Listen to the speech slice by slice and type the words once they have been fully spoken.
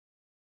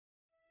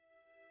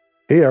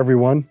Hey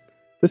everyone,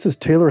 this is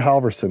Taylor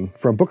Halverson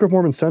from Book of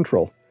Mormon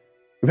Central.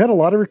 We've had a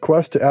lot of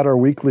requests to add our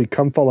weekly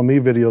Come Follow Me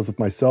videos with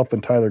myself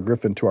and Tyler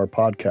Griffin to our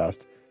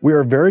podcast. We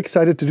are very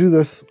excited to do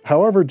this.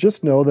 However,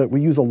 just know that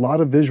we use a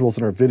lot of visuals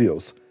in our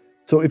videos.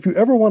 So if you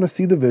ever want to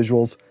see the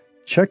visuals,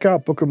 check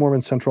out Book of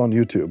Mormon Central on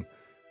YouTube.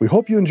 We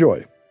hope you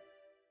enjoy.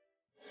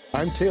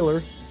 I'm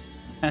Taylor.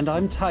 And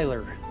I'm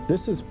Tyler.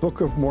 This is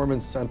Book of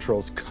Mormon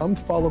Central's Come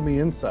Follow Me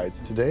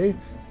Insights. Today,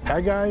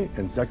 Haggai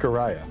and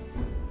Zechariah.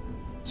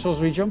 So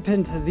as we jump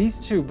into these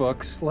two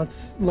books,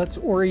 let's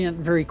orient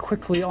very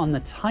quickly on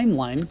the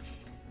timeline.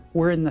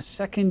 We're in the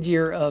second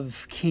year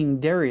of King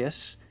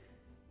Darius,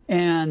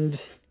 and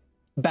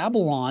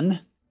Babylon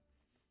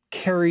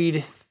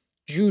carried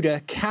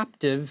Judah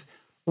captive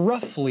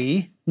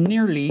roughly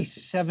nearly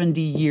 70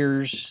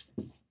 years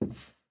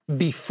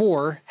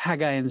before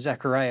Haggai and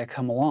Zechariah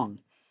come along.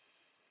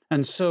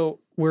 And so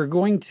we're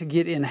going to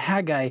get in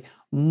Haggai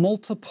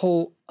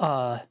multiple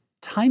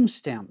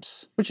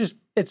timestamps,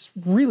 it's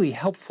really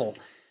helpful.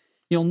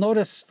 You'll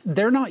notice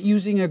they're not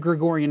using a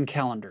Gregorian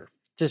calendar.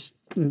 Just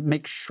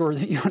make sure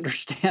that you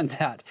understand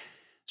that.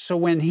 So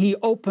when he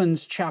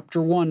opens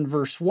chapter 1,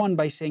 verse 1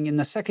 by saying, in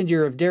the second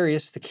year of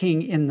Darius, the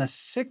king, in the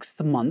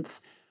 6th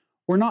month,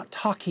 we're not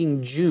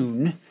talking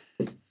June.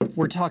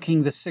 We're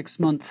talking the 6th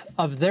month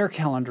of their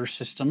calendar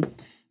system.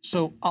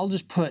 So I'll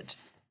just put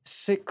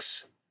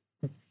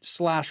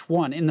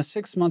 6/1. In the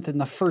 6th month, in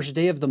the first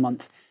day of the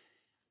month.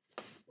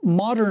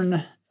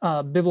 Modern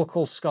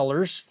biblical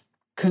scholars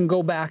can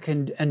go back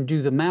and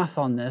do the math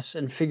on this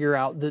and figure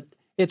out that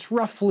it's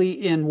roughly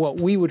in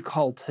what we would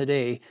call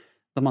today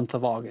the month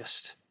of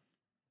August.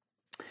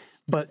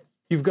 But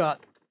you've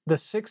got the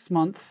 6th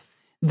month,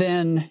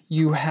 then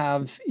you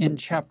have in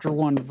chapter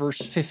 1, verse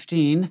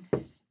 15,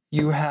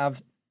 you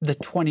have the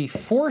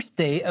 24th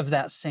day of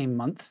that same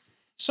month.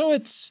 So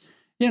it's,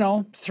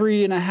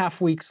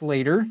 3.5 weeks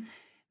later.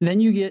 Then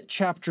you get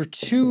chapter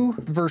 2,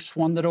 verse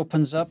 1 that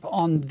opens up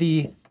on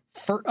the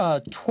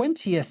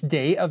 20th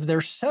day of their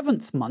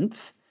 7th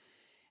month.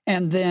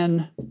 And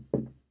then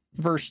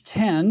verse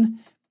 10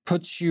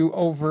 puts you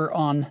over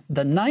on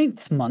the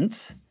 9th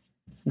month,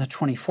 the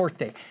 24th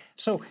day.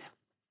 So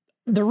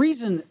the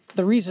reason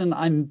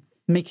I'm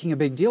making a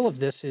big deal of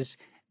this is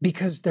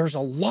because there's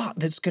a lot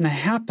that's going to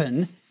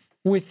happen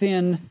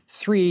within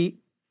 3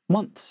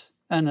 months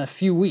and a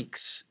few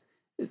weeks.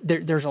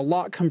 There's a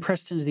lot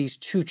compressed into these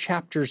 2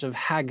 chapters of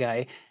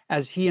Haggai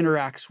as he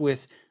interacts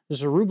with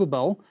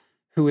Zerubbabel,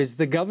 who is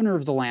the governor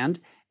of the land,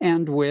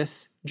 and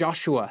with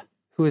Joshua,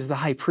 who is the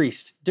high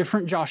priest.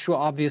 Different Joshua,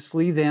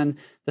 obviously, than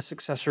the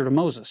successor to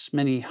Moses,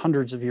 many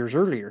hundreds of years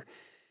earlier.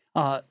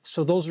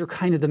 So those are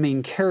kind of the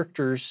main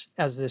characters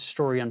as this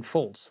story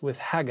unfolds with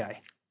Haggai.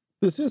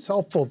 This is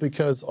helpful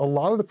because a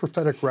lot of the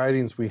prophetic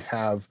writings we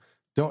have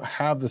don't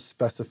have the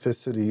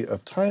specificity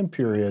of time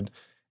period,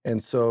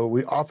 and so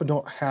we often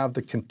don't have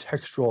the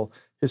contextual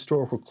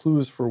historical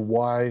clues for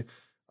why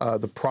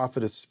the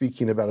prophet is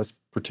speaking about a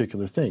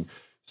particular thing.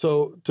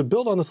 So to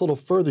build on this a little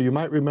further, you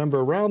might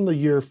remember around the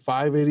year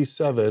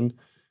 587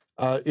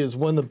 is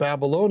when the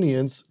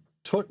Babylonians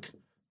took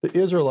the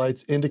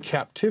Israelites into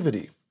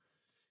captivity.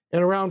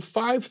 And around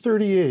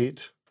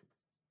 538,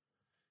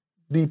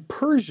 the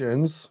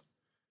Persians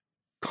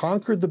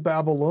conquered the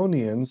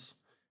Babylonians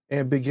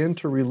and began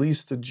to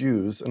release the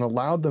Jews and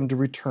allowed them to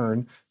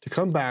return to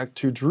come back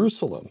to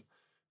Jerusalem.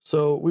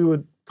 So we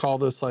would call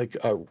this like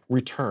a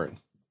return.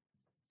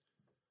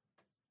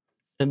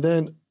 And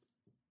then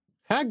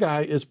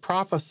Haggai is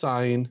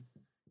prophesying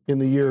in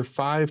the year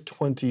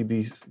 520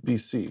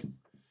 BC.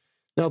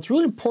 Now, it's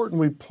really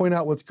important we point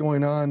out what's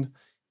going on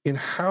in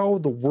how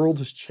the world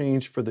has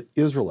changed for the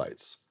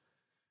Israelites.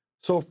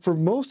 So for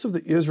most of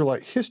the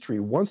Israelite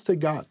history, once they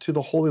got to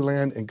the Holy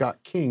Land and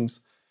got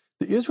kings,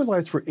 the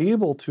Israelites were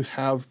able to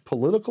have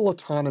political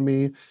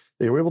autonomy.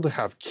 They were able to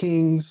have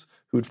kings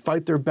who would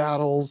fight their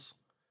battles.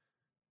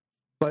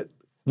 But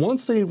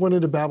once they went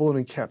into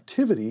Babylonian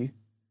captivity,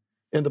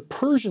 and the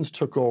Persians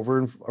took over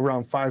in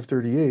around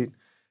 538,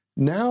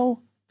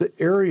 now the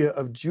area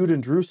of Judah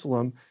and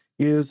Jerusalem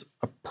is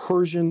a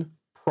Persian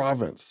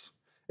province.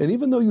 And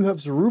even though you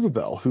have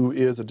Zerubbabel, who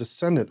is a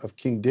descendant of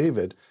King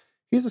David,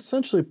 he's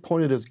essentially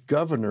appointed as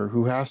governor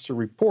who has to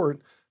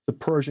report the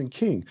Persian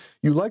king.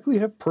 You likely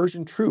have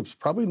Persian troops,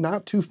 probably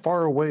not too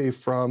far away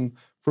from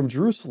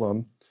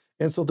Jerusalem.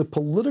 And so the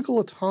political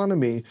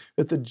autonomy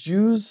that the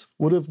Jews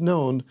would have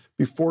known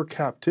before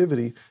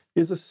captivity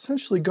is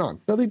essentially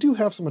gone. Now, they do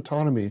have some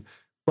autonomy,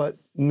 but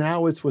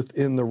now it's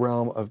within the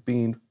realm of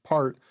being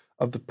part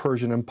of the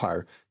Persian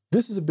Empire.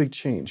 This is a big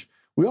change.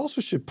 We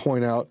also should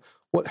point out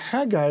what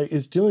Haggai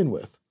is dealing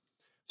with.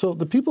 So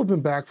the people have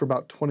been back for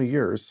about 20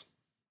 years,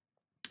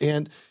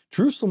 and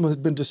Jerusalem has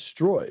been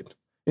destroyed.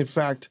 In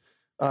fact,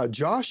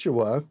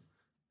 Joshua,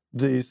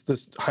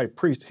 this high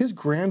priest, his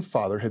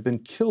grandfather had been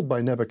killed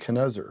by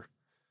Nebuchadnezzar.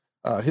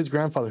 His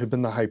grandfather had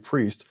been the high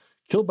priest,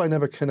 killed by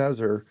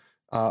Nebuchadnezzar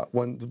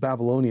when the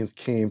Babylonians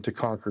came to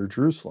conquer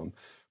Jerusalem.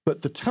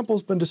 But the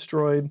temple's been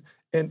destroyed,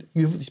 and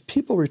you have these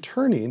people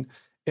returning,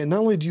 and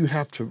not only do you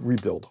have to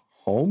rebuild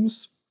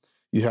homes,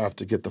 You have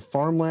to get the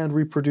farmland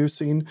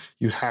reproducing.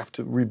 You have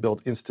to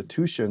rebuild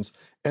institutions.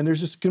 And there's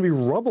just going to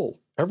be rubble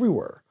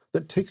everywhere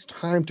that takes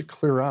time to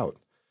clear out.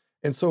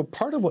 And so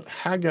part of what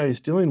Haggai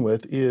is dealing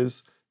with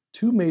is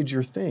two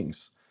major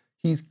things.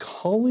 He's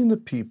calling the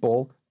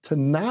people to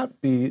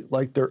not be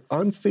like their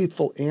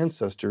unfaithful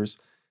ancestors,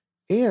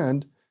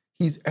 and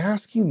he's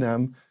asking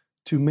them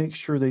to make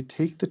sure they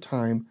take the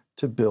time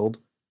to build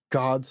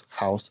God's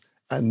house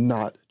and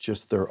not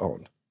just their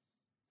own.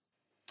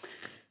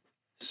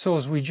 So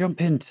as we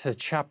jump into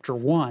chapter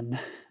 1,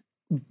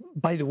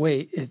 by the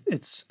way,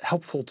 it's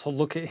helpful to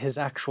look at his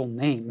actual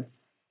name.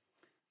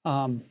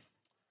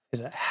 Is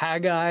it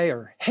Haggai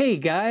or Hey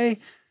Guy?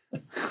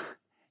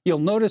 You'll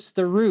notice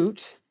the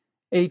root,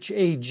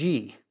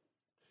 H-A-G.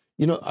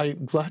 You know,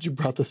 I'm glad you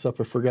brought this up.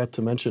 I forgot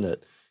to mention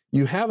it.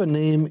 You have a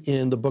name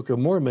in the Book of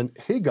Mormon,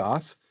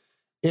 Hagoth,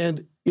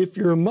 and if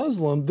you're a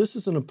Muslim, this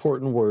is an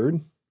important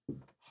word,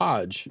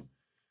 Hajj.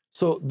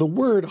 So the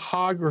word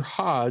Hag or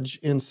Hajj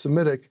in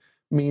Semitic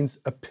means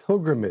a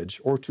pilgrimage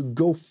or to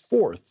go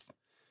forth.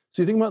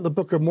 So you think about the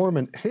Book of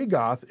Mormon,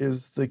 Hagoth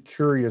is the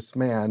curious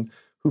man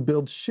who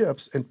builds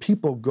ships and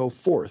people go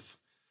forth.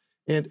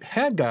 And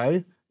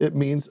Haggai, it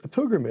means a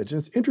pilgrimage. And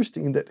it's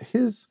interesting that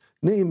his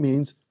name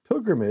means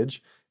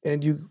pilgrimage,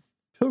 and you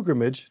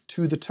pilgrimage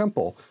to the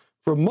temple.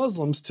 For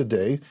Muslims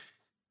today,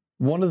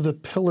 one of the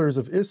pillars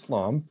of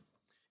Islam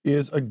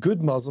is a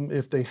good Muslim,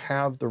 if they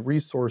have the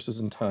resources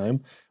and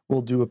time,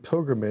 will do a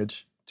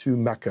pilgrimage to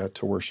Mecca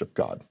to worship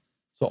God.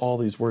 So all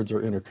these words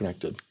are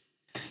interconnected.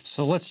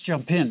 So let's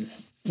jump in.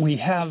 We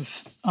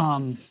have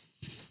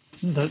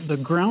the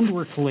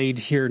groundwork laid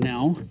here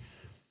now.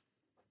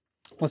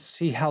 Let's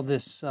see how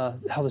this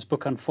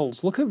book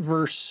unfolds. Look at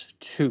verse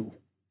 2.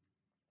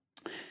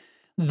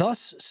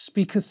 Thus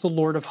speaketh the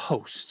Lord of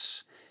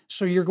hosts.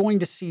 So you're going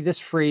to see this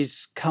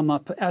phrase come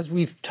up, as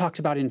we've talked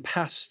about in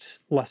past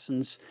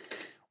lessons,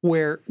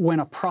 where when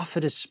a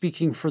prophet is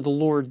speaking for the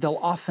Lord, they'll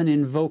often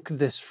invoke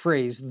this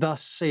phrase,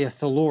 thus saith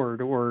the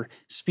Lord, or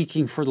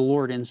speaking for the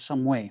Lord in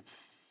some way.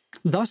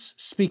 Thus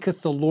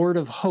speaketh the Lord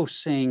of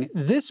hosts, saying,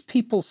 this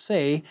people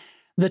say,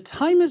 the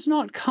time is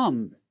not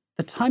come,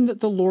 the time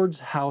that the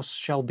Lord's house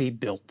shall be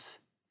built.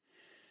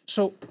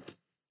 So,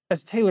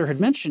 as Taylor had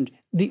mentioned,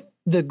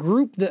 the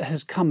group that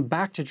has come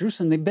back to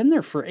Jerusalem, they've been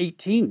there for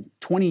 18,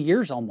 20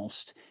 years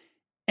almost.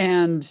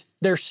 And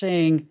they're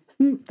saying,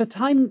 the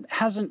time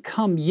hasn't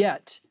come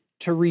yet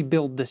to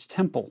rebuild this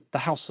temple, the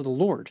house of the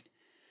Lord.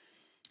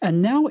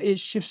 And now it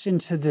shifts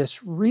into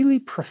this really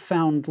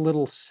profound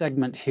little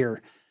segment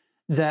here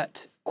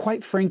that,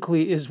 quite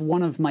frankly, is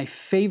one of my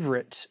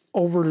favorite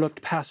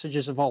overlooked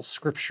passages of all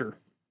Scripture.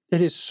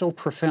 It is so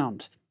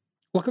profound.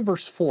 Look at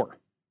verse 4.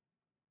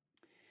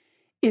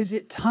 Is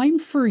it time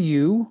for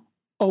you,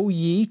 O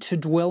ye, to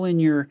dwell in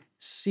your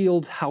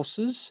sealed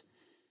houses?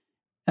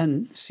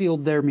 And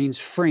sealed there means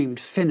framed,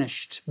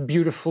 finished,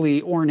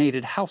 beautifully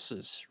ornated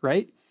houses,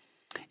 right?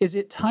 Is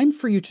it time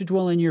for you to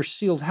dwell in your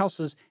sealed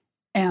houses,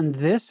 and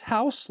this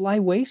house lie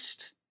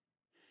waste?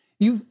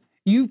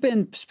 You've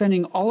been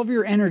spending all of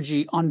your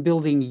energy on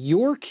building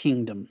your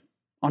kingdom,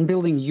 on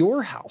building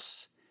your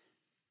house,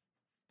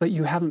 but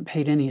you haven't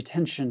paid any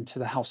attention to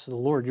the house of the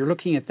Lord. You're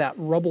looking at that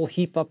rubble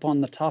heap up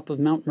on the top of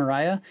Mount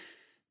Moriah,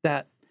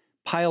 that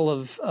pile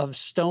of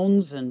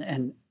stones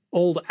and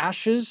old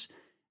ashes,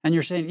 and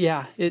you're saying,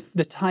 yeah,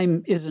 the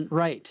time isn't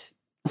right.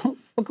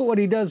 Look at what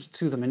he does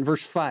to them in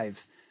verse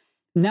 5.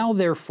 Now,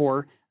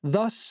 therefore,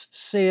 thus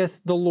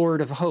saith the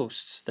Lord of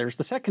hosts. There's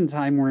the second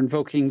time we're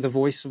invoking the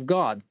voice of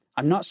God.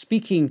 I'm not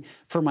speaking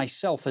for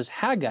myself as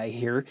Haggai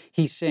here.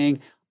 He's saying,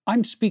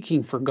 I'm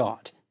speaking for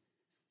God.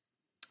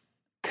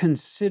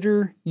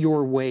 Consider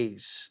your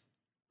ways.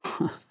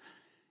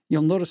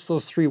 You'll notice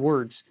those three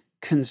words.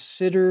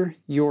 Consider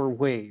your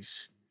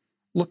ways.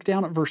 Look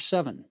down at verse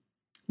 7.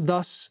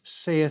 Thus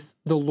saith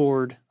the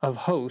Lord of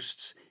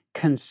hosts,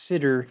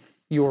 consider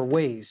your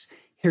ways.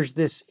 Here's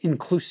this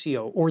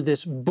inclusio, or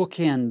this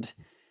bookend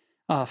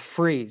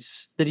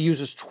phrase that he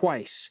uses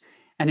twice.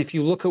 And if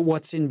you look at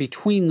what's in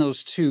between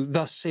those two,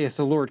 thus saith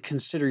the Lord,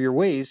 consider your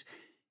ways,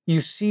 you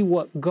see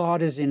what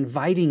God is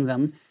inviting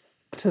them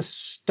to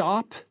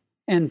stop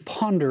and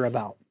ponder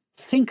about.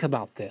 Think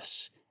about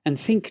this and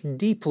think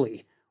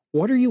deeply.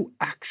 What are you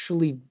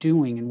actually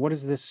doing? And what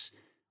is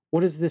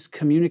this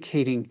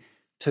communicating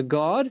to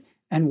God?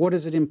 And what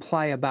does it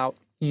imply about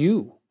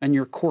you and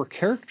your core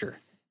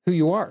character, who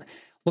you are?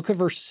 Look at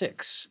verse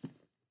 6.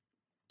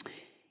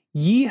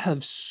 Ye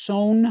have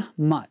sown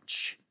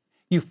much.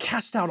 You've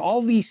cast out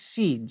all these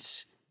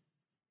seeds,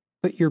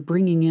 but you're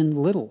bringing in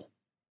little.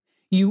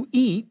 You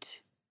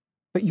eat,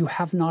 but you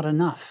have not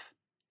enough.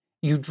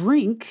 You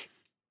drink,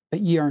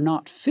 but ye are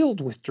not filled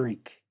with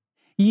drink.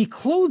 Ye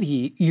clothe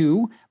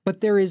you,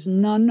 but there is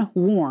none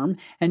warm,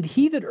 and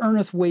he that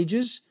earneth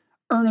wages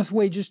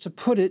to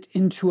put it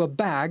into a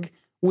bag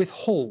with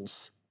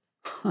holes.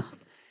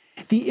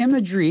 The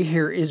imagery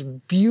here is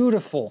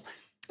beautiful.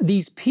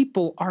 These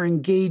people are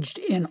engaged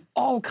in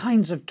all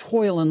kinds of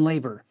toil and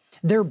labor.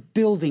 They're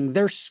building,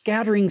 they're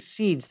scattering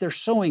seeds, they're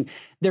sowing,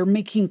 they're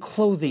making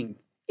clothing.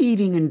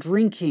 eating and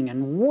drinking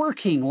and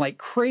working like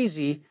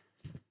crazy,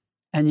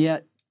 and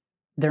yet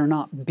they're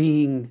not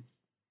being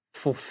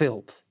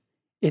fulfilled.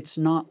 It's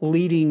not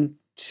leading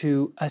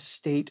to a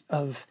state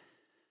of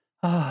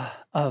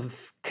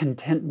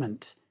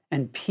contentment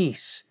and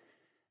peace.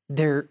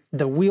 The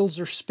wheels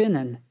are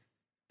spinning,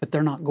 but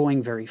they're not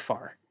going very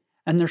far.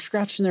 And they're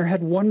scratching their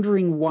head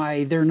wondering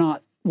why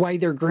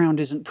their ground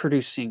isn't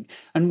producing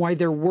and why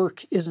their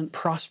work isn't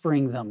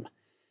prospering them.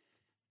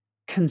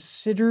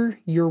 Consider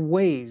your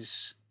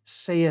ways,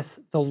 saith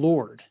the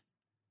Lord.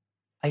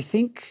 I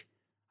think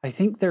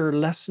there are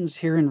lessons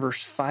here in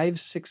verse 5,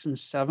 6, and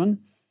 7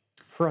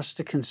 for us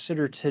to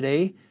consider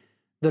today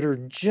that are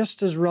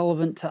just as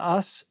relevant to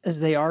us as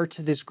they are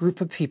to this group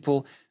of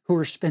people who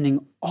are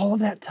spending all of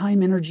that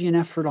time, energy, and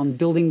effort on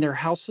building their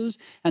houses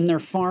and their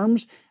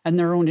farms and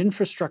their own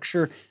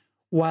infrastructure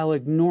while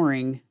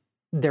ignoring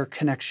their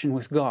connection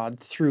with God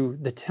through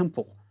the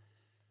temple.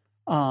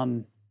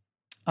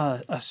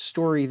 A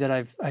story that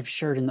I've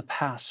shared in the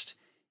past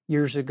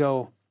years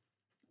ago,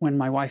 when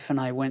my wife and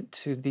I went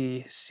to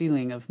the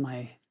sealing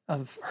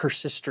of her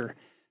sister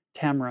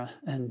Tamara,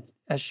 and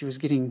as she was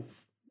getting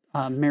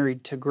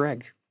married to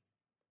Greg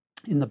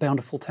in the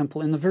Bountiful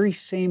Temple, in the very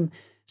same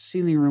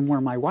sealing room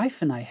where my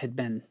wife and I had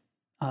been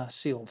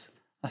sealed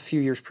a few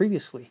years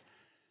previously.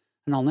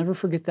 And I'll never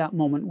forget that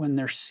moment when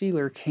their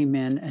sealer came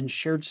in and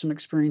shared some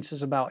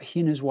experiences about he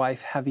and his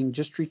wife having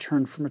just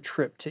returned from a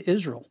trip to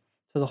Israel,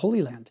 to the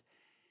Holy Land.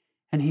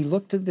 And he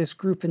looked at this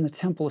group in the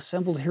temple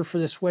assembled here for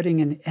this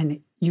wedding,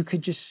 and you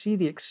could just see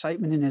the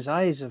excitement in his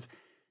eyes of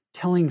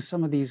telling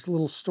some of these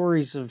little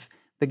stories of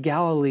the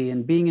Galilee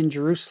and being in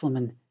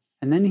Jerusalem.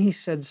 And then he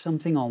said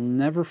something I'll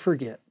never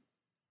forget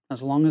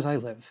as long as I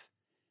live.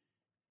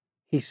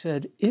 He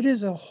said, "It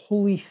is a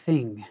holy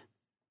thing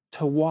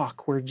to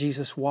walk where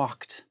Jesus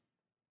walked,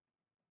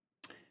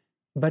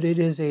 but it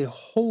is a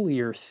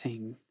holier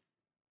thing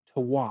to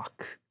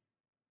walk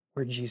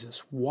where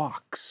Jesus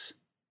walks."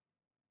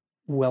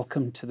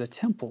 Welcome to the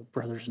temple,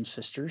 brothers and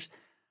sisters.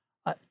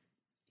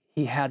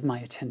 He had my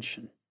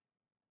attention.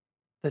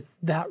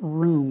 That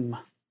room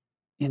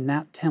in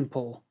that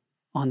temple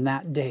on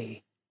that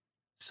day,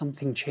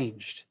 something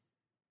changed.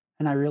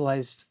 And I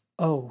realized,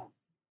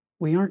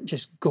 we aren't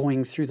just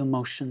going through the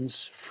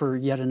motions for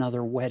yet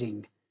another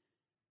wedding.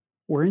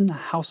 We're in the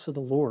house of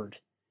the Lord.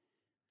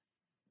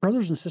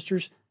 Brothers and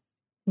sisters,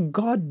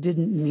 God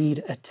didn't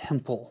need a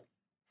temple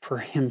for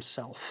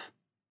himself.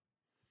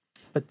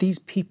 But these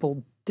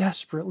people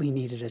desperately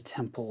needed a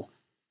temple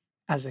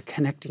as a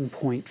connecting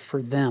point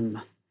for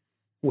them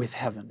with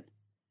heaven.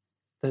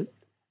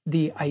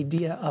 The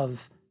idea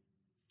of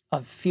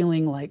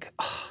feeling like,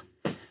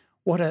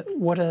 what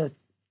a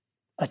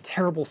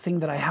terrible thing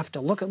that I have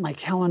to look at my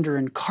calendar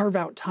and carve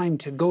out time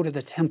to go to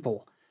the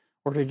temple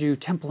or to do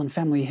temple and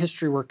family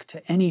history work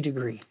to any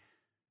degree.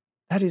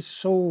 That is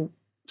so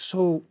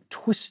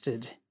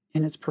twisted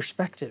in its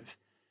perspective.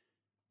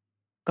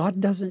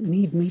 God doesn't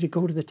need me to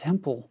go to the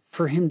temple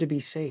for him to be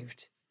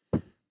saved.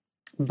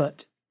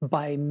 But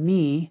by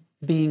me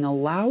being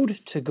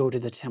allowed to go to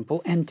the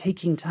temple and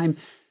taking time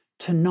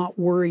to not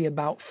worry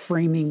about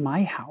framing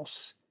my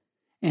house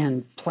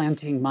and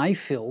planting my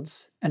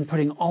fields and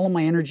putting all of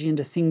my energy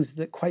into things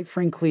that, quite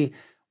frankly,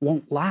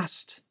 won't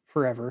last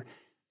forever.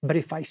 But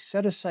if I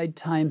set aside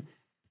time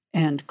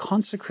and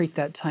consecrate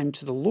that time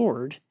to the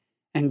Lord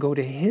and go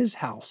to his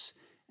house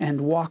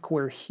and walk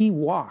where he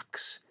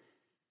walks,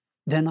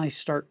 then I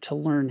start to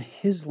learn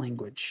his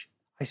language.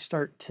 I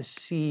start to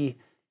see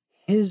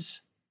his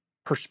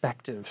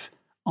perspective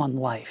on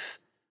life,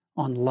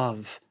 on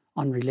love,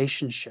 on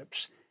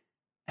relationships.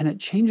 And it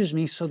changes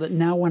me so that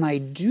now when I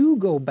do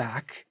go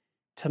back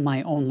to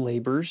my own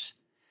labors,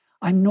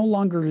 I'm no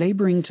longer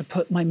laboring to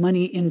put my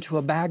money into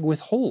a bag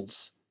with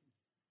holes.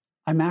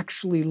 I'm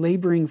actually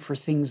laboring for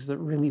things that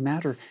really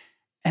matter.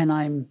 And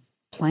I'm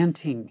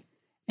planting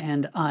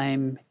and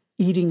I'm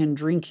eating and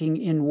drinking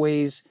in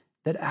ways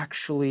that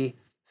actually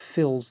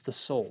fills the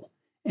soul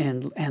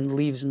and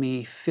leaves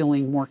me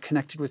feeling more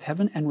connected with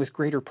heaven and with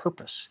greater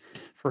purpose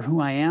for who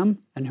I am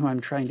and who I'm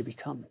trying to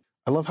become.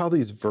 I love how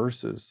these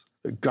verses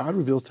that God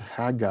reveals to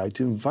Haggai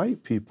to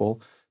invite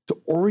people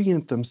to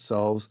orient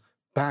themselves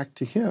back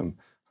to him.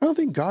 I don't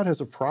think God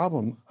has a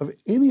problem of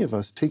any of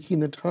us taking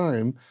the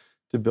time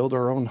to build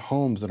our own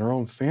homes and our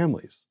own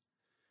families.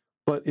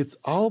 But it's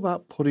all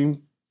about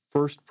putting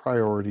first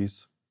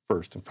priorities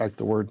first. In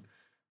fact,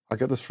 I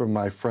got this from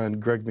my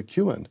friend Greg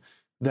McEwen,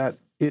 that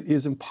it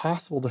is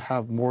impossible to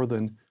have more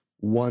than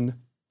one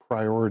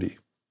priority.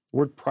 The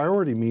word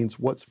priority means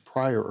what's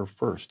prior or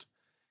first.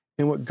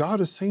 And what God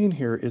is saying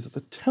here is that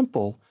the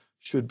temple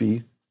should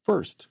be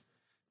first.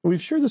 And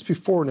we've shared this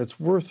before, and it's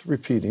worth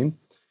repeating,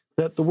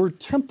 that the word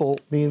temple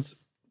comes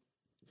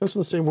from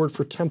the same word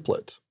for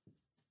template.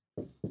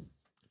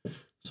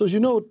 So as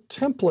you know,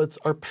 templates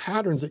are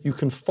patterns that you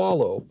can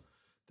follow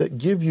that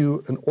give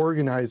you an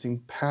organizing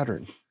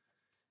pattern.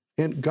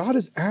 And God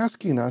is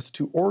asking us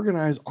to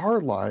organize our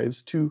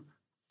lives, to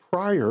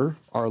prior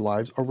our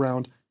lives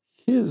around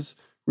his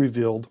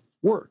revealed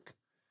work.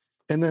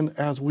 And then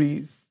as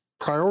we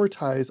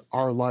prioritize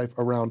our life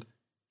around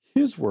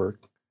his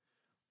work,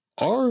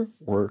 our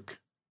work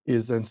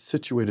is then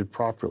situated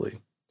properly.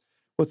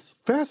 What's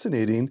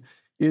fascinating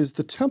is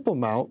the Temple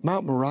Mount,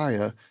 Mount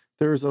Moriah.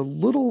 There's a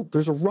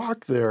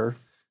rock there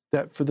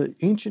that for the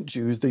ancient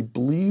Jews, they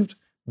believed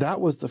that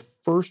was the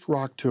first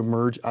rock to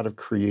emerge out of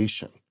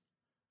creation.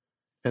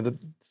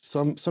 And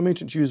some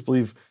ancient Jews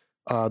believe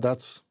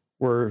that's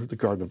where the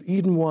Garden of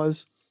Eden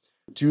was.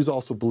 Jews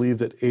also believe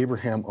that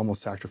Abraham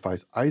almost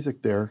sacrificed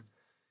Isaac there.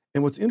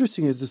 And what's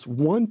interesting is this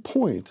one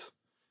point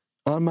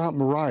on Mount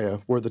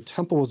Moriah where the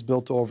temple was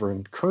built over,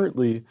 and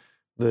currently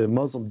the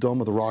Muslim Dome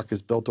of the Rock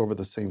is built over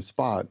the same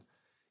spot.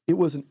 It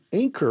was an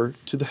anchor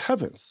to the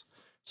heavens.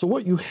 So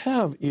what you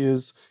have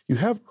is, you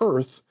have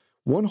earth,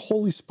 one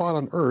holy spot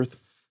on earth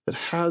that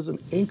has an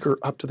anchor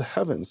up to the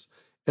heavens.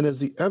 And as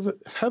the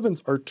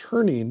heavens are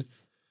turning,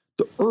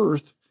 the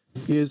earth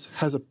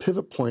has a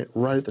pivot point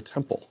right at the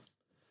temple.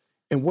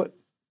 And what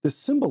this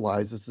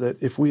symbolizes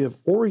that if we have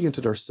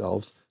oriented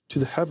ourselves to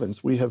the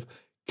heavens, we have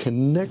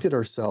connected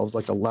ourselves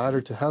like a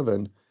ladder to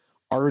heaven,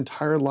 our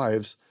entire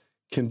lives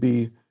can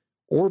be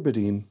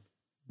orbiting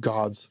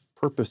God's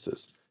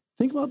purposes.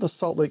 Think about the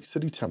Salt Lake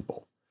City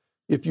Temple.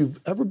 If you've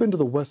ever been to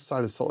the west side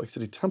of the Salt Lake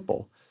City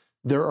Temple,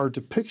 there are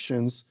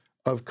depictions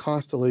of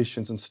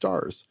constellations and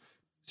stars.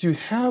 So you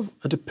have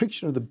a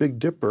depiction of the Big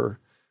Dipper,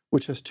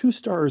 which has two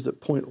stars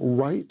that point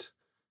right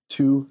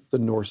to the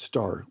North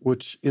Star,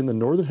 which in the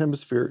Northern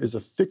Hemisphere is a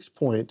fixed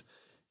point.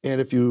 And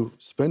if you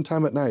spend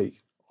time at night,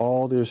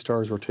 all the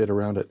stars rotate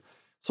around it.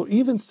 So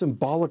even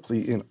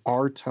symbolically in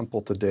our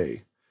temple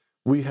today,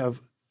 we have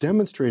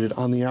demonstrated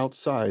on the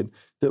outside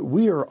that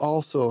we are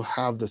also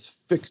have this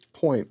fixed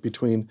point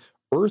between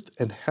earth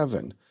and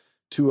heaven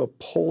to a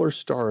polar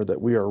star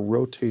that we are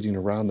rotating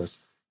around this,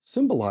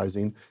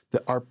 symbolizing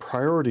that our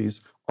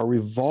priorities are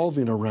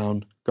revolving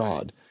around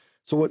God.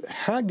 So what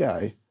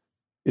Haggai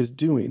is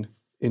doing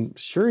in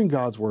sharing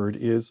God's word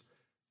is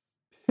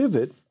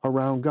pivot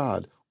around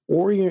God,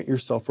 orient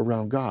yourself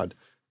around God.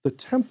 The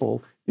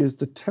temple is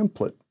the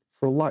template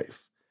for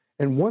life.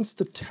 And once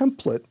the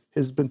template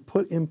has been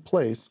put in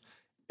place,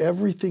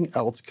 everything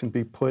else can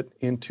be put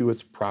into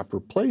its proper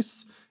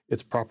place,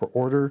 its proper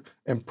order,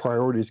 and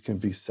priorities can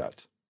be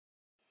set.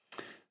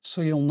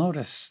 So you'll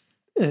notice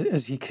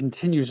as he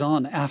continues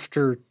on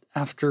after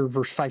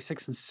verse 5,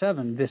 6, and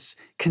 7, this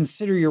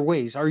consider your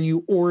ways. Are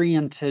you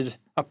oriented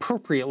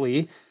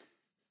appropriately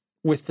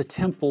with the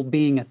temple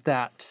being at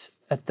that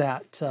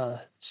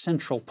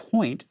central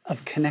point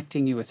of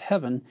connecting you with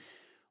heaven?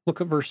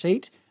 Look at verse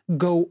 8.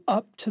 Go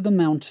up to the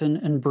mountain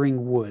and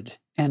bring wood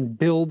and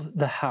build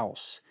the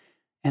house,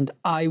 and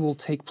I will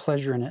take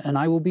pleasure in it, and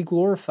I will be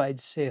glorified,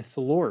 saith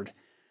the Lord.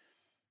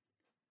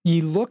 Ye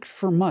looked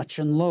for much,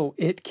 and lo,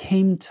 it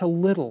came to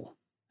little.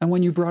 And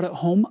when you brought it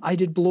home, I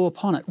did blow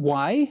upon it.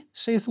 Why,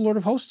 saith the Lord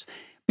of hosts?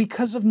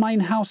 Because of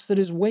mine house that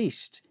is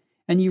waste,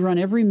 and ye run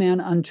every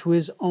man unto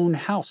his own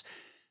house.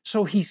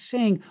 So he's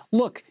saying,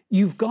 look,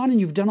 you've gone and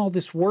you've done all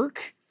this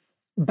work,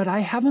 but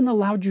I haven't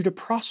allowed you to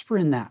prosper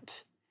in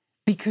that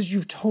because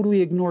you've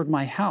totally ignored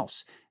my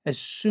house. As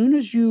soon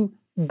as you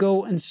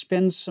go and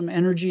spend some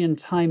energy and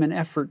time and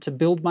effort to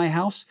build my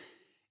house,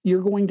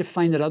 you're going to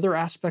find that other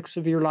aspects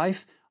of your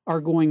life are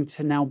going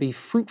to now be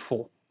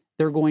fruitful.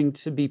 They're going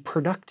to be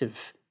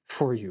productive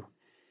for you.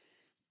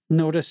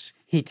 Notice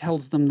he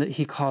tells them that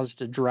he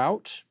caused a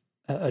drought,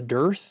 a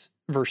dearth,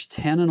 verse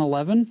 10 and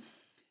 11.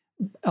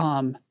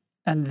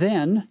 And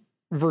then,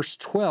 verse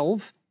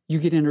 12, you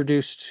get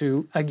introduced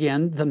to,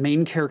 again, the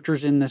main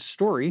characters in this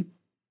story.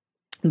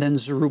 Then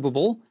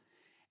Zerubbabel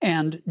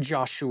and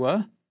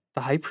Joshua,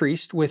 the high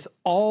priest, with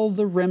all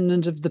the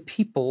remnant of the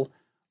people,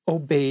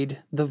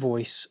 obeyed the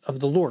voice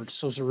of the Lord.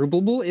 So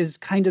Zerubbabel is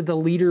kind of the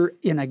leader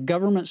in a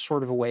government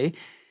sort of a way.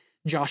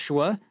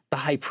 Joshua, the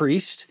high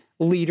priest,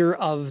 leader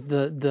of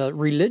the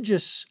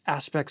religious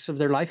aspects of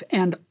their life,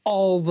 and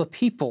all the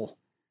people.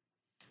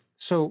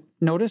 So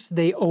notice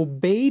they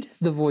obeyed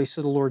the voice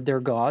of the Lord their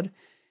God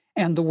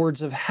and the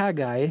words of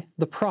Haggai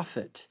the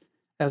prophet,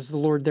 as the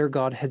Lord their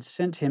God had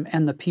sent him,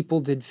 and the people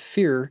did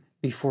fear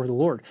before the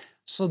Lord.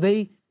 So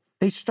they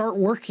start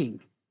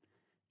working.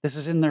 This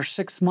is in their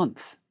 6th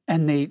month,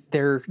 and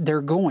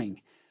they're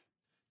going.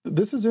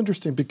 This is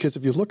interesting because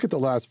if you look at the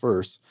last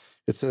verse,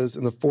 it says,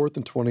 in the 4th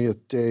and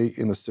 20th day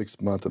in the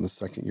 6th month in the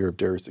 2nd year of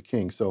Darius the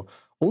king. So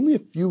only a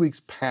few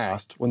weeks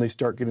passed when they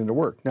start getting to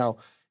work. Now,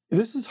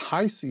 this is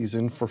high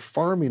season for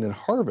farming and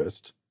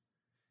harvest.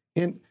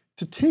 And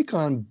to take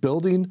on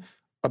building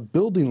a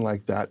building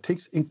like that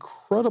takes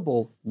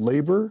incredible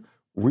labor,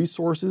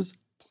 resources,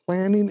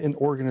 planning, and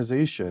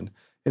organization.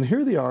 And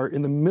here they are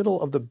in the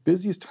middle of the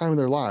busiest time of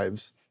their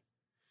lives,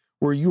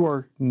 where you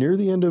are near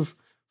the end of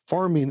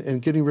farming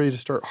and getting ready to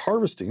start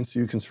harvesting so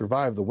you can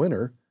survive the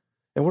winter.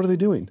 And what are they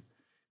doing?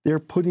 They're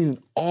putting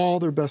in all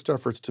their best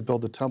efforts to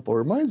build the temple. It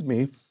reminds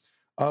me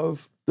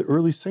of the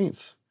early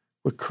saints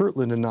with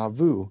Kirtland and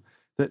Nauvoo,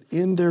 that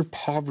in their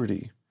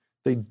poverty,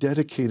 they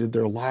dedicated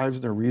their lives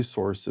and their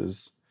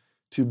resources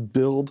to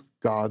build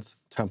God's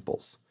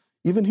temples.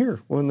 Even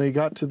here, when they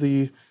got to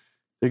the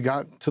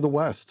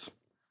west,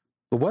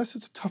 The West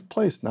is a tough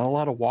place, not a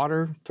lot of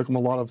water. Took them a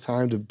lot of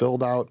time to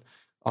build out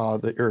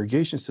the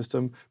irrigation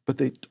system, but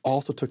they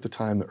also took the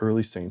time, the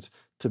early saints,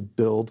 to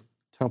build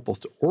temples,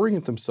 to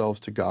orient themselves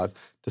to God,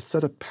 to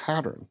set a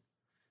pattern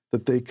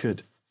that they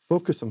could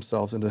focus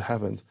themselves into the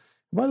heavens.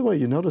 By the way,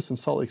 you notice in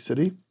Salt Lake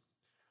City,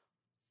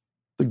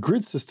 the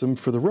grid system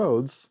for the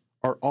roads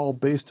are all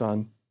based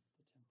on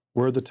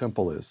where the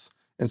temple is.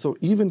 And so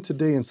even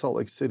today in Salt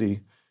Lake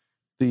City,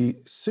 the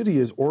city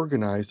is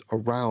organized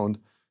around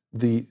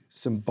the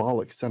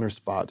symbolic center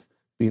spot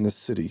being the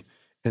city.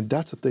 And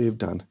that's what they've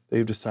done.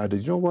 They've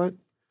decided, you know what?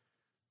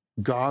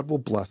 God will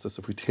bless us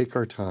if we take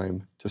our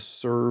time to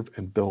serve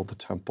and build the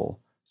temple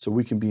so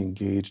we can be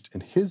engaged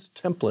in his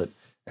template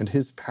and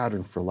his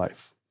pattern for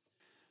life.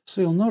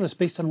 So you'll notice,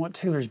 based on what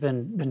Taylor's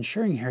been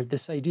sharing here,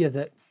 this idea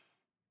that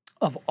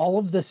of all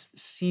of the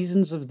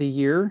seasons of the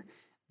year,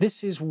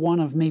 this is one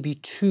of maybe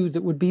two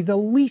that would be the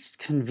least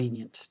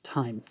convenient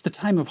time, the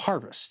time of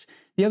harvest.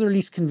 The other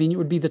least convenient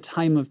would be the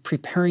time of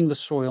preparing the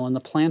soil and the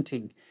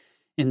planting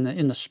in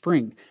the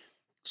spring.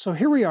 So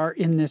here we are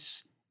in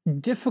this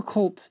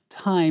difficult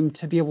time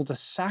to be able to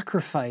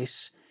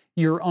sacrifice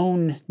your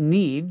own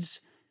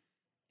needs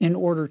in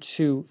order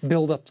to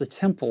build up the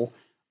temple.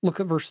 Look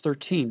at verse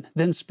 13.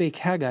 Then spake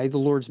Haggai, the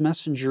Lord's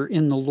messenger,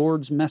 in the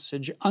Lord's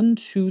message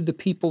unto the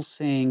people,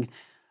 saying,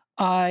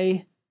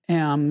 I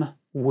am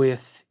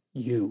with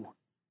you,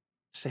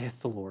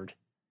 saith the Lord.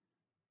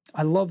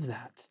 I love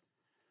that.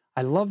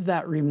 I love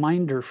that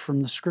reminder from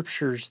the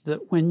scriptures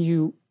that when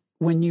you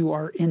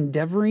are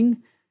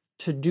endeavoring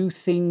to do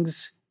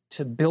things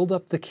to build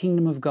up the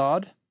kingdom of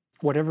God,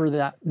 whatever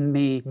that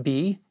may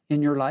be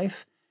in your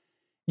life,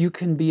 you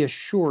can be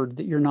assured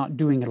that you're not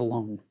doing it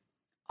alone.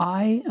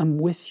 I am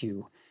with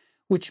you,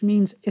 which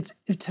means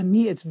to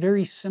me, it's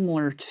very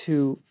similar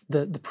to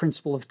the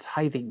principle of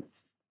tithing.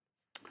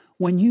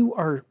 When you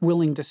are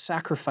willing to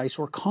sacrifice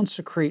or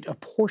consecrate a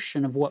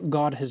portion of what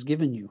God has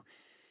given you,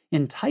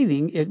 in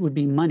tithing, it would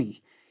be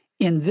money.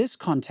 In this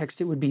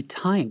context, it would be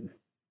time.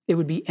 It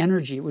would be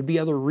energy. It would be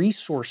other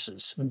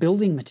resources,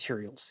 building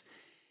materials.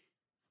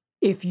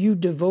 If you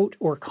devote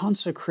or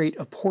consecrate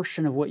a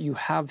portion of what you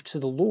have to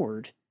the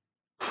Lord,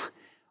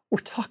 we're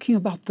talking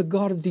about the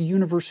God of the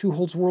universe who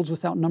holds worlds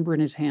without number in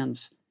his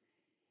hands.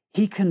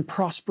 He can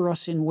prosper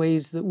us in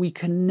ways that we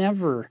can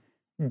never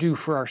do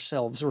for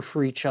ourselves or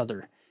for each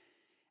other.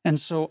 And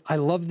so I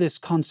love this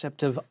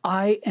concept of,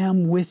 I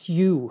am with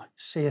you,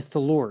 saith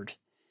the Lord.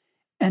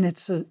 And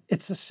it's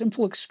a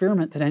simple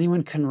experiment that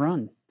anyone can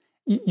run.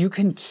 You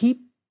can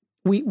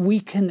we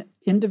can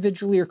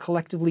individually or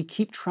collectively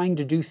keep trying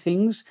to do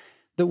things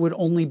that would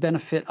only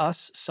benefit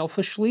us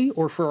selfishly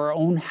or for our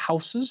own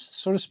houses,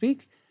 so to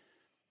speak.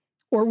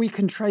 Or we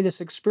can try this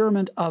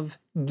experiment of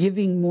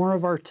giving more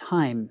of our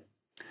time,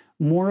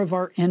 more of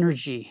our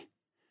energy,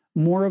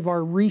 more of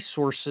our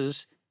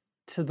resources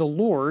to the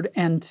Lord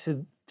and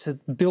to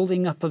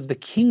building up of the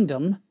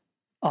kingdom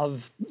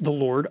of the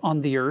Lord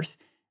on the earth,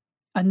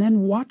 and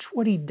then watch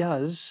what he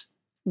does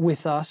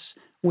with us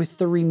with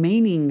the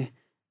remaining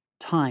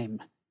time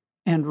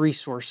and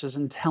resources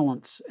and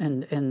talents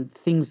and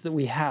things that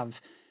we have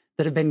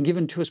that have been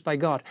given to us by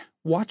God.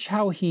 Watch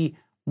how he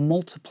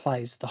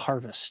multiplies the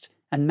harvest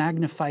and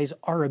magnifies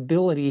our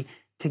ability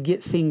to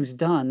get things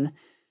done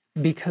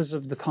because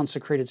of the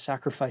consecrated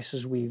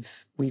sacrifices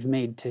we've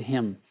made to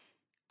him.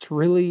 It's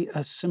really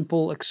a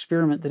simple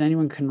experiment that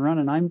anyone can run,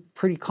 and I'm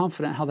pretty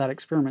confident how that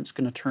experiment's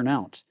going to turn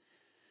out.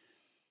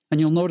 And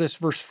you'll notice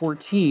verse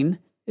 14,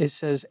 it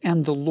says,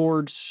 And the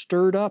Lord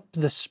stirred up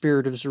the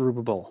spirit of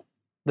Zerubbabel,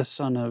 the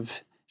son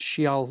of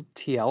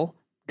Shealtiel,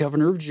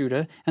 governor of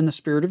Judah, and the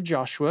spirit of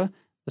Joshua,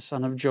 the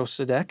son of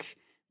Josedek,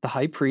 the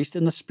high priest,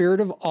 and the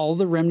spirit of all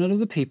the remnant of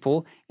the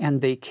people,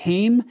 and they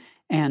came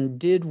and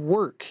did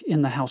work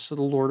in the house of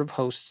the Lord of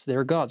hosts,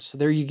 their God. So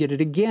there you get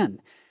it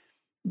again.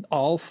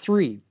 All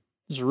three,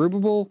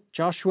 Zerubbabel,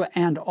 Joshua,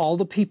 and all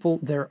the people,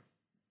 their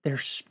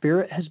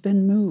spirit has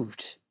been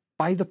moved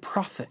by the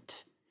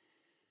prophet.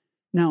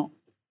 Now,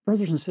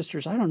 brothers and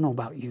sisters, I don't know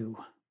about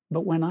you,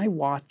 but when I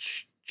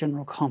watch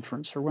General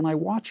Conference or when I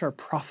watch our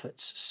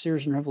prophets,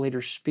 seers and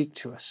revelators speak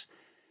to us,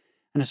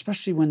 and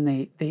especially when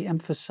they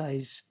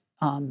emphasize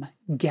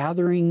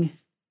gathering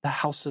the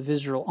house of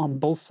Israel on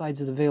both sides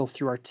of the veil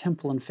through our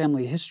temple and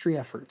family history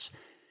efforts,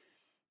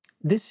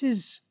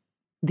 these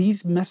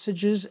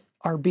messages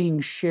are being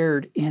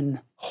shared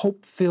in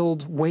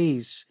hope-filled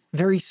ways,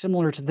 very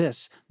similar to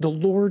this. The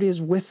Lord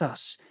is with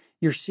us.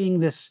 You're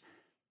seeing this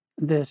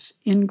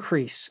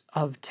increase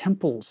of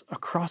temples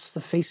across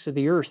the face of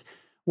the earth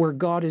where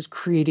God is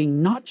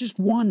creating not just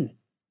one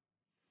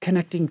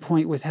connecting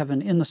point with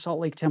heaven in the Salt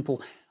Lake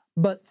Temple,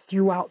 but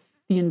throughout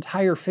the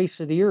entire face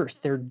of the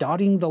earth. They're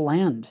dotting the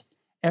land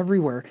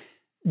everywhere,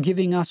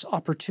 giving us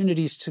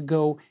opportunities to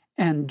go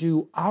and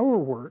do our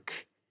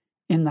work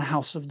in the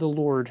house of the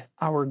Lord,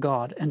 our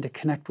God, and to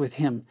connect with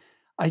him.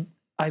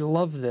 I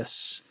love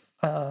this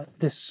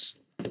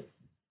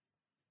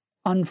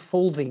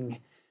unfolding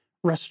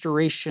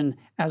restoration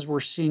as we're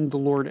seeing the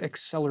Lord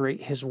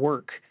accelerate his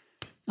work.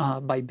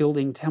 by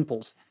building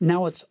temples.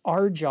 Now it's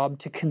our job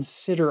to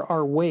consider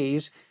our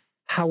ways,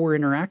 how we're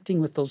interacting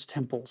with those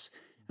temples.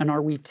 And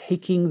are we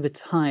taking the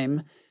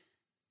time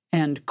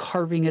and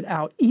carving it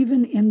out,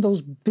 even in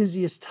those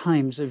busiest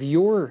times of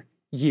your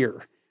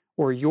year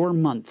or your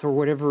month or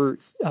whatever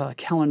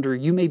calendar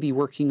you may be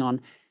working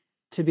on,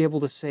 to be able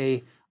to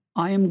say,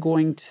 I am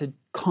going to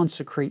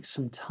consecrate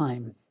some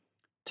time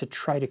to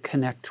try to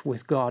connect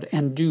with God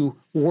and do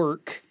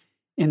work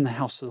in the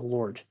house of the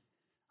Lord.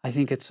 I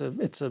think it's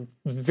a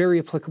very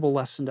applicable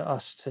lesson to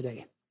us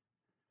today.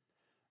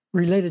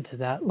 Related to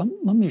that,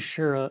 let me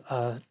share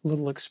a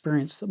little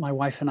experience that my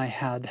wife and I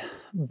had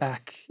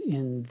back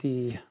in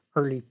the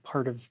early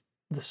part of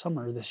the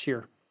summer this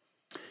year.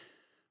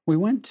 We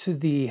went to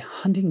the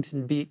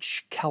Huntington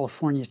Beach,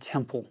 California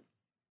temple,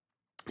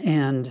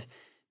 and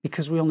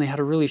because we only had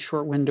a really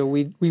short window,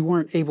 we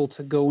weren't able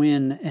to go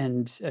in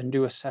and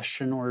do a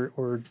session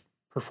or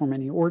perform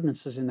any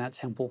ordinances in that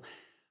temple.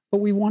 But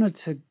we wanted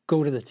to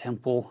go to the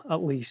temple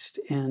at least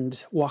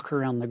and walk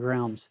around the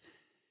grounds.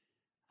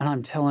 And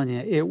I'm telling you,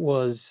 it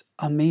was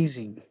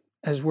amazing.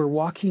 As we're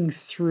walking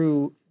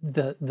through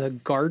the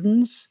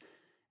gardens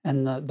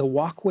and the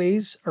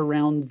walkways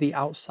around the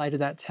outside of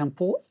that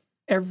temple,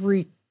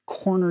 every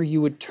corner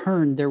you would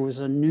turn, there was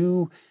a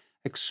new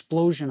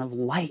explosion of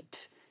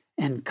light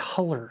and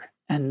color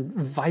and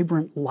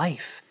vibrant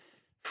life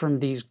from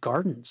these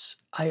gardens.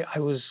 I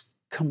was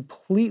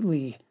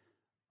completely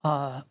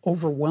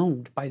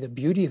overwhelmed by the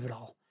beauty of it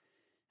all,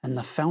 and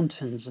the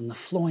fountains and the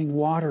flowing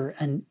water,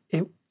 and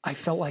I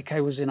felt like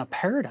I was in a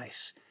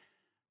paradise.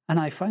 And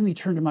I finally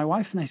turned to my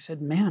wife and I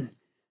said, man,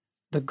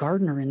 the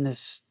gardener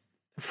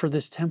for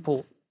this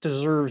temple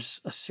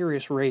deserves a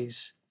serious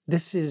raise.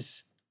 This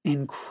is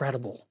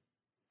incredible.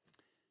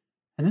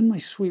 And then my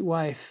sweet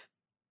wife,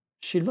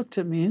 she looked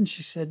at me and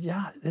she said,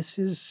 yeah, this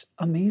is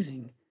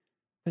amazing.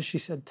 But she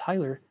said,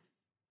 Tyler,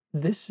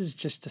 this is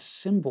just a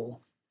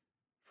symbol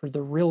for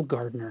the real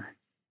gardener,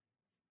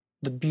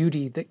 the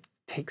beauty that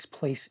takes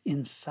place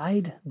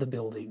inside the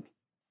building,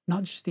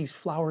 not just these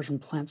flowers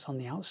and plants on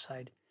the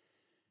outside.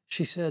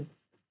 She said,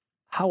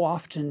 how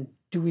often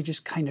do we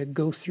just kind of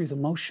go through the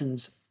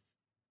motions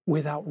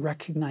without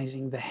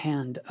recognizing the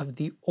hand of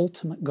the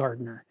ultimate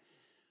gardener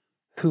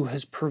who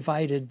has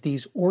provided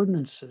these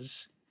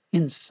ordinances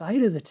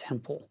inside of the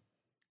temple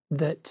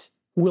that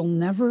will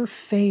never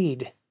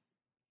fade,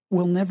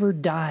 will never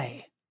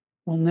die,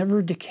 will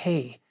never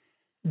decay.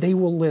 They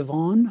will live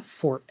on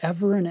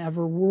forever and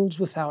ever, worlds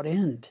without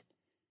end.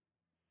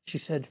 She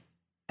said,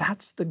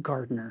 that's the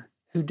gardener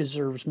who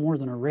deserves more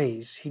than a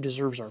raise. He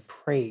deserves our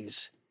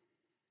praise.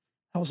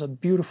 That was a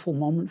beautiful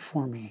moment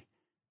for me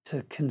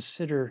to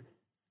consider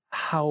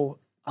how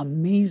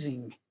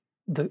amazing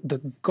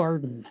the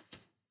garden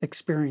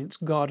experience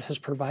God has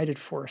provided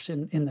for us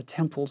in the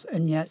temples,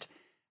 and yet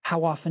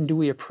how often do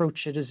we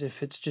approach it as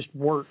if it's just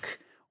work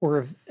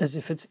or as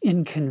if it's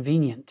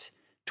inconvenient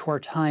to our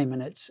time,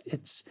 and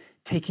it's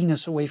taking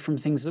us away from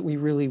things that we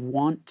really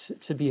want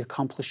to be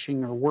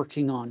accomplishing or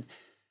working on,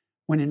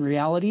 when in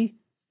reality,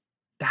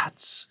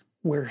 that's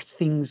where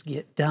things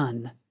get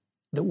done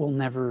that will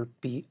never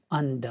be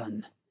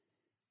undone.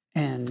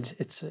 And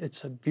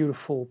it's a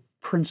beautiful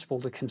principle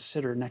to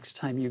consider next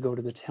time you go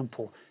to the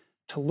temple,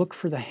 to look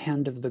for the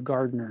hand of the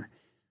gardener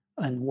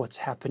and what's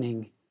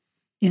happening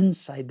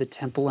inside the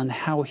temple and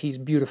how he's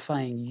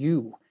beautifying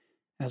you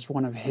as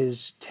one of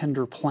his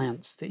tender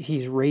plants that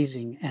he's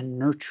raising and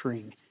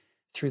nurturing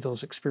through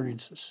those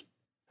experiences.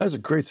 That's a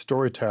great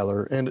story,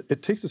 Tyler. And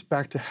it takes us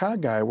back to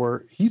Haggai,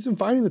 where he's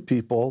inviting the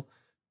people,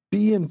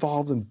 be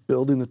involved in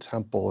building the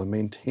temple and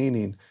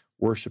maintaining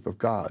worship of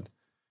God.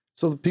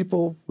 So the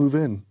people move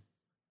in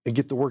and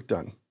get the work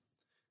done.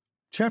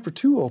 Chapter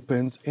 2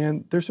 opens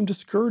and there's some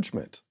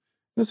discouragement.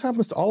 This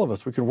happens to all of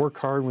us. We can work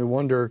hard and we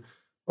wonder,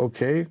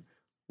 okay,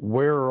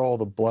 where are all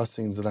the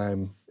blessings that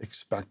I'm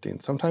expecting?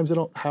 Sometimes they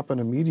don't happen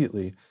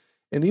immediately.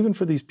 And even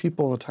for these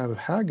people in the time of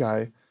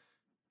Haggai,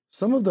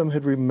 some of them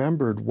had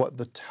remembered what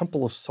the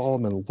Temple of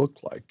Solomon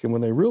looked like. And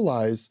when they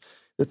realized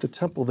that the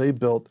temple they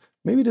built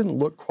maybe didn't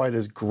look quite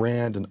as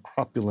grand and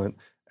opulent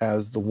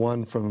as the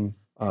one from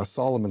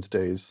Solomon's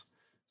days,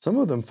 some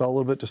of them felt a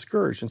little bit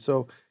discouraged. And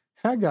so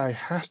Haggai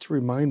has to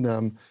remind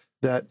them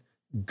that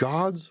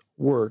God's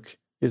work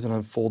is an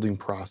unfolding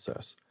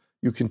process.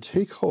 You can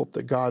take hope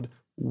that God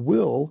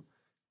will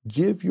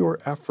give your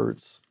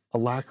efforts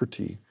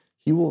alacrity.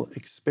 He will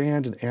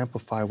expand and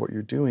amplify what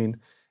you're doing.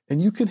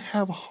 And you can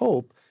have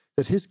hope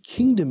that his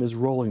kingdom is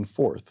rolling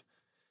forth.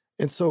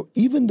 And so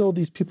even though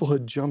these people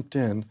had jumped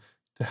in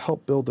to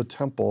help build the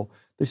temple,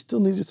 they still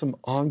needed some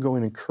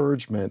ongoing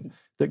encouragement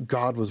that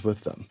God was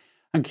with them.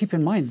 And keep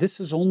in mind, this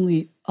is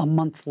only a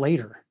month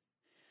later.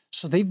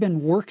 So they've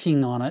been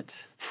working on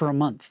it for a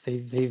month.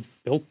 They've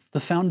built the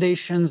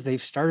foundations, they've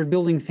started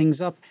building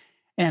things up.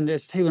 And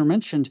as Taylor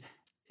mentioned,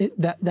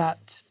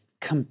 that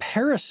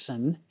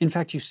comparison, in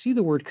fact, you see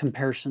the word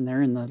comparison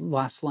there in the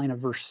last line of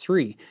verse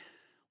 3.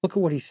 Look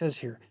at what he says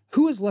here.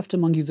 Who is left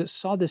among you that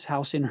saw this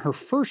house in her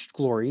first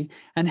glory,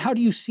 and how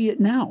do you see it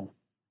now?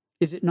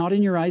 Is it not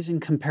in your eyes in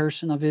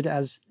comparison of it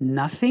as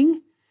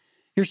nothing?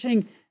 You're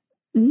saying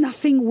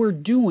nothing we're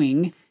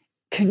doing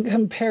can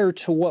compare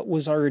to what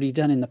was already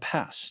done in the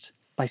past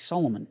by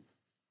Solomon.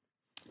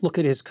 Look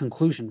at his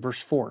conclusion,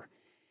 verse 4.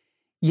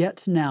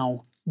 Yet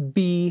now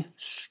be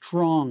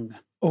strong,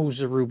 O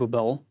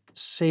Zerubbabel,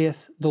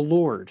 saith the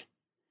Lord.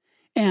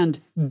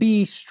 And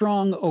be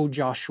strong, O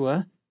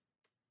Joshua,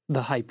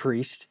 the high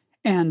priest,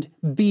 and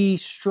be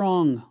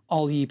strong,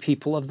 all ye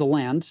people of the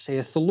land,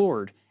 saith the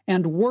Lord,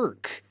 and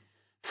work,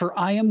 for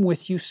I am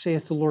with you,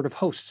 saith the Lord of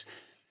hosts.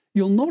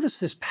 You'll notice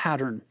this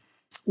pattern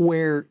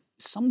where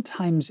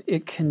sometimes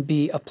it can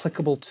be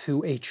applicable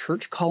to a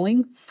church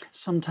calling,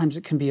 sometimes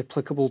it can be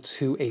applicable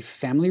to a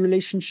family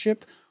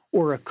relationship,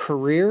 or a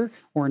career,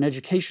 or an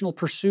educational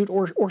pursuit,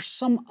 or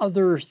some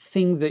other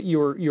thing that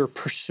you're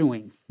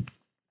pursuing,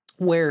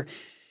 where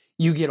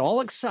you get all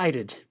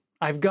excited.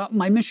 I've got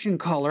my mission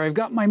call, or I've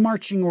got my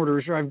marching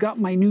orders, or I've got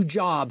my new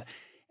job,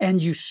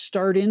 and you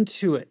start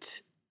into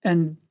it.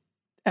 And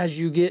as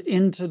you get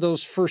into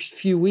those first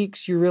few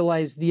weeks, you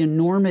realize the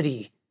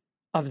enormity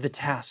of the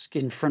task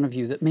in front of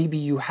you that maybe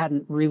you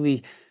hadn't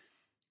really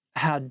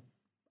had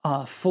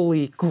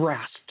fully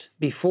grasped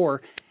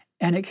before,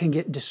 and it can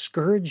get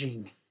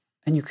discouraging,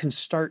 and you can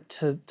start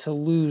to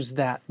lose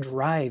that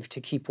drive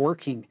to keep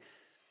working.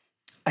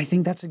 I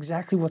think that's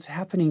exactly what's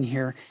happening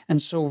here.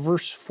 And so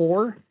verse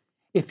 4,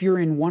 if you're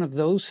in one of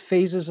those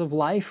phases of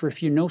life, or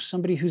if you know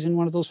somebody who's in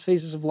one of those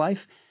phases of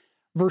life,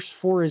 verse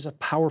 4 is a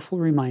powerful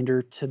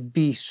reminder to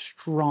be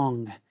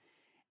strong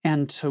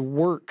and to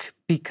work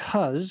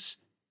because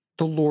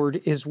the Lord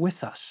is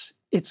with us.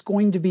 It's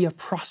going to be a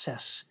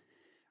process.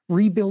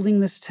 Rebuilding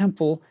this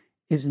temple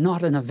is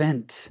not an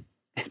event.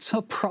 It's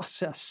a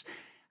process,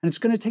 and it's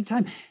going to take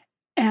time.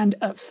 And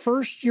at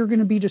first, you're going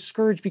to be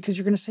discouraged because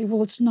you're going to say,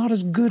 well, it's not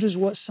as good as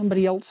what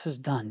somebody else has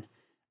done.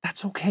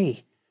 That's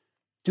okay.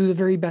 Do the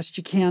very best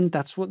you can.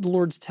 That's what the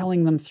Lord's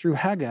telling them through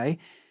Haggai.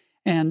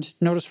 And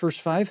notice verse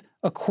 5,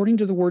 according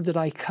to the word that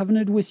I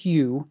covenanted with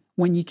you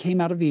when ye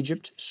came out of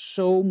Egypt,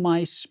 so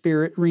my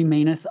spirit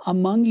remaineth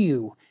among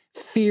you.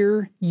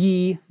 Fear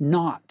ye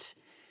not.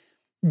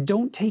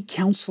 Don't take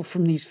counsel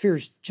from these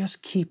fears.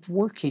 Just keep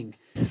working.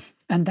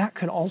 And that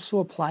could also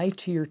apply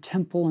to your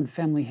temple and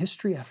family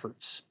history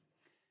efforts,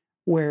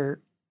 where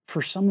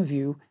for some of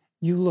you,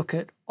 you look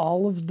at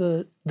all of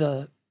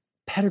the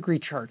pedigree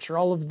charts or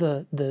all of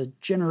the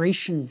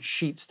generation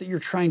sheets that you're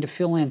trying to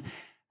fill in,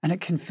 and it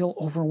can feel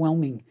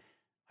overwhelming.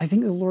 I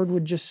think the Lord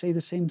would just say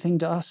the same thing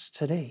to us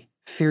today.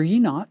 Fear ye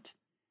not,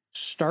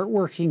 start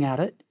working at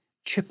it,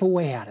 chip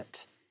away at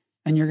it,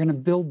 and you're going to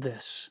build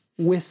this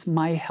with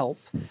my help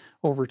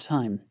over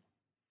time.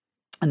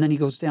 And then he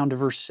goes down to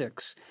verse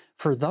 6.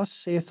 For thus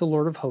saith the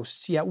Lord of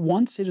hosts, yet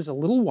once it is a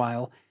little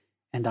while,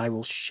 and I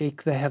will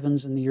shake the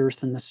heavens and the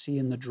earth and the sea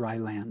and the dry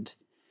land.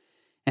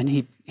 And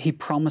he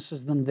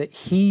promises them that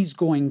he's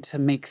going to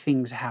make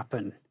things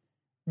happen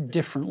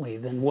differently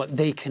than what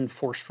they can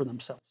force for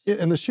themselves. Yeah,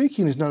 and the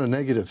shaking is not a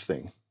negative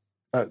thing.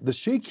 The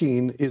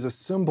shaking is a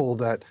symbol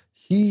that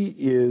he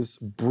is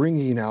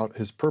bringing out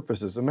his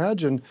purposes.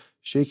 Imagine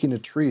shaking a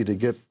tree to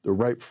get the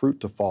ripe fruit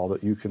to fall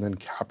that you can then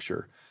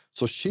capture.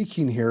 So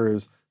shaking here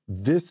is,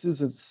 this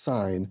is a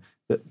sign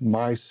that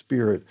my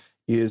spirit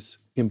is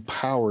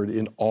empowered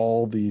in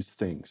all these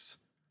things.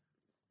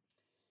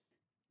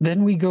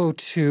 Then we go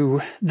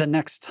to the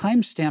next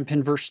timestamp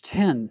in verse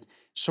 10.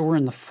 So we're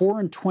in the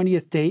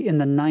 24th day in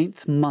the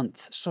 9th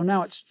month. So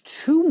now it's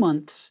 2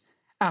 months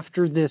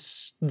after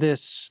this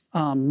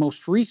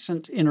most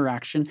recent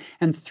interaction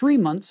and 3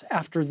 months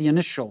after the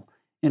initial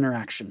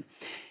interaction.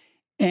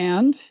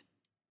 And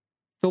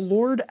the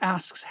Lord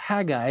asks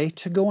Haggai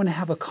to go and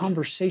have a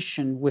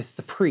conversation with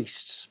the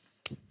priests.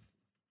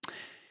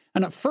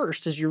 And at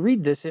first, as you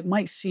read this, it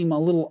might seem a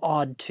little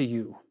odd to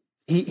you.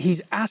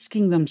 He's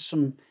asking them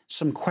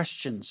some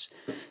questions,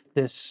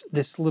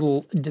 this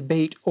little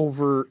debate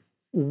over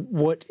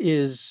what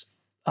is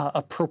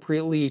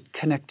appropriately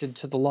connected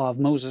to the law of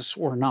Moses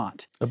or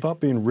not. About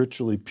being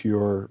ritually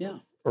pure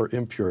or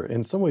impure.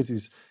 In some ways,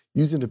 he's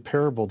using a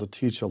parable to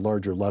teach a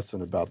larger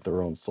lesson about their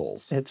own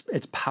souls.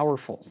 It's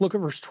powerful. Look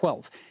at verse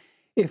 12.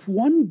 If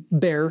one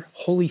bear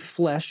holy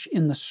flesh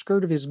in the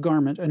skirt of his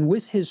garment, and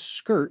with his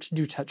skirt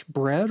do touch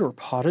bread or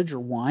pottage or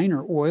wine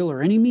or oil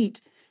or any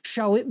meat,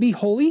 shall it be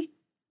holy?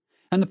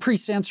 And the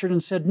priest answered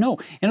and said, no.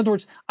 In other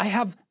words, I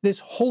have this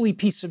holy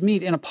piece of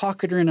meat in a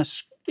pocket or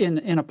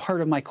in a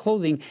part of my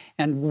clothing,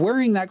 and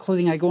wearing that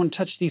clothing, I go and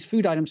touch these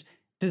food items.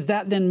 Does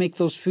that then make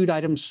those food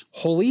items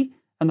holy?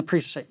 And the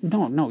priest would say,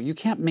 no, you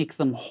can't make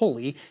them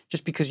holy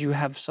just because you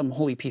have some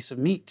holy piece of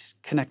meat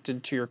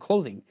connected to your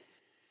clothing.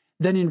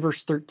 Then in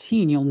verse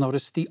 13, you'll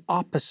notice the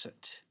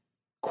opposite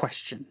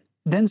question.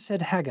 Then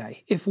said Haggai,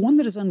 if one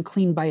that is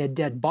unclean by a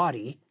dead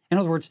body, in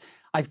other words,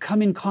 I've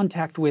come in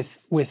contact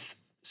with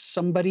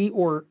somebody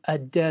or a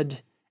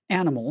dead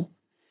animal,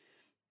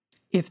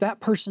 if that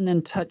person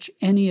then touch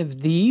any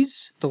of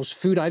these, those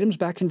food items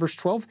back in verse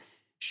 12,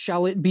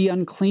 shall it be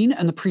unclean?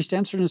 And the priest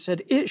answered and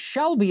said, it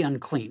shall be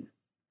unclean.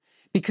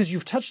 Because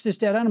you've touched this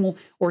dead animal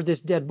or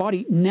this dead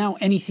body, now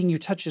anything you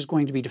touch is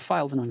going to be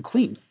defiled and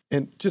unclean.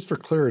 And just for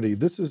clarity,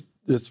 this is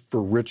is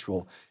for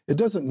ritual. It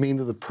doesn't mean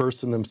that the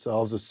person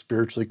themselves is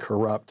spiritually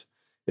corrupt.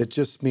 It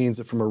just means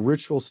that from a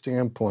ritual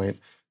standpoint,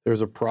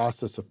 there's a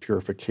process of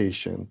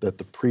purification that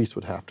the priest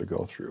would have to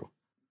go through.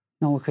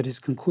 Now look at his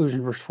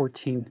conclusion, verse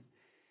 14.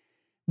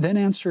 Then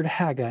answered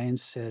Haggai and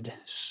said,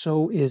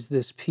 So is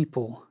this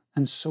people,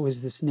 and so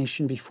is this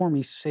nation before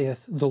me,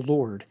 saith the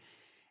Lord.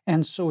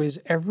 And so is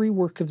every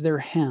work of their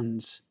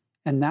hands,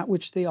 and that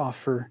which they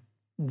offer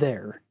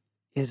there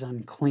is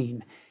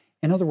unclean.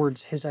 In other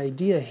words, his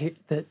idea here,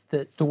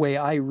 that the way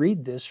I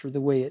read this, or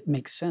the way it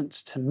makes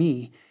sense to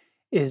me,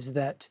 is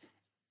that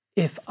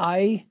if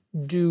I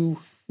do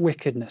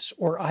wickedness,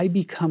 or I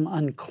become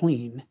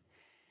unclean,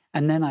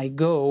 and then I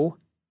go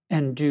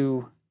and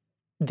do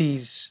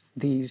these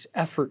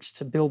efforts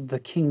to build the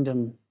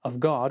kingdom of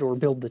God, or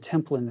build the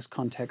temple in this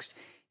context,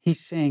 he's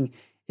saying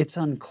it's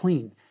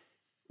unclean.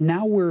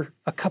 Now we're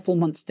a couple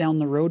months down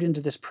the road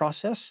into this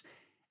process,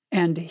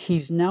 and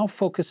he's now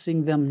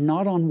focusing them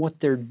not on what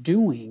they're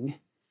doing,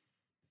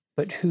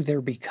 but who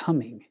they're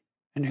becoming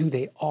and who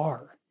they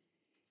are.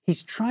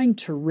 He's trying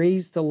to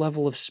raise the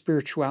level of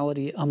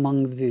spirituality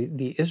among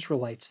the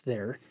Israelites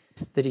there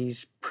that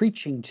he's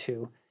preaching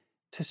to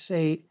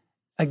say,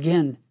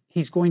 again,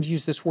 he's going to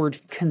use this word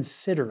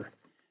consider.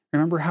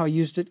 Remember how he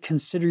used it,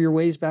 consider your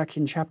ways, back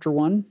in chapter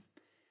 1?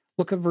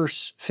 Look at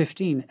verse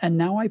 15. And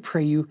now I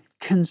pray you,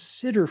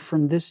 consider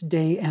from this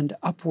day and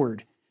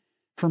upward,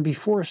 from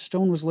before a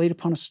stone was laid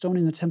upon a stone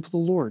in the temple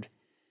of the Lord,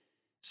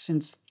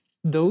 since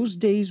those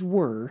days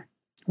were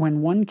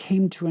when one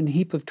came to an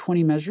heap of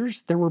 20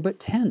 measures, there were but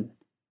 10.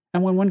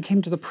 And when one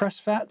came to the press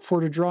vat for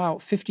to draw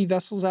out 50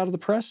 vessels out of the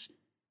press,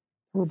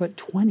 there were but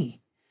 20.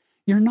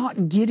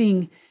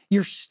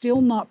 You're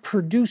still not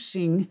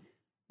producing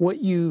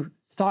what you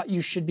thought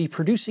you should be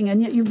producing,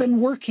 and yet you've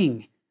been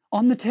working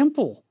on the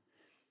temple.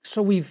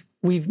 So we've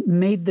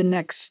made the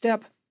next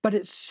step, but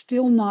it's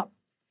still not,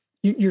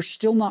 you're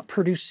still not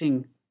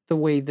producing the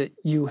way that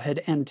you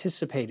had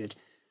anticipated.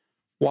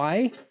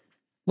 Why?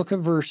 Look at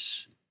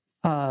verse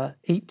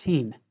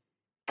 18.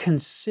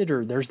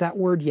 Consider, there's that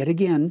word yet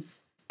again.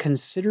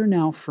 Consider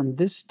now from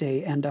this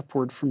day and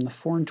upward, from the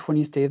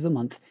 24th day of the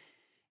month,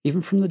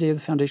 even from the day of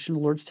the foundation of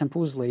the Lord's temple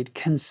was laid,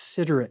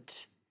 consider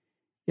it.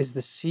 Is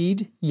the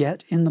seed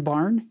yet in the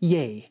barn?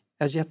 Yea,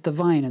 as yet the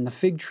vine and the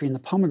fig tree and the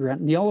pomegranate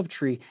and the olive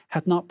tree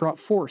hath not brought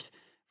forth.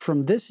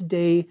 From this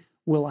day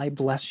will I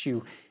bless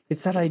you.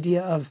 It's that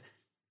idea of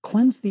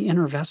cleanse the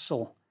inner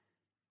vessel,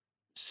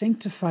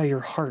 sanctify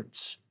your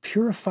hearts,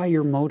 purify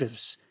your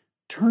motives,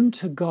 turn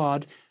to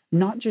God,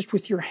 not just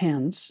with your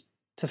hands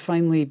to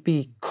finally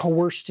be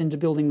coerced into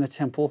building the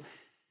temple,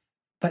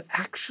 but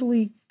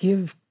actually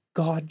give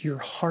God your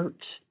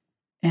heart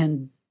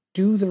and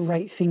do the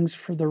right things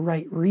for the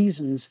right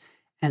reasons,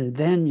 and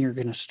then you're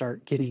going to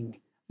start getting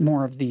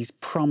more of these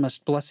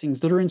promised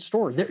blessings that are in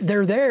store.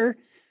 They're there.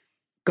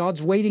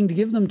 God's waiting to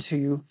give them to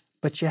you,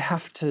 but you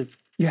have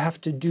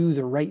to do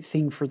the right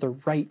thing for the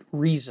right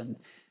reason,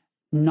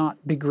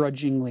 not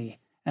begrudgingly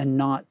and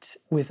not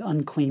with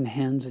unclean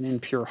hands and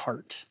impure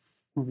heart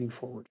moving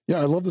forward. Yeah,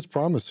 I love this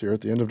promise here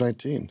at the end of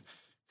 19.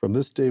 From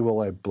this day will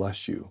I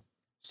bless you.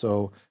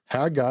 So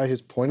Haggai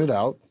has pointed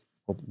out,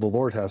 well, the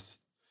Lord has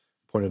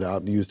pointed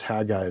out and used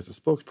Haggai as a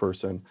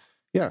spokesperson.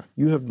 Yeah,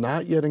 you have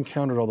not yet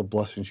encountered all the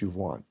blessings you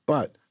want,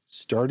 but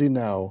starting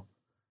now,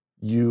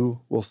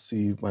 you will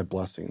see my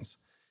blessings.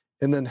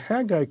 And then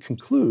Haggai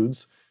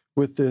concludes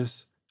with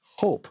this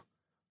hope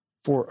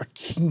for a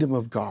kingdom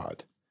of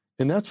God.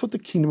 And that's what the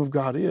kingdom of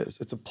God is.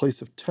 It's a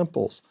place of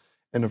temples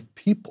and of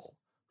people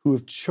who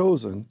have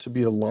chosen to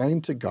be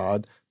aligned to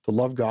God, to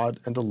love God,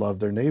 and to love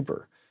their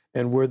neighbor,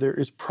 and where there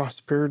is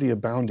prosperity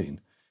abounding.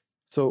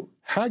 So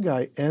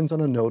Haggai ends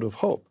on a note of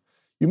hope.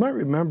 You might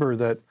remember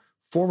that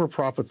former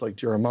prophets like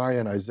Jeremiah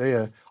and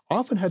Isaiah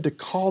often had to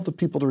call the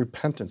people to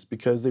repentance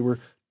because they were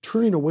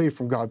turning away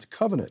from God's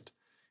covenant.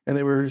 And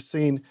they were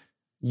saying,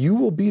 you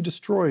will be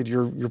destroyed,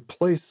 your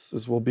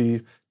places will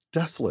be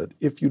desolate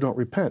if you don't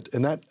repent.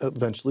 And that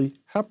eventually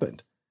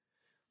happened.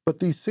 But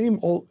these same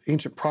old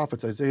ancient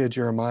prophets, Isaiah,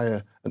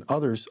 Jeremiah, and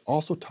others,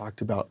 also talked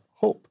about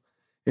hope.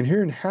 And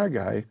here in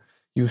Haggai,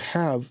 you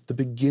have the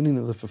beginning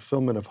of the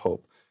fulfillment of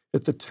hope,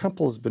 that the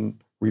temple has been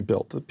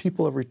rebuilt, the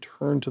people have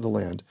returned to the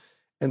land,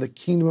 and the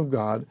kingdom of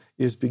God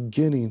is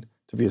beginning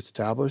to be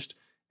established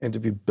and to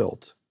be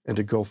built and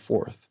to go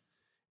forth.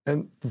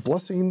 And the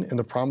blessing and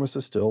the promise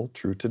is still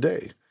true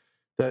today,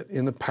 that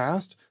in the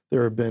past,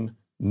 there have been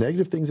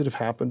negative things that have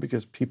happened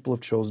because people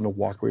have chosen to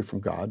walk away from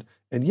God,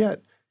 and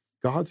yet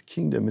God's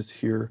kingdom is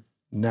here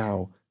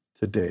now,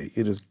 today.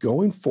 It is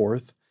going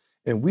forth,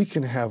 and we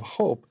can have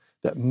hope,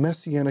 that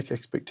messianic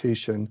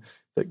expectation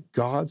that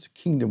God's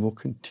kingdom will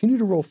continue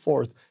to roll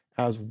forth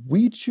as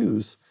we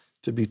choose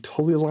to be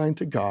totally aligned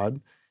to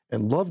God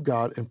and love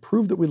God and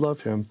prove that we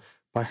love Him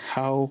by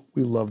how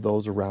we love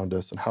those around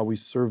us and how we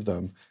serve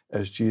them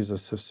as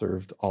Jesus has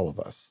served all of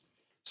us.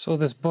 So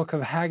this book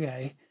of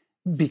Haggai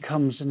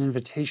becomes an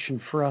invitation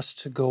for us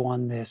to go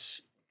on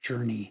this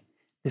journey,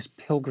 this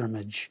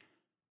pilgrimage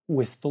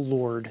with the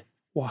Lord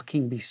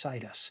walking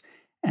beside us.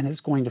 And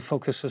it's going to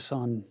focus us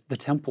on the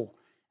temple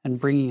and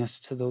bringing us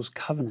to those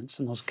covenants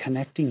and those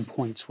connecting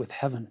points with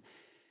heaven.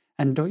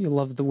 And don't you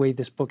love the way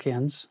this book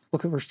ends?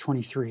 Look at verse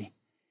 23.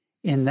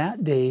 In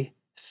that day,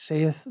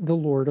 saith the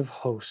Lord of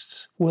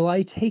hosts, will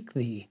I take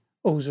thee,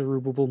 O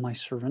Zerubbabel, my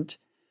servant,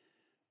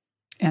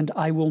 and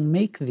I will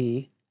make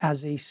thee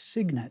as a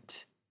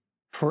signet,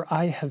 for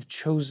I have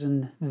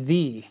chosen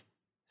thee,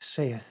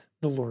 saith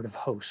the Lord of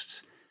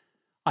hosts.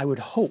 I would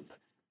hope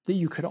that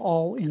you could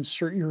all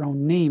insert your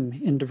own name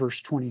into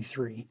verse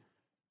 23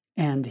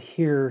 and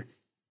hear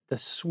the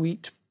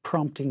sweet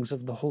promptings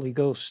of the Holy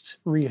Ghost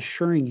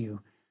reassuring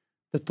you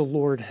that the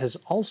Lord has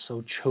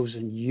also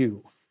chosen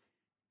you.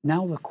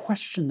 Now the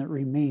question that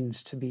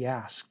remains to be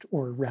asked,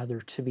 or rather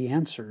to be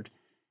answered,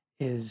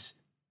 is,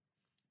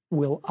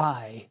 will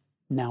I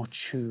now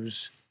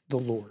choose the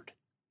Lord?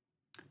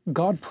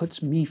 God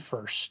puts me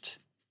first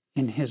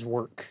in his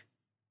work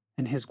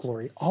and his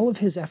glory. All of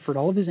his effort,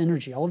 all of his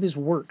energy, all of his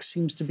work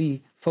seems to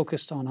be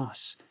focused on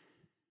us.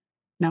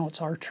 Now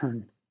it's our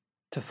turn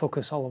to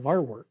focus all of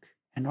our work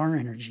and our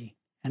energy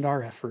and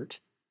our effort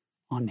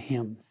on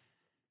him.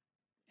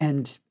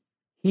 And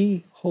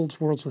he holds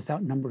worlds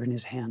without number in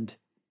his hand.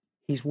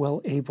 He's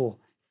well able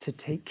to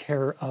take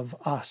care of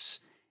us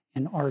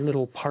in our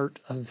little part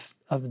of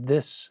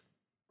this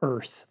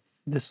earth,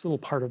 this little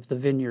part of the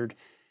vineyard,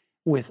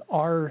 with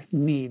our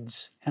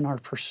needs and our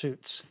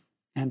pursuits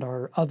and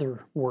our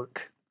other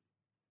work.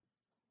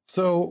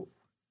 So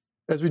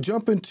as we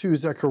jump into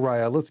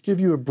Zechariah, let's give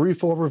you a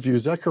brief overview.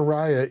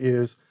 Zechariah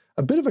is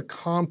a bit of a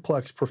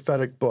complex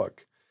prophetic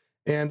book.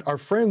 And our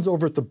friends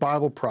over at the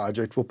Bible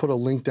Project, we'll put a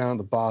link down at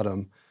the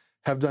bottom,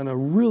 have done a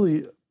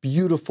really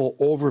beautiful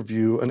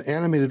overview, an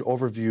animated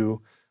overview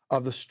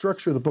of the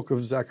structure of the book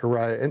of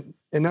Zechariah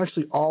and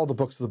actually all the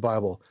books of the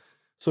Bible.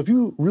 So if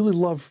you really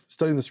love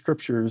studying the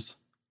scriptures,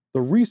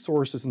 the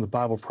resources in the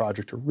Bible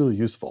Project are really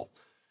useful.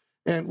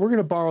 And we're going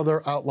to borrow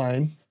their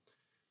outline.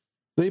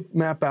 They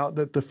map out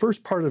that the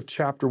first part of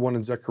chapter 1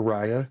 in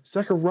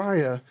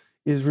Zechariah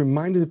is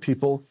reminding the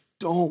people,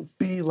 don't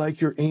be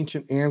like your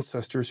ancient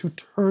ancestors who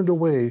turned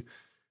away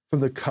from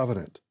the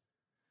covenant.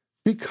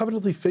 Be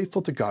covenantally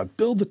faithful to God.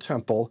 Build the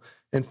temple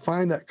and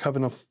find that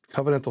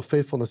covenantal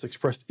faithfulness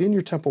expressed in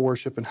your temple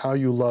worship and how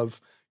you love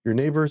your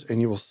neighbors,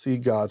 and you will see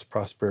God's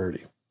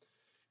prosperity.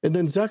 And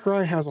then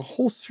Zechariah has a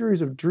whole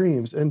series of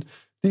dreams, and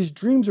these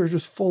dreams are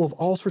just full of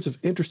all sorts of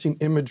interesting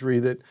imagery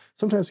that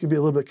sometimes can be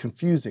a little bit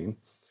confusing.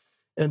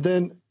 And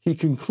then he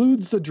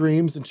concludes the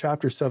dreams in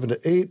chapters 7 to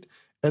 8,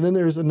 and then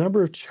there's a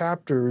number of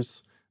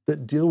chapters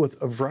that deal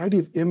with a variety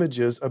of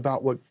images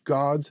about what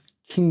God's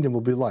kingdom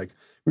will be like.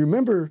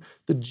 Remember,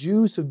 the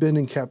Jews have been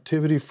in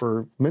captivity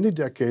for many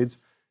decades.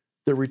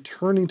 They're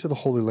returning to the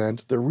Holy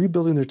Land. They're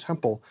rebuilding their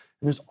temple.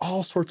 And there's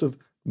all sorts of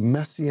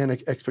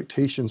messianic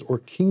expectations or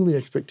kingly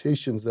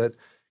expectations that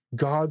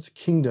God's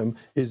kingdom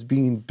is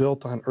being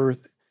built on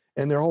earth.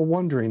 And they're all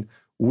wondering,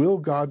 will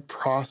God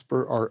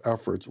prosper our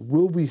efforts?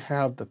 Will we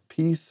have the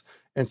peace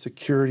and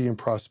security and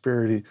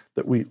prosperity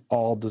that we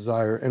all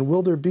desire? And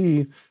will there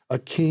be a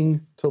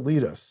king to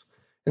lead us?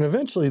 And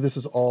eventually, this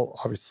is all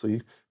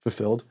obviously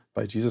fulfilled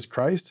by Jesus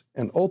Christ.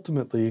 And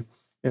ultimately,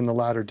 in the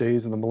latter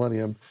days, in the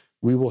millennium,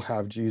 we will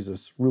have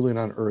Jesus ruling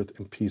on earth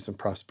in peace and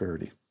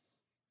prosperity.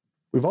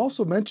 We've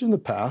also mentioned in the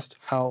past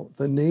how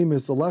the name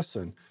is the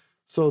lesson.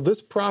 So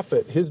this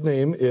prophet, his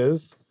name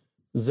is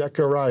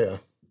Zechariah.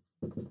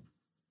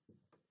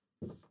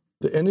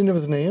 The ending of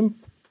his name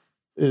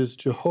is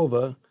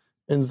Jehovah,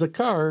 and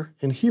Zechar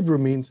in Hebrew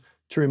means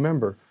to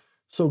remember.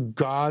 So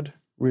God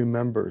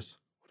remembers.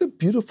 What a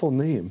beautiful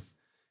name.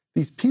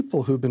 These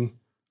people who've been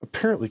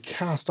apparently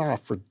cast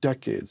off for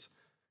decades,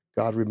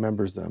 God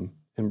remembers them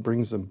and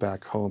brings them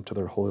back home to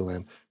their Holy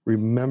Land,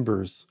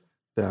 remembers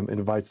them,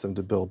 invites them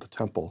to build the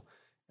temple.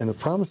 And the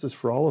promise is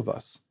for all of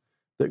us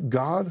that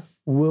God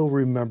will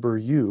remember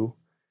you,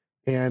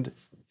 and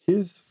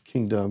his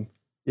kingdom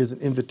is an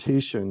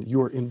invitation.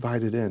 You are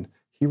invited in.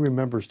 He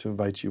remembers to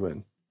invite you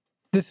in.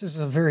 This is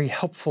a very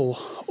helpful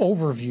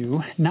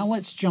overview. Now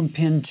let's jump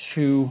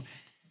into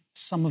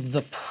some of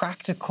the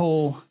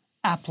practical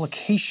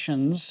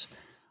applications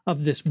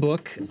of this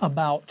book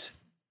about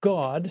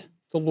God,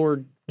 the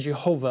Lord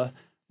Jehovah,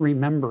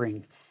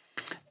 remembering.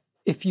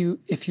 If you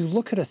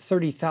look at a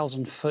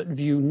 30,000-foot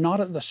view, not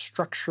at the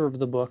structure of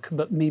the book,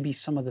 but maybe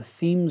some of the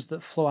themes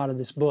that flow out of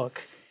this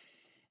book,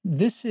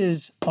 this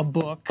is a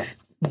book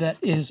that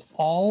is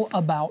all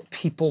about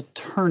people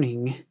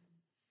turning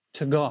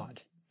to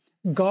God.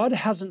 God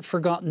hasn't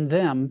forgotten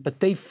them, but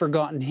they've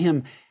forgotten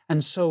him.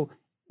 And so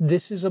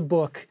this is a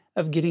book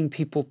of getting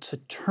people to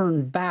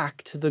turn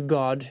back to the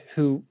God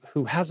who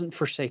hasn't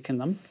forsaken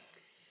them.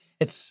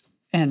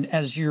 And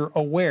as you're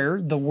aware,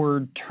 the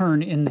word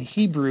turn in the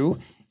Hebrew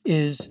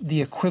is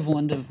the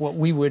equivalent of what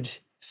we would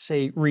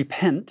say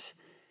repent.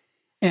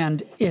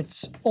 And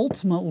it's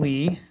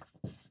ultimately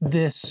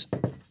this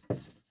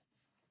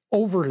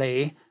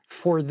overlay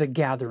for the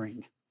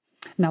gathering.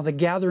 Now, the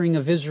gathering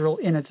of Israel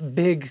in its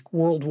big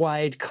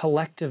worldwide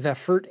collective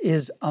effort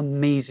is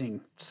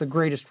amazing. It's the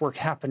greatest work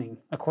happening,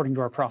 according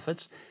to our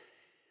prophets.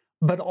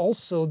 But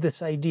also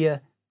this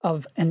idea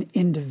of an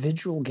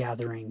individual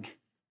gathering.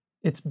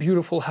 It's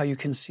beautiful how you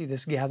can see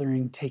this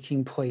gathering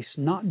taking place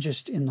not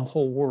just in the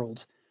whole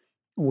world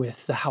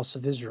with the house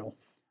of Israel,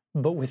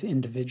 but with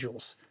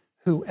individuals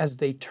who, as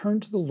they turn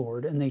to the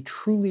Lord and they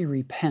truly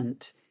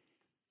repent,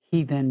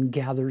 he then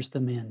gathers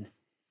them in.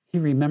 He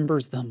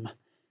remembers them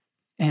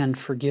and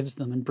forgives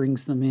them and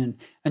brings them in.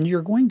 And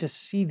you're going to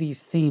see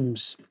these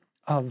themes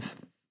of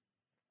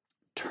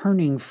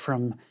turning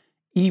from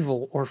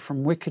evil or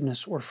from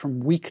wickedness or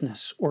from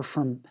weakness or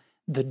from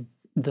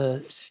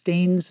the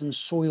stains and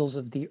soils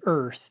of the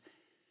earth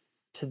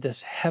to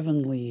this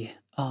heavenly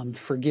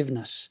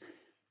forgiveness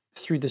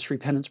through this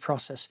repentance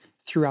process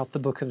throughout the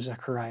book of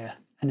Zechariah.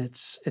 And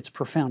it's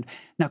profound.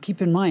 Now,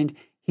 keep in mind,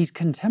 he's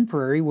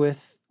contemporary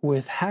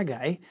with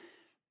Haggai.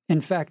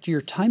 In fact,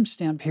 your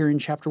timestamp here in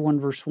chapter 1,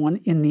 verse 1,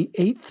 in the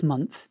 8th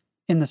month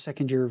in the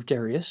 2nd year of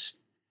Darius.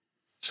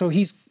 So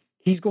he's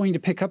going to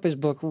pick up his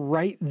book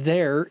right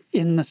there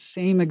in the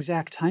same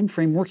exact time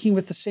frame, working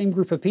with the same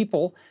group of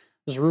people,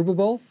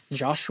 Zerubbabel,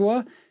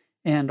 Joshua,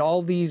 and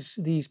all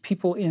these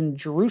people in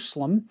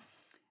Jerusalem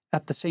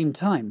at the same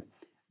time.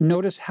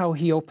 Notice how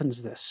he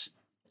opens this.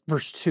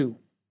 Verse 2,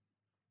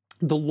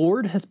 "The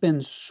Lord hath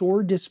been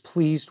sore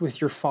displeased with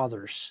your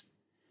fathers.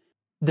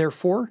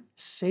 Therefore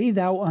say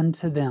thou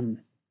unto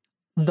them,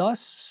 Thus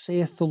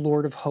saith the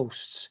Lord of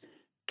hosts,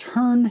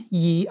 Turn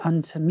ye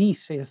unto me,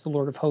 saith the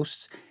Lord of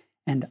hosts,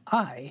 and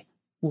I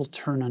will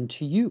turn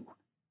unto you,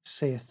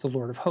 saith the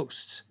Lord of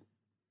hosts."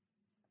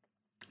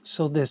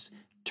 So this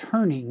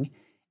turning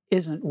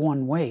isn't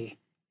one way.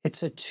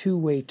 It's a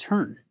two-way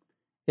turn.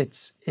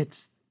 It's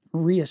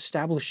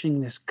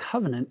reestablishing this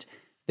covenant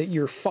that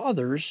your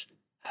fathers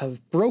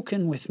have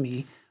broken with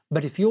me,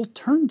 but if you'll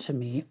turn to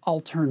me,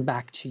 I'll turn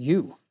back to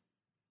you.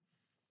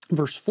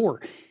 Verse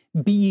 4,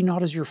 "Be ye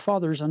not as your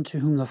fathers, unto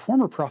whom the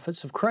former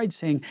prophets have cried,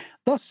 saying,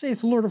 Thus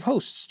saith the Lord of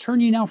hosts, Turn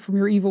ye now from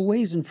your evil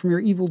ways and from your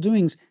evil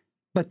doings.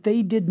 But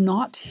they did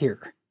not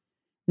hear,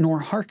 nor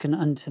hearken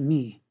unto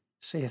me,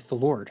 saith the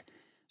Lord."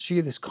 So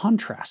you get this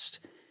contrast.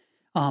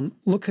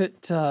 Look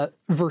at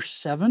verse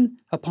 7,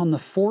 "Upon the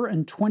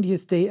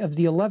 24th day of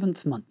the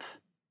 11th month."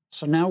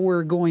 So now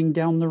we're going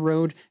down the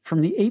road from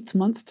the 8th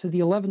month to the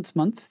 11th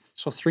month,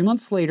 so 3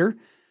 months later,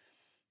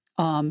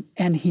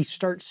 and he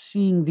starts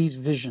seeing these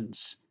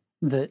visions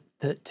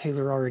that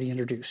Taylor already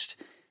introduced.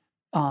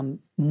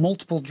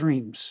 Multiple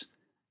dreams,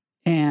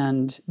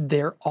 and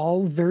they're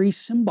all very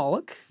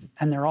symbolic,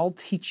 and they're all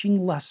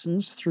teaching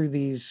lessons through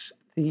these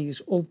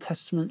Old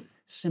Testament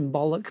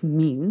symbolic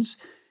means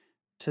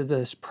to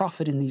this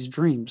prophet in these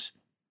dreams.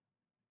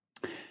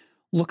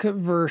 Look at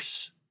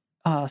verse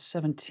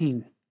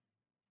 17.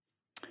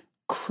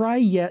 "Cry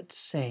yet,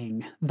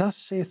 saying, Thus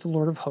saith the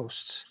Lord of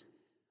hosts,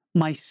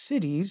 My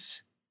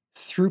cities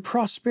through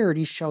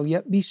prosperity shall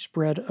yet be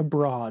spread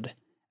abroad,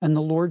 and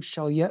the Lord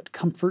shall yet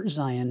comfort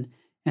Zion,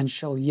 and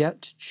shall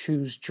yet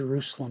choose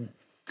Jerusalem."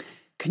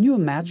 Can you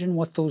imagine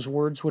what those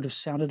words would have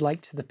sounded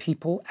like to the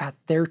people at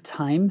their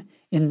time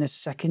in this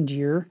 2nd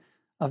year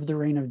of the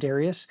reign of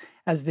Darius,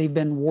 as they've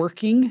been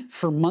working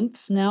for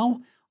months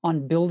now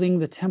on building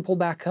the temple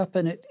back up,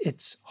 and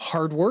it's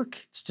hard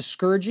work, it's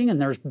discouraging,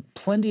 and there's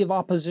plenty of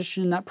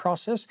opposition in that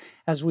process,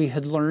 as we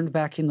had learned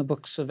back in the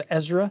books of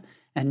Ezra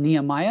and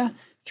Nehemiah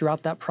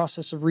throughout that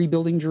process of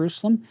rebuilding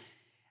Jerusalem.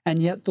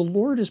 And yet the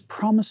Lord is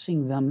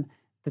promising them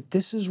that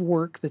this is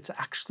work that's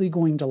actually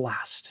going to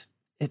last.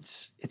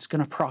 It's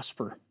going to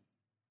prosper.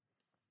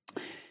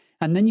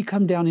 And then you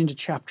come down into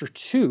chapter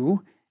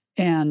 2,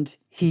 and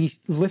he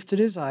lifted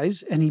his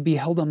eyes, and he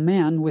beheld a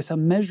man with a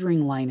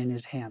measuring line in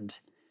his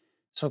hand.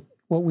 So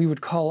what we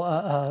would call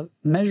a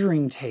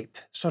measuring tape,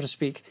 so to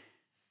speak.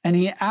 And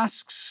he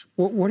asks,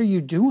 what are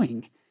you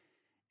doing?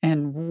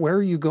 And where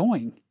are you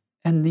going?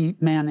 And the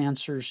man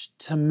answers,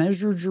 "To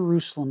measure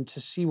Jerusalem, to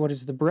see what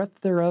is the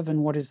breadth thereof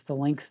and what is the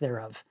length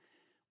thereof."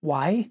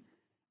 Why?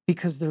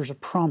 Because there's a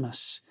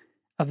promise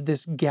of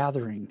this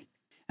gathering.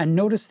 And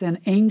notice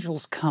then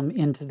angels come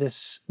into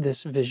this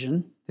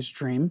vision, this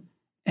dream,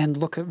 and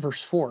look at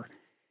verse 4.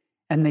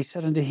 "And they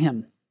said unto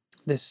him,"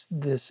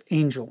 this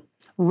angel,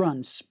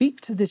 "Run, speak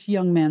to this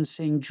young man,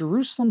 saying,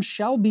 Jerusalem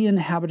shall be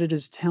inhabited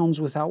as towns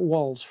without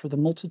walls, for the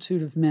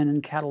multitude of men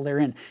and cattle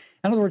therein."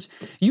 In other words,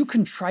 you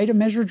can try to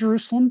measure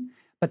Jerusalem,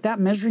 but that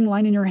measuring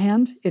line in your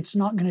hand, it's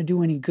not going to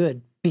do any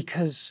good,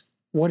 because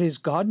what is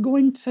God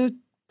going to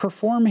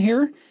perform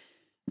here?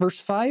 Verse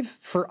 5,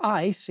 "For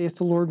I, saith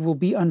the Lord, will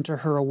be unto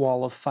her a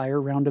wall of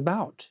fire round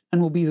about,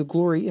 and will be the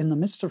glory in the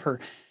midst of her."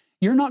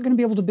 You're not going to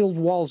be able to build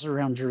walls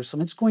around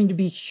Jerusalem. It's going to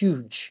be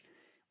huge.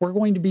 We're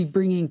going to be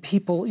bringing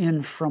people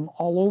in from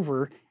all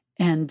over,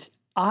 and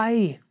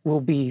I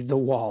will be the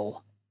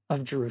wall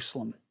of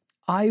Jerusalem.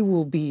 I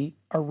will be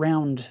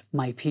around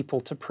my people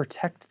to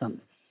protect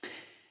them.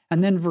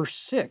 And then verse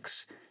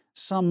 6,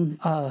 some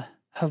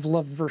have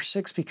loved verse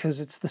 6 because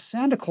it's the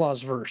Santa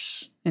Claus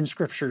verse in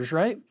scriptures,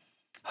 right?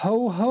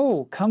 "Ho,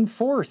 ho, come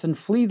forth and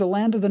flee the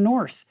land of the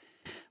north."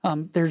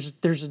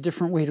 There's a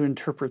different way to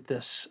interpret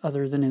this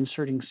other than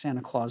inserting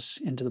Santa Claus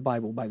into the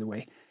Bible, by the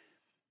way.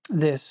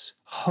 This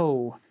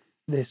ho,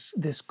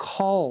 this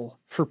call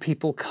for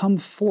people, come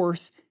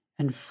forth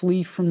and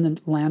flee from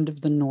the land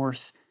of the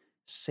north,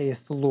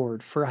 saith the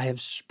Lord. For I have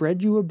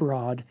spread you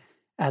abroad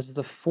as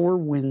the four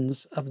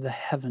winds of the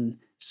heaven,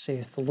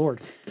 saith the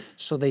Lord.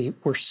 So they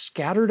were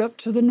scattered up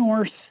to the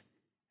north,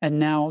 and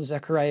now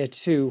Zechariah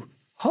 2,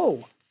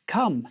 ho,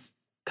 come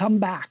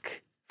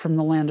back from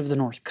the land of the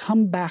north.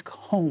 Come back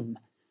home.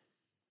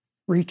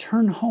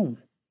 Return home.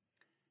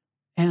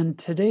 And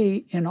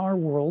today in our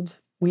world,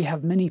 we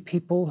have many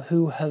people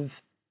who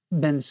have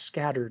been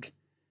scattered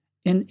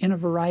in a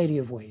variety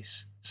of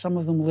ways. Some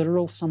of them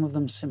literal, some of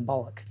them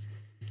symbolic.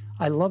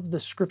 I love the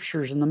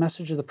scriptures and the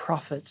message of the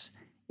prophets.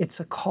 It's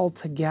a call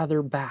to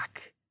gather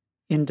back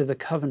into the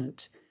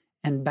covenant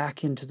and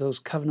back into those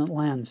covenant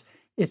lands.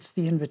 It's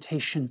the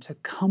invitation to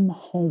come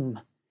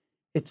home.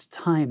 It's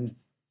time.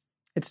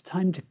 It's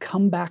time to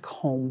come back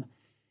home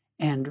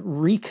and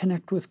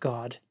reconnect with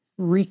God,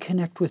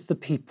 reconnect with the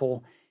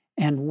people,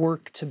 and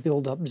work to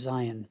build up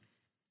Zion.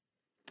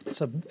 It's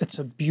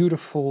a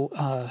beautiful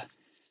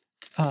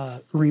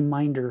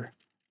reminder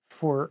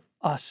for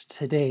us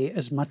today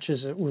as much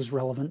as it was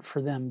relevant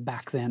for them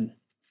back then.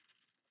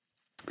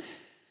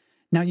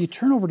 Now you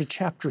turn over to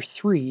chapter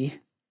 3,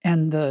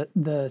 and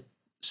the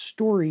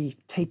story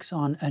takes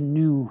on a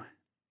new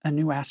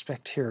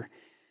aspect here.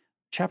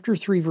 Chapter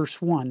 3,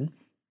 verse 1,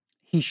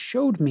 he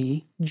showed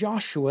me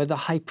Joshua the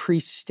high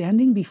priest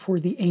standing before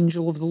the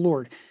angel of the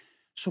Lord.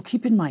 So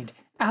keep in mind,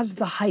 as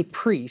the high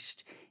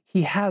priest,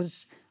 he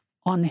has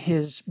on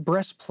his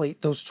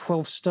breastplate those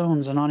 12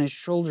 stones, and on his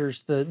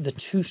shoulders the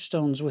 2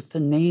 stones with the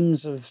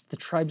names of the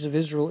tribes of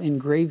Israel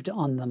engraved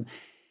on them.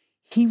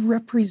 He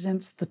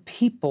represents the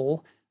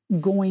people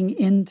going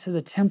into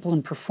the temple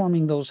and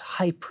performing those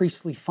high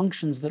priestly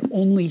functions that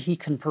only he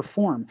can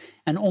perform,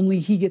 and only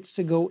he gets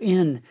to go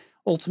in,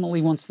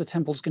 ultimately once the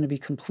temple is going to be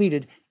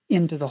completed,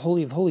 into the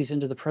Holy of Holies,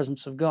 into the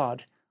presence of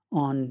God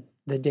on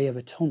the Day of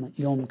Atonement,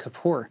 Yom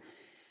Kippur.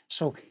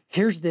 So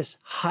here's this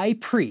high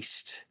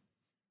priest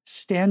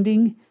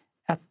standing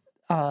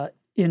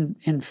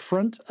in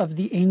front of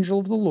the angel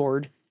of the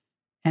Lord,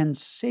 and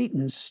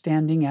Satan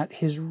standing at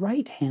his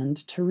right hand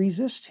to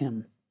resist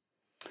him.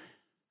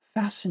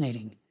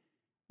 Fascinating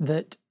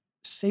that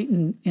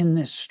Satan in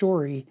this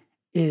story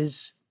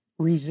is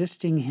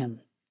resisting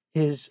him,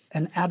 is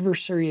an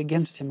adversary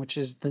against him, which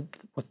is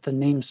what the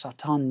name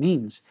Satan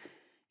means,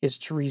 is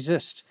to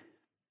resist.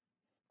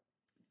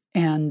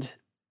 And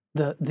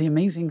the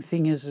amazing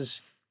thing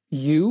is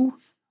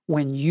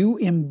when you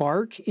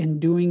embark in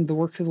doing the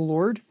work of the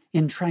Lord,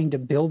 in trying to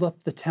build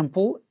up the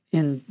temple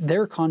in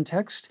their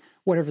context,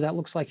 whatever that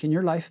looks like in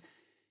your life,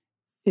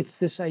 it's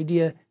this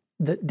idea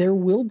that there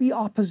will be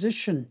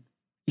opposition.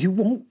 You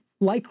won't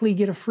likely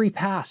get a free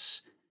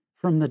pass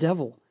from the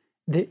devil.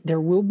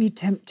 There will be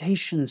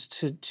temptations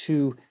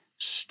to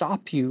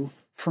stop you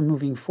from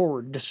moving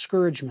forward,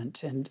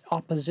 discouragement and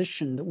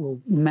opposition that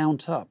will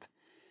mount up.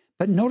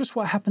 But notice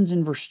what happens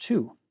in verse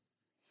 2.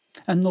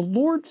 And the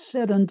Lord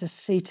said unto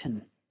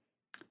Satan,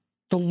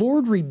 the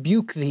Lord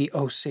rebuke thee,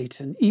 O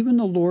Satan, even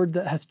the Lord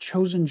that hath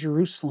chosen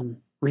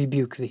Jerusalem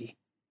rebuke thee.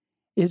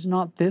 Is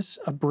not this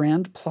a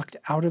brand plucked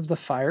out of the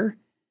fire?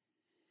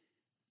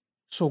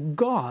 So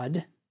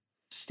God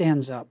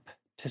stands up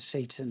to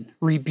Satan,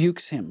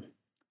 rebukes him,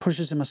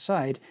 pushes him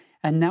aside,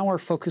 and now our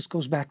focus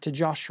goes back to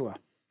Joshua.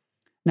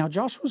 Now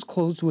Joshua was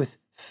clothed with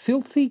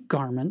filthy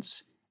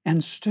garments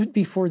and stood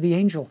before the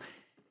angel.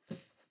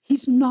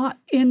 He's not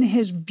in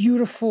his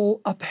beautiful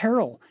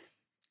apparel.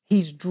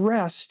 He's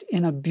dressed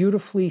in a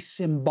beautifully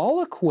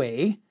symbolic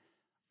way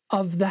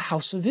of the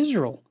house of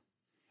Israel,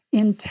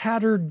 in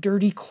tattered,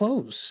 dirty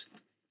clothes.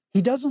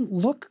 He doesn't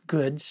look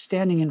good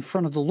standing in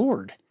front of the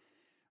Lord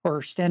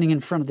or standing in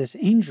front of this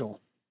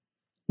angel.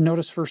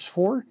 Notice verse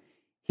 4.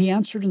 He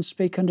answered and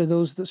spake unto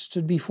those that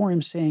stood before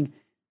him, saying,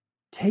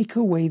 Take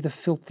away the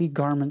filthy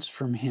garments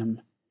from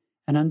him.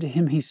 And unto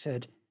him he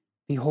said,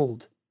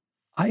 Behold,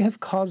 I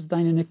have caused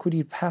thine iniquity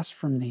to pass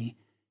from thee,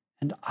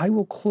 and I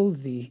will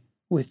clothe thee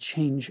with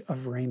change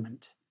of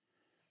raiment.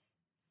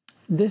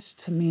 This,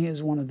 to me,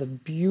 is one of the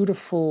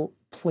beautiful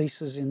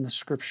places in the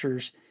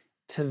scriptures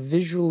to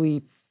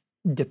visually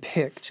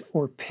depict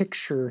or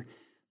picture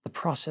the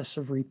process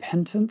of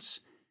repentance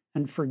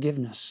and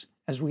forgiveness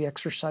as we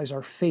exercise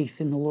our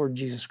faith in the Lord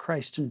Jesus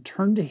Christ and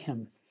turn to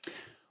him.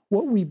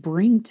 What we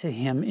bring to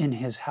him in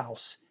his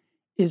house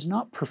is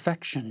not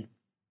perfection.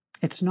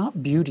 It's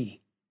not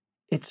beauty.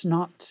 It's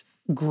not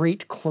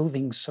great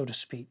clothing, so to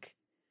speak.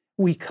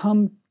 We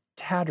come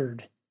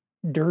tattered,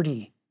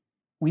 dirty.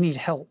 We need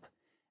help.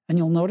 And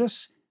you'll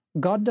notice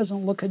God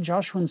doesn't look at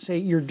Joshua and say,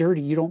 You're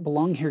dirty, you don't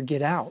belong here,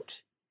 get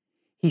out.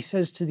 He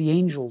says to the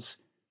angels,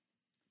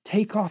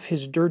 Take off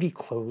his dirty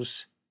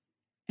clothes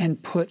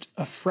and put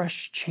a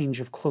fresh change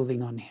of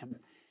clothing on him.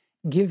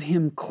 Give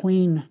him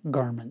clean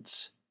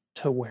garments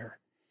to wear.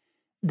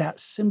 That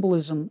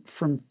symbolism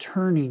from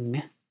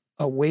turning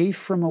away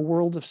from a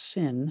world of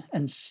sin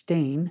and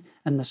stain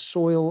and the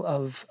soil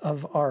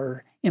of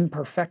our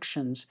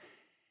imperfections,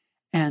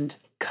 and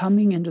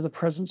coming into the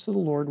presence of the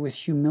Lord with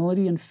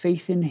humility and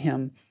faith in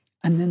him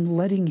and then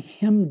letting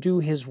him do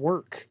his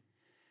work,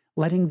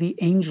 letting the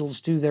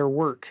angels do their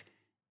work.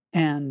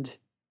 And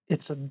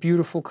it's a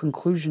beautiful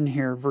conclusion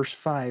here, verse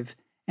 5.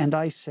 And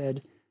I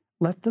said,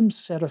 let them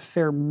set a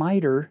fair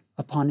mitre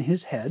upon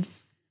his head,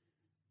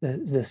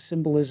 the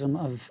symbolism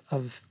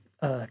of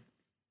a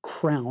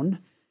crown.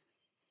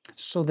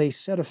 So they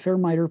set a fair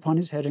mitre upon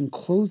his head and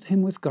clothed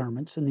him with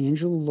garments, and the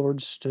angel of the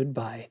Lord stood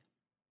by.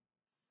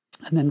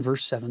 And then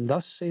verse 7,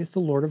 thus saith the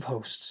Lord of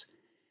hosts,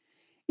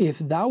 if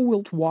thou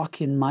wilt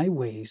walk in my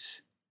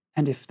ways,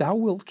 and if thou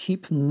wilt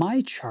keep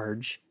my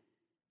charge,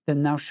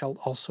 then thou shalt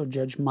also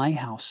judge my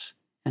house,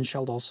 and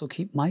shalt also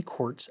keep my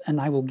courts, and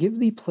I will give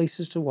thee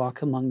places to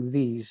walk among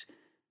these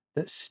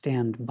that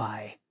stand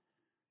by.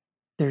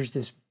 There's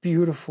this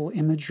beautiful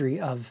imagery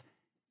of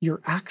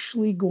you're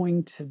actually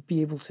going to be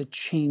able to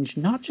change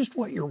not just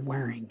what you're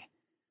wearing,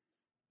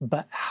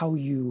 but how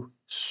you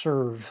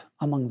serve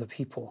among the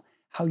people,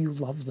 how you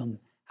love them,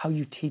 how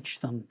you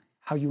teach them,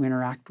 how you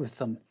interact with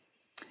them.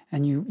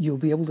 And you'll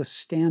be able to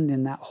stand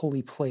in that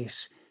holy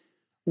place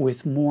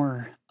with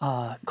more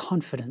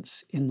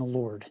confidence in the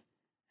Lord.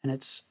 And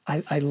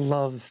I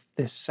love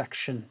this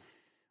section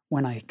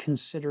when I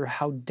consider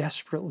how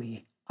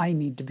desperately I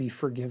need to be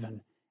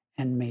forgiven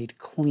and made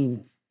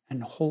clean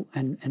and whole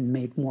and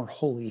made more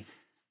holy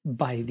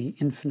by the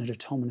infinite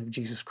atonement of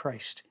Jesus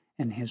Christ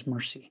and his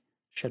mercy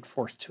shed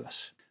forth to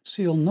us.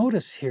 So you'll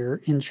notice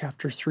here in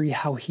chapter 3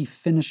 how he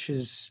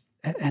finishes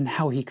and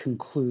how he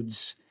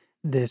concludes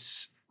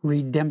this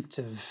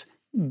redemptive,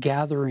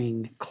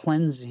 gathering,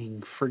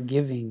 cleansing,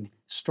 forgiving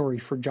story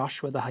for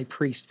Joshua the high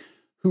priest,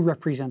 who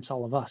represents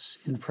all of us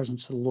in the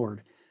presence of the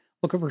Lord.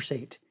 Look at verse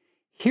 8.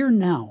 Hear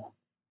now,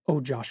 O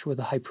Joshua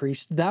the high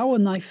priest, thou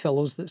and thy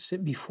fellows that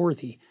sit before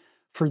thee,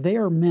 for they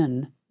are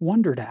men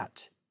wondered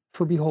at.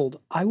 For behold,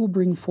 I will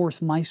bring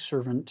forth my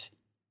servant,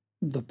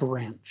 the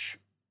branch.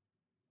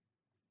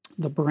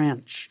 The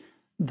branch,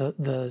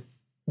 the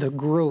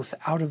growth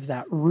out of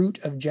that root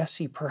of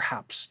Jesse,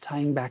 perhaps,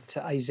 tying back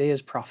to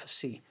Isaiah's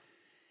prophecy.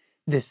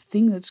 This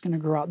thing that's going to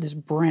grow out, this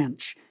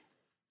branch.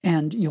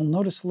 And you'll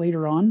notice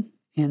later on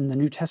in the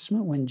New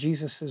Testament when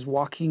Jesus is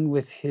walking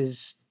with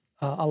his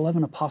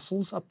 11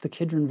 apostles up the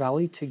Kidron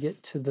Valley to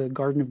get to the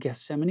Garden of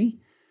Gethsemane,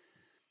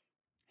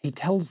 he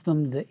tells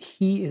them that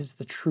he is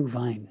the true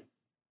vine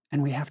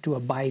and we have to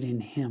abide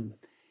in him.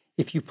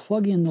 If you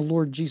plug in the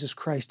Lord Jesus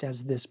Christ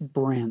as this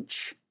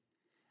branch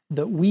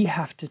that we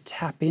have to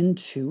tap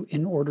into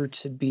in order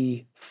to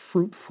be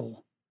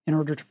fruitful, in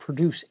order to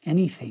produce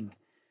anything,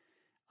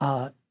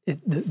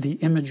 the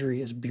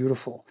imagery is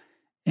beautiful.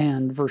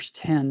 And verse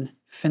 10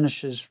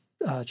 finishes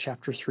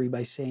chapter 3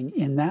 by saying,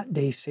 in that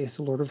day, saith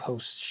the Lord of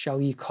hosts,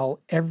 shall ye call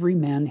every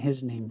man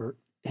his neighbor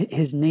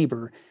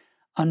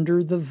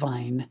under the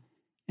vine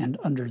and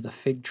under the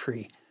fig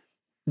tree.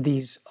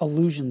 These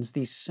allusions,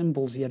 these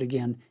symbols, yet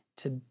again,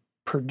 to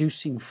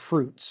producing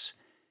fruits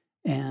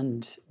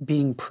and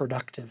being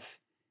productive.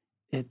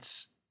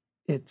 It's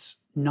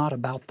not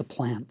about the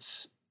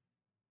plants.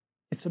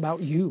 It's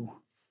about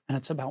you, and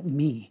it's about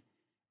me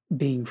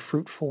being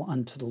fruitful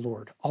unto the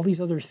Lord. All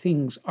these other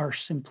things are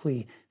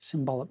simply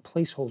symbolic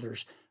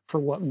placeholders for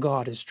what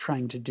God is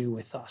trying to do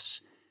with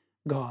us.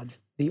 God,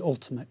 the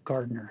ultimate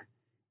gardener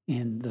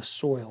in the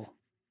soil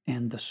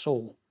and the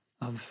soul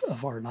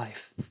of our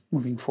life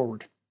moving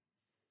forward.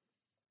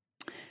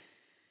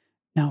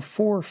 Now,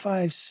 4,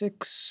 5,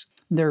 6,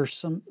 there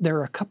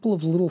are a couple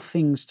of little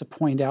things to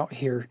point out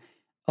here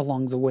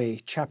along the way.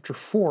 Chapter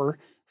 4,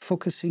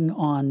 focusing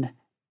on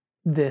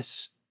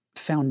this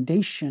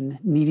foundation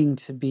needing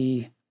to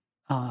be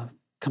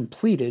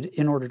completed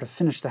in order to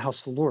finish the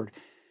house of the Lord.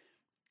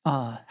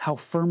 How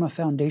firm a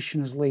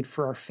foundation is laid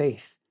for our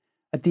faith.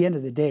 At the end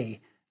of the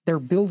day, they're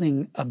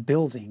building a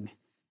building,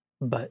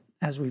 but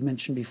as we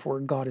mentioned before,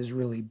 God is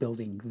really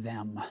building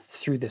them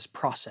through this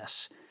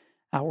process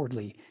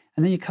outwardly.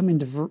 And then you come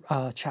into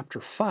chapter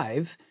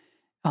 5.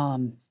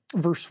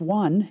 Verse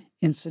 1,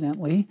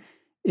 incidentally,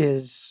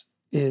 is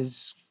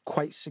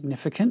quite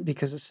significant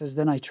because it says,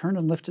 then I turned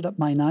and lifted up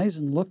mine eyes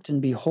and looked,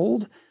 and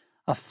behold,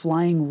 a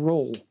flying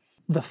roll.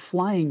 The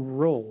flying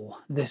roll,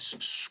 this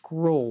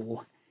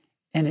scroll,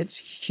 and it's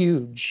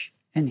huge,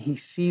 and he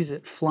sees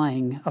it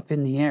flying up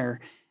in the air.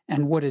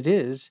 And what it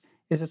is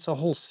it's a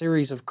whole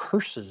series of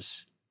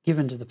curses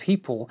given to the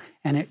people,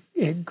 and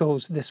it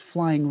goes, this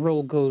flying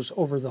roll goes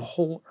over the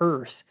whole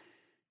earth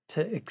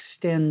to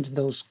extend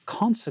those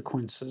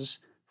consequences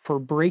for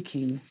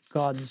breaking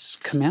God's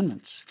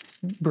commandments,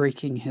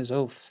 breaking his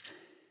oaths.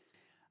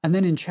 And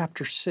then in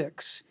chapter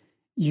 6,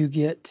 you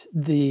get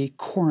the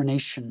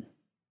coronation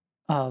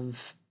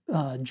of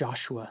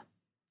Joshua,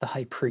 the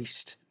high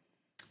priest,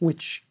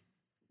 which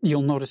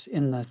you'll notice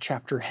in the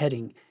chapter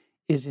heading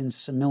is in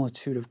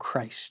similitude of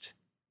Christ,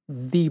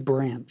 the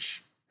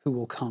branch who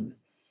will come.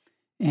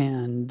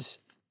 And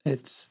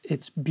it's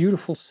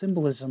beautiful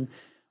symbolism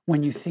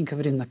when you think of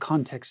it in the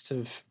context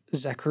of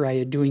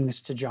Zechariah doing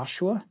this to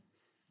Joshua.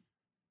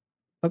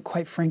 But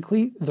quite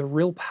frankly, the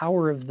real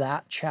power of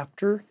that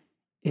chapter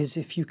is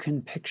if you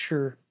can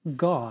picture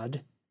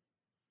God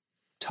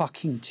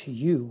talking to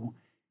you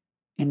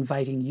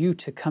inviting you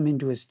to come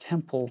into his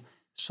temple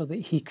so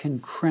that he can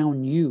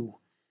crown you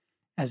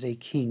as a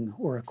king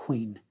or a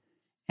queen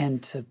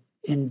and to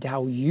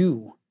endow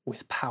you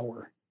with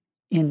power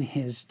in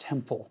his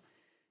temple.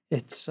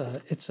 It's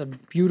a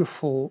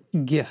beautiful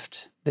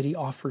gift that he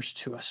offers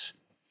to us.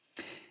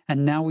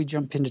 And now we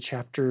jump into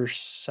chapter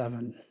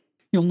 7.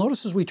 You'll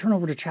notice as we turn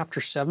over to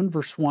chapter 7,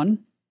 verse 1,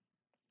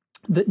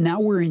 that now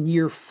we're in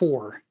year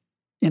 4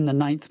 in the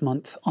 9th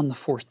month on the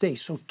 4th day.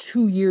 So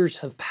 2 years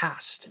have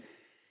passed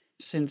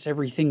since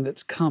everything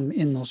that's come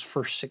in those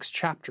first 6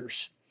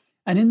 chapters.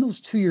 And in those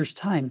 2 years'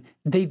 time,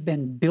 they've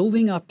been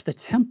building up the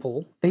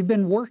temple, they've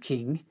been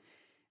working,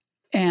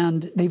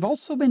 and they've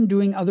also been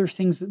doing other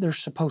things that they're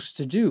supposed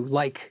to do,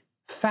 like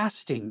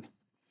fasting.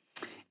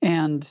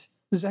 And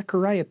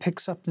Zechariah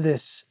picks up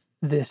this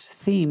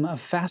theme of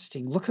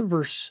fasting. Look at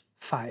verse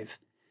 5.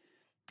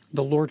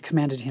 The Lord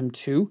commanded him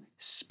to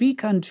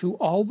speak unto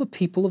all the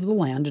people of the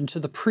land and to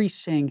the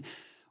priests, saying,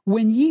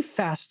 when ye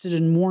fasted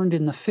and mourned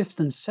in the 5th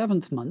and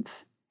 7th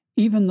month,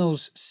 even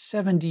those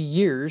 70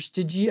 years,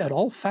 did ye at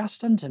all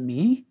fast unto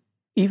me,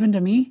 even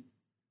to me?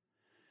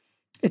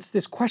 It's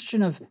this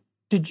question of,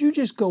 did you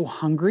just go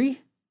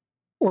hungry,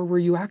 or were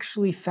you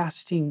actually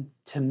fasting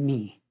to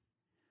me?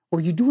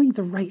 Were you doing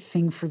the right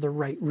thing for the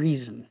right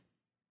reason?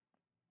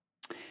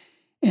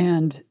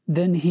 And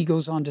then he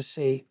goes on to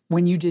say,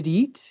 when you did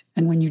eat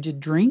and when you did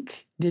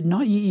drink, did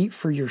not ye eat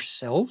for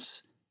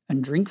yourselves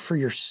and drink for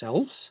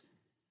yourselves?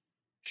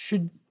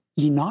 Should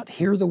ye not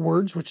hear the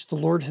words which the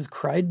Lord hath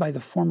cried by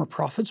the former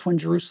prophets when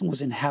Jerusalem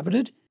was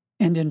inhabited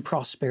and in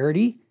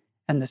prosperity,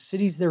 and the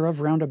cities thereof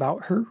round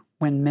about her,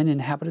 when men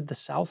inhabited the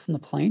south and the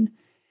plain?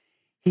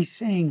 He's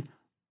saying,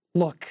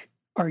 look,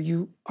 are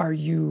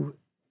you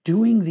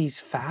doing these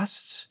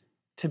fasts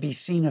to be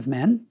seen of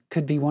men?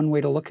 Could be one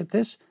way to look at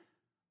this.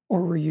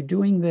 Or were you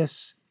doing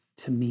this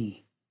to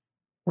me?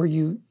 Were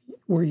you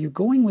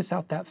going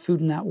without that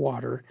food and that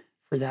water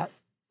for that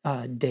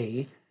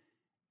day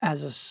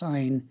as a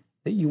sign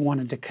that you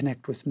wanted to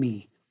connect with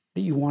me,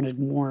 that you wanted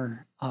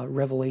more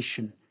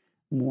revelation,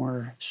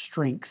 more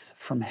strength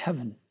from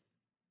heaven?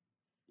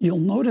 You'll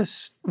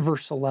notice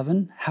verse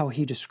 11, how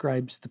he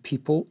describes the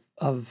people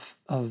of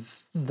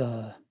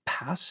the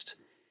past.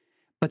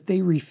 But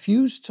they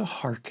refused to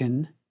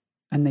hearken,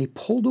 and they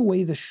pulled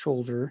away the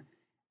shoulder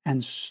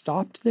and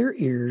stopped their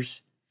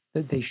ears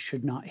that they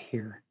should not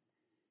hear.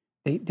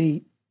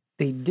 They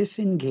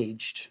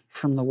disengaged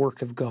from the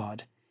work of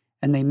God,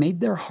 and they made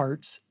their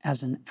hearts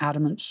as an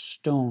adamant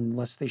stone,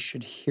 lest they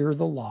should hear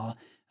the law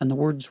and the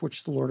words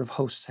which the Lord of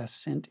hosts hath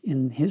sent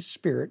in his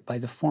spirit by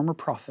the former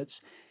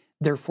prophets.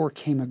 Therefore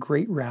came a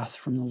great wrath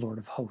from the Lord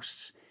of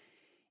hosts.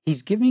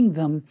 He's giving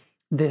them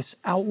this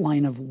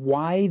outline of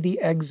why the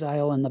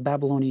exile and the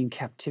Babylonian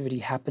captivity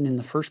happened in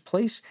the first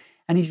place,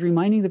 and he's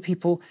reminding the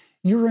people,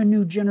 you're a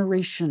new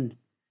generation.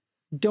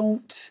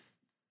 Don't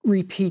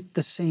repeat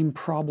the same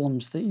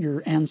problems that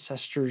your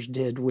ancestors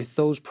did with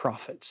those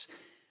prophets.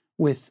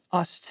 With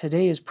us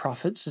today as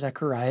prophets,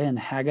 Zechariah and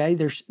Haggai,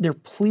 they're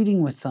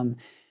pleading with them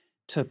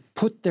to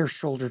put their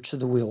shoulder to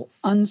the wheel,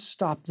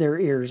 unstop their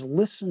ears,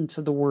 listen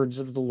to the words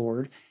of the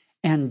Lord,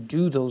 and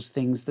do those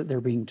things that they're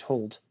being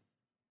told.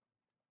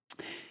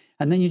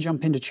 And then you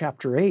jump into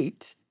chapter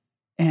 8,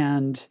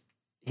 and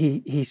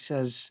he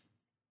says,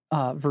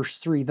 verse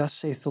 3, thus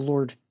saith the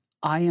Lord,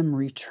 I am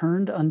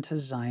returned unto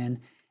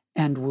Zion,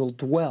 and will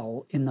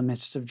dwell in the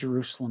midst of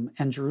Jerusalem.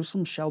 And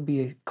Jerusalem shall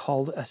be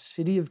called a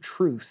city of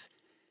truth,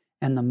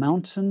 and the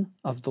mountain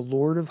of the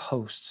Lord of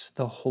hosts,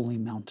 the holy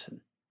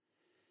mountain.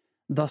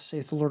 Thus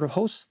saith the Lord of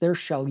hosts, there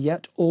shall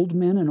yet old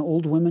men and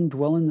old women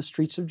dwell in the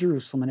streets of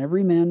Jerusalem, and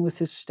every man with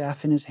his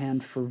staff in his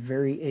hand for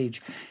very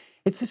age.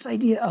 It's this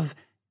idea of,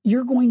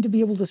 you're going to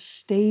be able to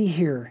stay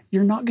here.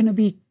 You're not going to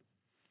be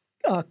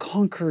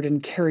conquered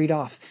and carried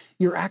off.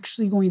 You're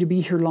actually going to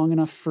be here long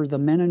enough for the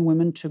men and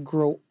women to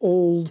grow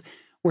old,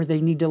 where they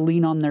need to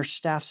lean on their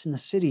staffs in the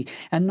city.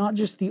 And not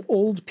just the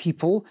old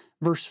people.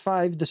 Verse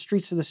 5, the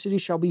streets of the city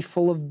shall be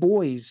full of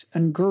boys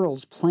and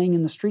girls playing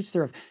in the streets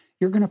thereof.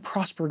 You're going to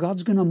prosper.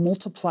 God's going to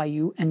multiply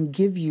you and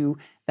give you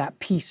that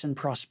peace and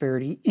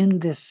prosperity in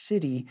this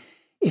city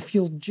if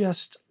you'll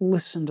just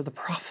listen to the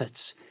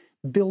prophets,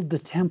 build the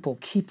temple,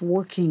 keep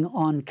working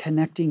on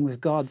connecting with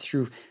God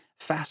through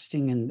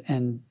fasting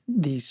and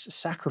these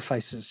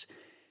sacrifices.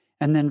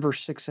 And then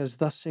verse 6 says,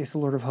 thus saith the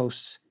Lord of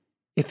hosts,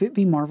 if it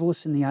be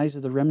marvelous in the eyes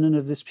of the remnant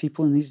of this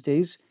people in these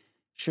days,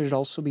 should it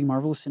also be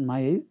marvelous in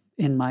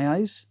my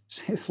eyes,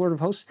 saith the Lord of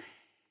hosts?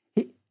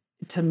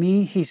 To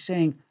me, he's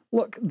saying,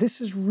 look, this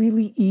is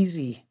really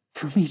easy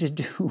for me to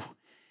do.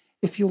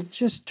 If you'll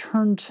just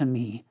turn to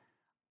me,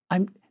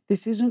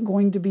 this isn't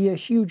going to be a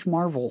huge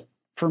marvel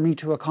for me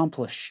to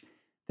accomplish.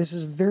 This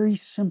is very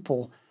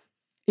simple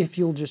if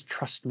you'll just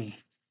trust me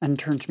and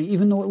turn to me.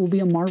 Even though it will be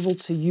a marvel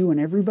to you and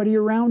everybody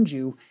around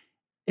you,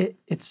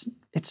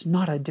 it's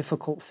not a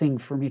difficult thing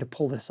for me to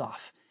pull this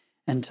off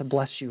and to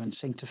bless you and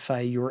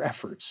sanctify your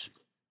efforts.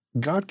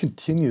 God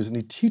continues and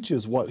he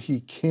teaches what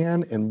he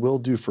can and will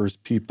do for his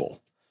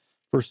people.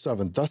 Verse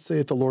 7, thus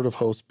saith the Lord of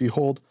hosts,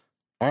 behold,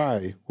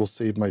 I will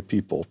save my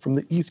people from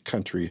the east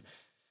country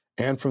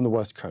and from the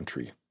west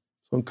country.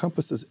 So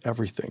encompasses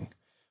everything.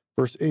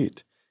 Verse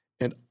 8,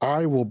 and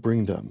I will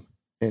bring them,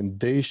 and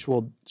they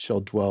shall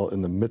dwell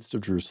in the midst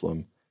of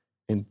Jerusalem,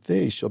 and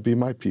they shall be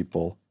my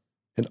people,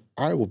 and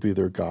I will be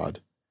their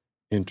God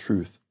in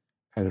truth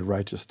and in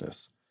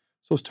righteousness.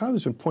 So as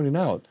Tyler's been pointing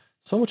out,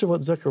 so much of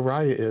what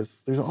Zechariah is,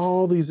 there's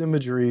all these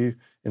imagery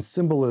and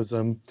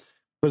symbolism,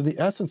 but the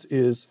essence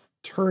is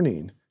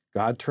turning.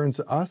 God turns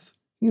to us,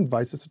 he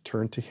invites us to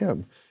turn to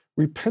him.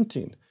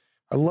 Repenting.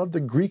 I love the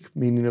Greek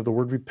meaning of the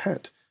word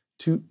repent,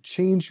 to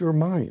change your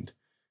mind.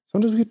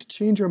 Sometimes we have to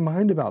change our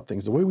mind about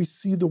things, the way we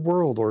see the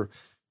world, or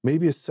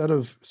maybe a set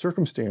of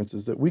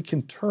circumstances that we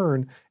can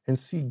turn and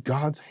see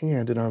God's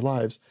hand in our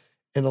lives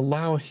and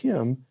allow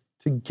him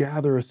to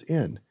gather us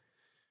in.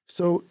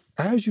 So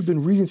as you've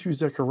been reading through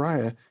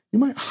Zechariah, you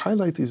might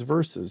highlight these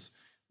verses,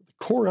 the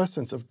core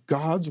essence of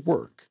God's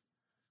work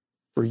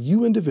for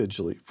you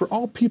individually, for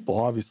all people,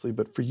 obviously,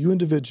 but for you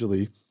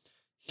individually,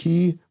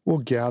 he will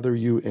gather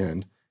you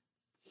in.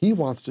 He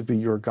wants to be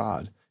your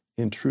God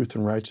in truth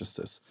and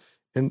righteousness.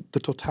 And the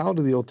totality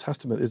of the Old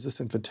Testament is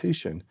this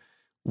invitation.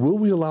 Will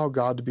we allow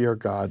God to be our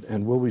God,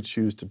 and will we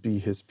choose to be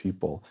his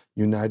people,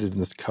 united in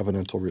this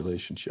covenantal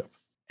relationship?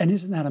 And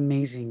isn't that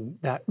amazing,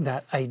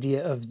 that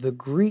idea of the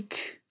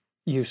Greek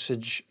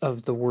usage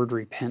of the word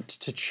repent,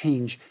 to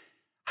change?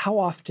 How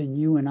often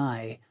you and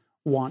I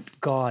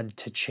want God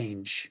to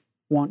change,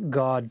 want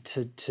God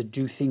to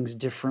do things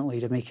differently,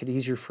 to make it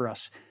easier for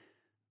us.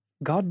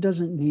 God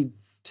doesn't need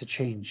to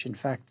change. In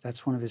fact,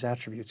 that's one of his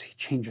attributes. He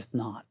changeth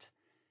not.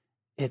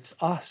 It's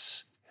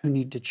us who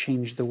need to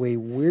change the way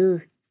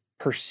we're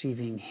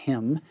perceiving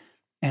him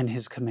and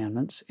his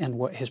commandments and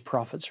what his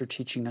prophets are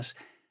teaching us.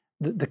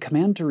 The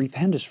command to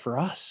repent is for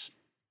us.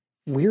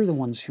 We're the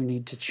ones who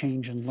need to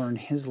change and learn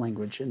his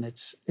language. And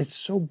it's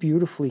so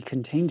beautifully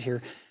contained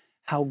here,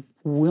 how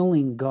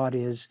willing God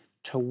is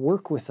to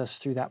work with us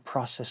through that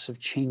process of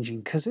changing,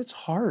 because it's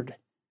hard.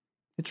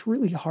 It's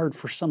really hard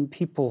for some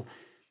people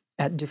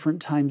at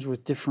different times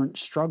with different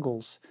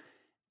struggles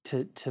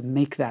to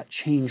make that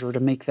change or to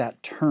make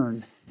that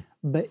turn.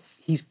 But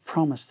he's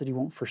promised that he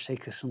won't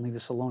forsake us and leave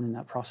us alone in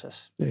that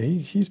process. Yeah,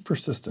 he's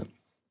persistent.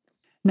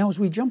 Now, as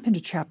we jump into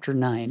chapter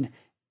 9,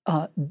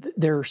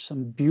 there are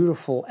some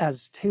beautiful,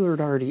 as Taylor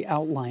had already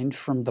outlined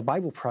from the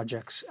Bible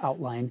Project's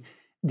outline,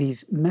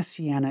 these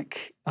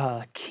messianic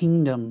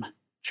kingdom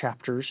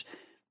chapters.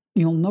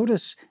 You'll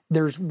notice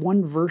there's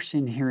one verse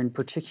in here in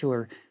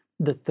particular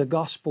that the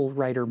gospel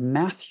writer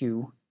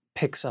Matthew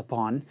picks up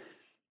on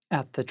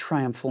at the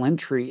triumphal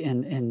entry,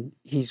 and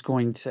he's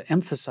going to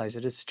emphasize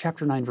it. It's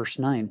chapter 9, verse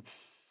 9,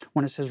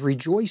 when it says,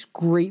 "Rejoice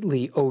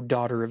greatly, O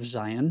daughter of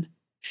Zion.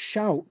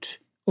 Shout,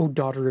 O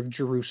daughter of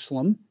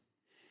Jerusalem."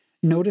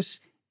 Notice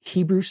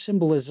Hebrew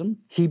symbolism,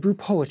 Hebrew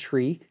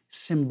poetry,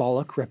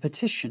 symbolic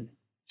repetition.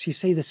 So you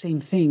say the same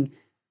thing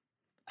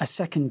a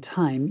second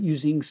time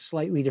using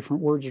slightly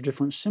different words or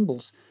different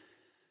symbols.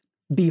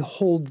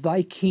 "Behold,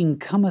 thy king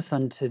cometh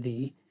unto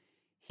thee.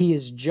 He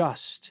is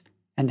just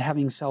and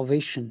having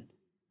salvation."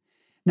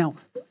 Now,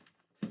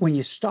 when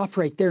you stop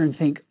right there and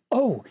think,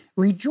 oh,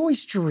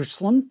 rejoice,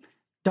 Jerusalem,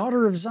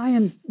 daughter of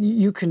Zion,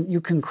 you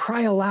can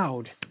cry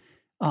aloud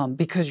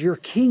because your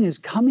king is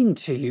coming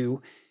to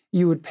you.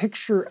 You would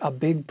picture a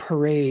big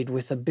parade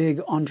with a big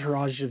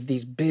entourage of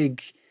these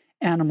big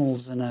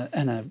animals and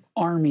an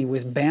army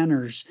with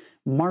banners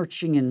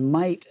marching in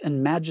might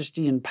and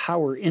majesty and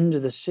power into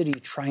the city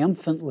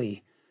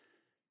triumphantly.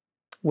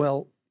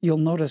 Well, you'll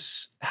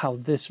notice how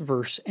this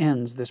verse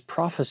ends, this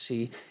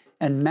prophecy.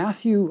 And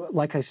Matthew,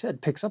 like I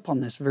said, picks up on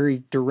this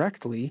very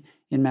directly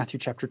in Matthew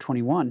chapter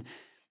 21.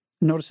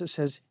 Notice it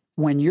says,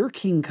 when your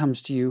king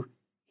comes to you,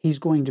 he's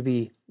going to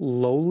be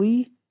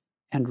lowly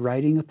and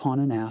riding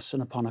upon an ass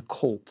and upon a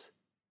colt,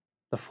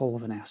 the foal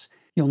of an ass.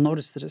 You'll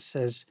notice that it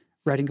says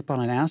riding upon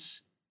an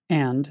ass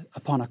and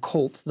upon a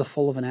colt, the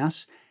foal of an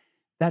ass.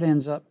 That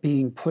ends up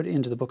being put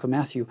into the book of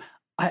Matthew.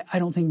 I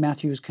don't think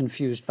Matthew is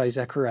confused by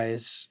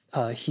Zechariah's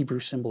Hebrew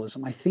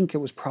symbolism. I think it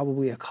was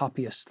probably a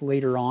copyist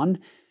later on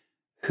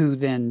who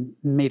then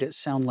made it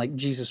sound like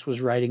Jesus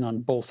was riding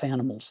on both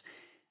animals.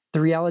 The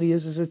reality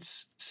is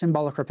it's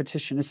symbolic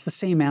repetition. It's the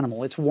same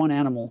animal. It's one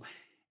animal.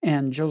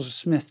 And Joseph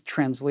Smith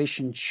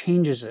translation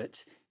changes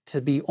it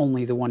to be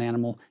only the one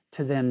animal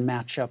to then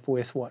match up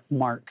with what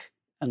Mark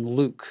and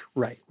Luke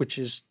write, which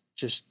is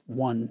just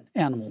one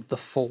animal, the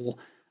foal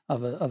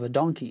of a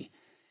donkey.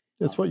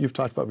 It's what you've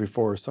talked about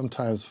before.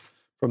 Sometimes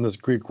from this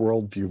Greek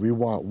worldview, we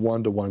want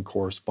one-to-one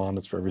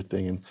correspondence for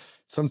everything. And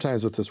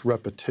sometimes with this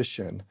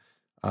repetition,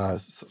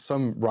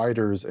 some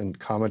writers and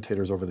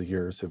commentators over the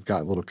years have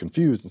gotten a little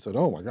confused and said,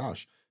 oh my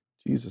gosh,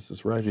 Jesus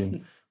is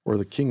riding, or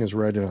the king is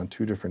riding on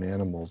two different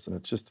animals. And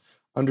it's just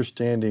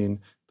understanding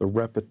the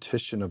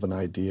repetition of an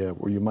idea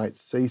where you might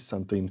say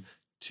something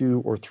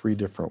 2 or 3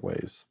 different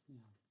ways.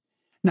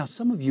 Now,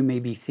 some of you may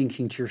be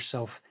thinking to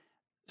yourself,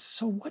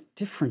 so what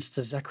difference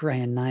does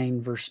Zechariah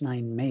 9 verse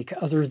 9 make,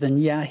 other than,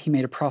 yeah, he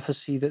made a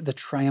prophecy that the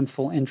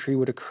triumphal entry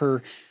would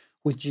occur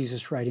with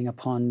Jesus riding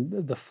upon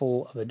the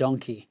foal of a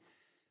donkey?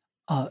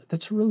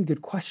 That's a really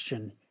good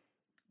question,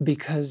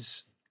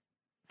 because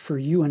for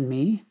you and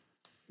me,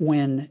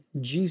 when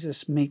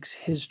Jesus makes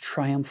his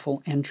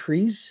triumphal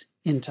entries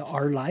into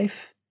our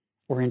life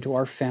or into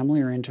our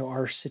family or into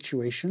our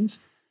situations,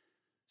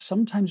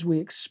 sometimes we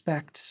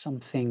expect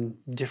something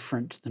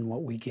different than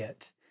what we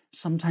get.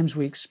 Sometimes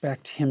we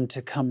expect him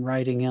to come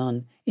riding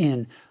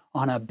in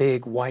on a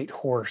big white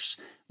horse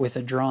with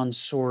a drawn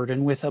sword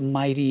and with a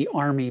mighty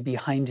army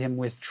behind him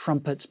with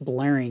trumpets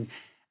blaring,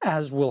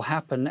 as will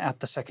happen at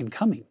the second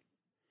coming.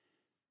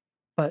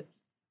 But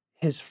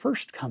his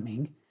first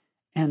coming,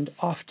 and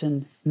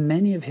often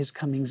many of his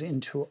comings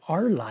into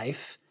our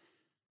life,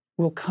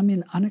 will come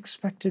in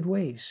unexpected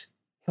ways.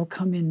 He'll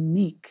come in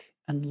meek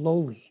and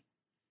lowly,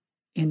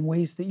 in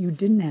ways that you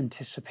didn't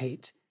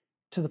anticipate,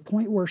 to the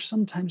point where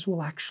sometimes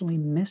we'll actually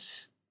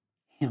miss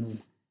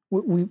him.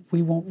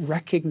 We won't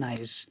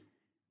recognize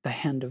the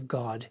hand of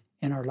God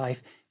in our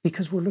life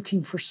because we're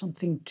looking for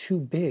something too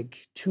big,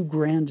 too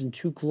grand, and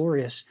too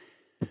glorious.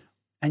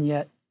 And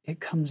yet it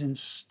comes in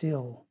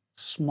still,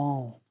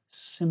 small,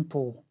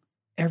 simple,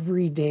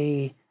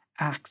 everyday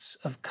acts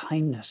of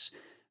kindness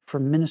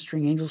from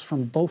ministering angels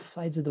from both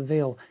sides of the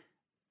veil,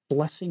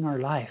 blessing our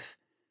life.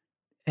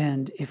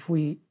 And if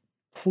we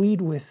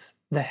plead with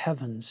the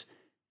heavens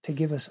to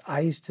give us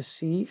eyes to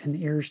see and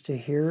ears to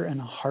hear and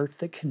a heart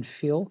that can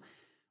feel,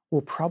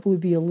 we'll probably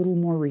be a little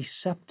more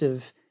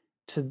receptive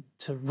to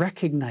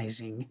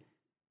recognizing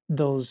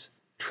those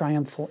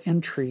triumphal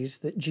entries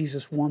that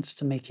Jesus wants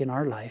to make in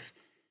our life,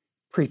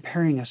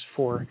 preparing us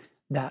for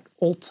that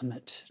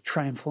ultimate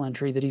triumphal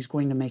entry that he's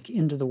going to make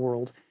into the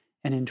world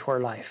and into our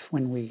life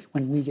when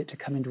we get to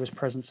come into his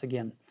presence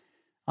again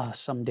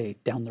someday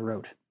down the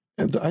road.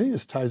 And I think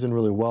this ties in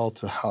really well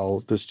to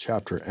how this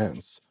chapter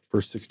ends,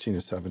 verse 16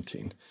 to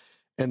 17.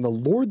 And the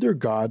Lord their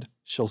God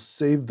shall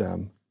save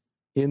them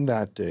in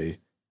that day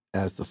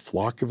as the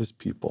flock of his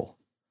people,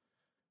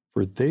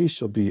 for they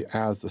shall be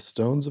as the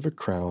stones of a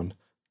crown,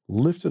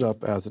 lifted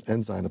up as an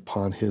ensign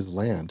upon his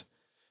land.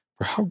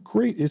 For how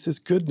great is his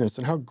goodness,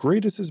 and how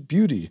great is his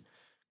beauty!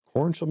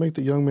 Corn shall make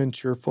the young men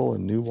cheerful,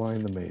 and new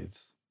wine the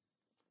maids.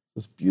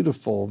 This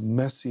beautiful,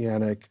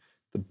 messianic,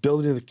 the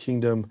building of the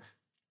kingdom.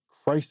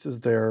 Christ is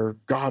there,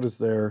 God is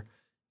there.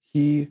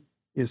 He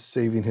is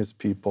saving his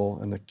people,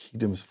 and the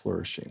kingdom is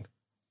flourishing.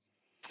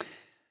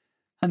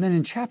 And then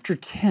in chapter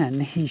 10,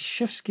 he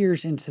shifts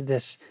gears into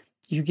this.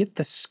 You get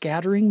the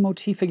scattering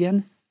motif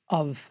again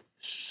of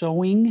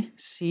sowing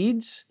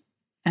seeds.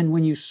 And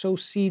when you sow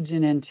seeds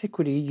in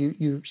antiquity,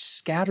 you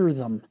scatter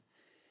them.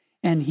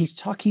 And he's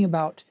talking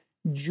about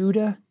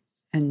Judah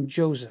and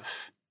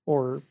Joseph,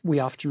 or we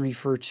often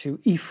refer to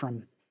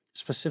Ephraim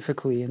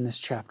specifically in this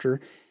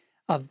chapter,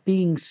 of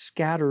being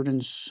scattered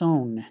and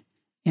sown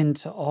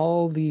into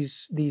all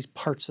these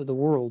parts of the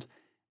world.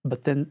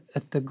 But then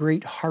at the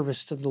great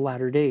harvest of the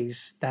latter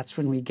days, that's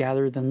when we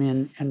gather them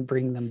in and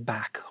bring them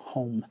back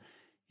home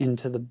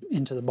into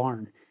the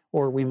barn.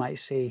 Or we might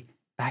say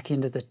back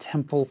into the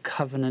temple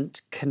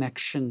covenant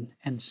connection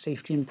and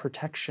safety and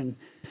protection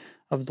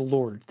of the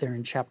Lord there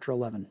in chapter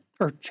 11,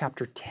 or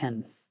chapter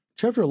 10.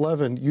 Chapter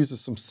 11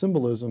 uses some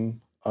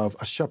symbolism of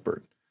a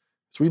shepherd.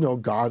 So we know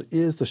God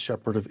is the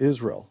shepherd of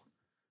Israel.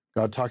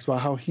 God talks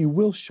about how he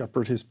will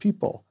shepherd his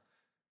people.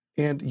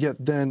 And yet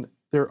then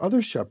there are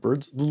other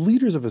shepherds, the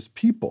leaders of his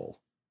people,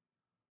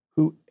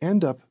 who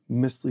end up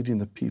misleading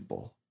the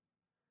people.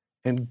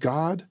 And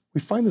God,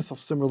 we find this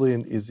similarly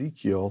in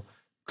Ezekiel,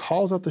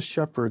 calls out the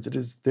shepherds. It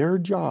is their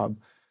job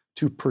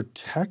to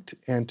protect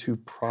and to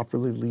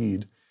properly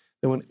lead.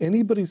 That when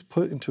anybody's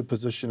put into a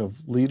position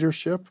of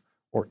leadership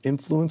or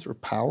influence or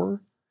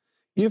power,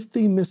 if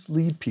they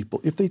mislead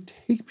people, if they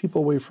take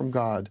people away from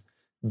God,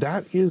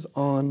 that is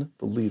on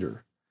the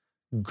leader.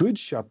 Good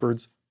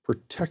shepherds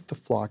protect the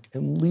flock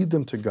and lead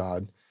them to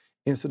God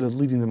instead of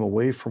leading them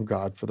away from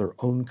God for their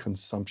own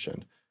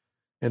consumption.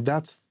 And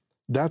that's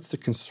the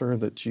concern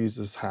that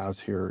Jesus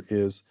has here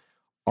is,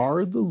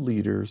 are the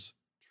leaders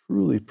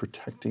truly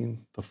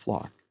protecting the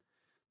flock?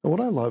 And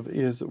what I love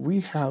is that we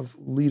have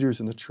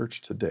leaders in the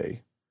church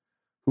today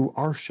who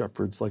are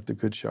shepherds like the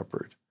Good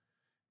Shepherd.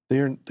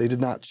 They did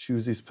not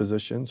choose these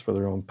positions for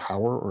their own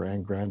power or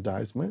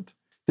aggrandizement.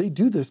 They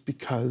do this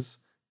because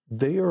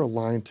they are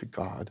aligned to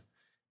God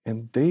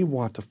and they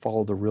want to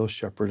follow the real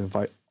shepherd and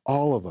invite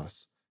all of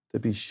us to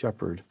be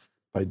shepherded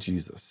by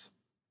Jesus.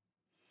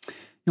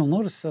 You'll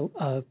notice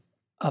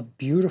a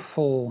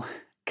beautiful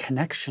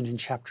connection in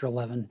chapter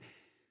 11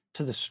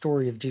 to the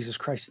story of Jesus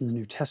Christ in the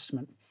New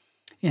Testament.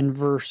 In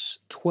verse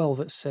 12,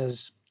 it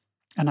says,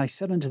 "And I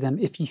said unto them,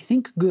 if ye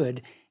think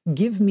good,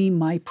 give me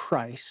my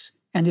price,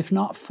 and if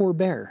not,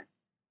 forbear.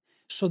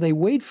 So they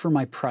weighed for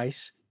my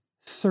price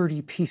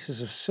 30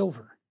 pieces of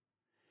silver."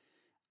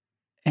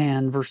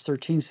 And verse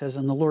 13 says,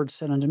 "And the Lord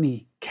said unto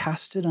me,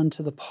 cast it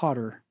unto the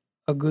potter,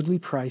 a goodly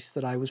price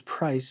that I was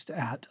prized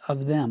at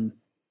of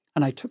them.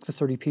 And I took the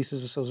 30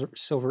 pieces of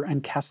silver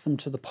and cast them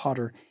to the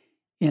potter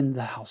in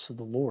the house of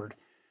the Lord."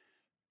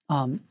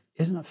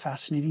 Isn't it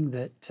fascinating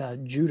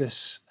that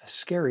Judas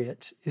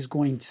Iscariot is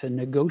going to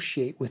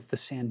negotiate with the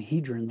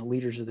Sanhedrin, the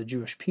leaders of the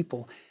Jewish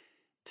people,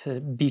 to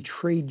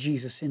betray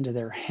Jesus into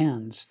their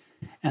hands,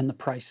 and the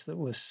price that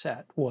was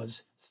set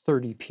was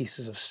 30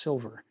 pieces of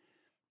silver.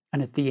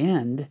 And at the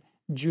end,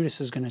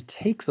 Judas is going to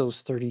take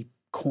those 30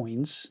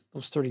 coins,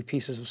 those 30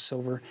 pieces of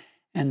silver,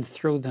 and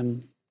throw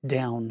them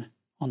down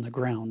on the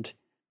ground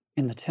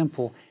in the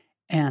temple.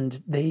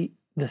 And the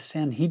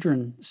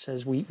Sanhedrin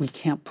says, we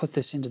can't put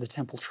this into the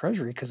temple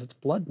treasury because it's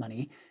blood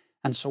money.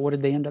 And so what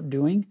did they end up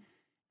doing?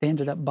 They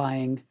ended up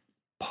buying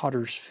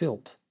potter's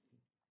filth,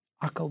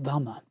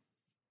 Akeldama,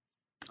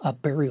 a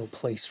burial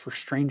place for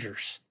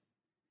strangers.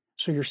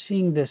 So you're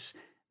seeing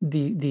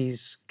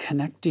these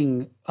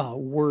connecting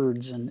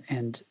words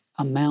and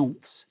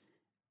amounts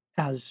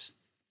as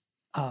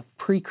a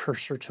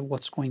precursor to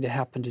what's going to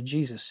happen to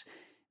Jesus,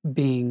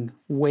 being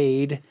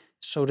weighed,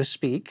 so to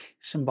speak,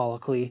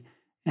 symbolically,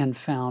 and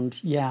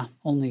found,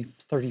 only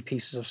 30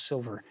 pieces of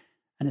silver.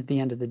 And at the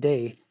end of the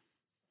day,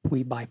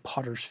 we buy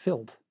potter's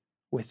filth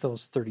with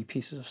those 30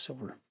 pieces of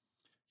silver.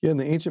 Yeah, in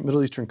the ancient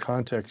Middle Eastern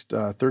context,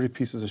 30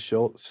 pieces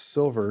of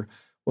silver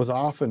was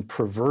often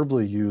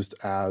proverbially used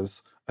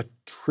as a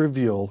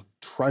trivial,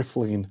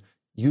 trifling,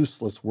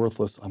 useless,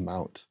 worthless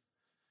amount.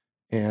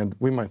 And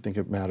we might think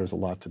it matters a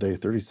lot today.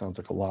 30 sounds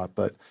like a lot,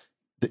 but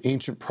the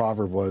ancient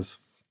proverb was,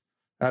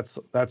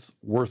 that's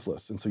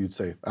worthless. And so you'd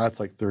say, that's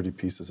like 30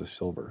 pieces of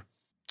silver.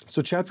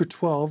 So chapter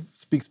 12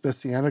 speaks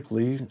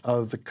messianically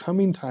of the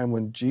coming time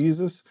when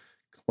Jesus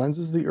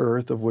cleanses the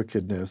earth of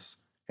wickedness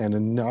and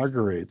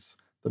inaugurates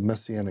the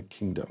messianic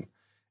kingdom.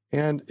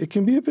 And it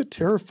can be a bit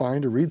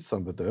terrifying to read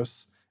some of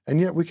this, and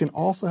yet we can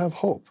also have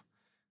hope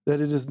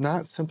that it is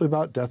not simply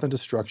about death and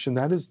destruction.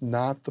 That is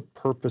not the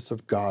purpose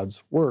of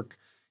God's work,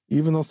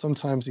 even though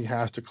sometimes he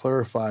has to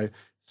clarify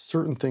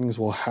certain things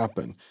will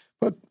happen.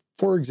 But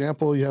for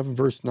example, you have in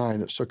verse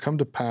 9, it shall come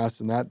to pass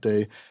in that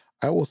day,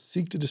 I will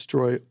seek to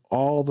destroy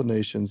all the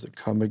nations that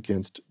come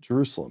against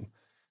Jerusalem.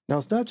 Now,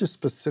 it's not just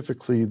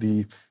specifically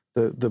the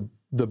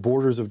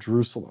borders of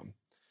Jerusalem,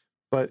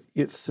 but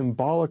it's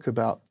symbolic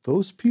about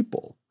those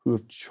people who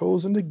have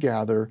chosen to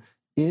gather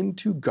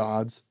into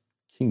God's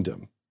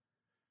kingdom.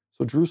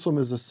 So Jerusalem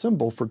is a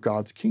symbol for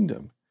God's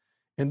kingdom.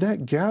 And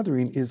that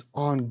gathering is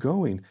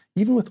ongoing,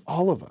 even with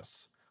all of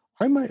us.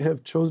 I might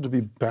have chosen to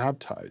be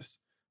baptized,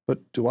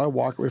 but do I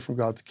walk away from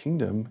God's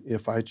kingdom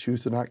if I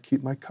choose to not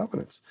keep my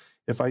covenants?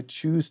 If I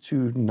choose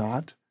to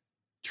not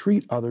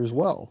treat others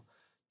well?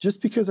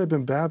 Just because I've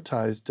been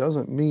baptized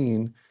doesn't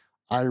mean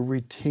I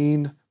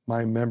retain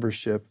my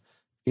membership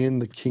in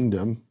the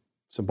kingdom,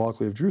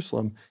 symbolically of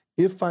Jerusalem,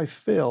 if I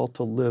fail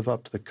to live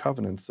up to the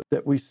covenants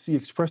that we see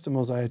expressed in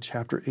Mosiah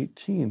chapter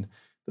 18,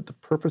 that the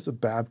purpose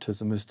of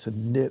baptism is to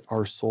knit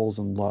our souls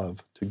in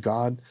love to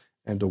God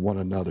and to one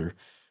another.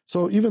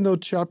 So even though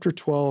chapter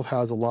 12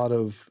 has a lot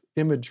of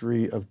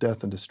imagery of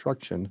death and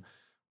destruction,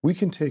 we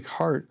can take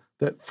heart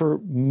that for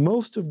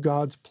most of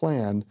God's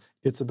plan,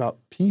 it's about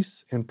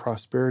peace and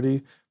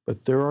prosperity,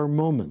 but there are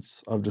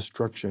moments of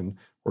destruction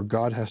where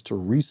God has to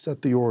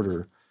reset the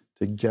order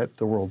to get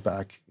the world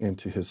back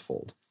into his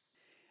fold.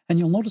 And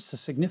you'll notice the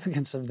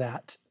significance of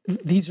that.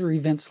 These are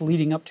events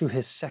leading up to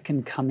his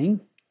second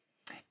coming.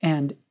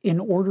 And in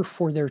order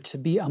for there to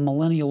be a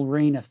millennial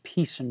reign of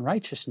peace and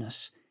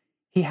righteousness,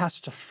 he has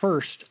to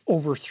first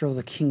overthrow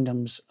the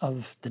kingdoms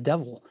of the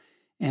devil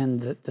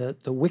and the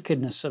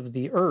wickedness of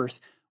the earth,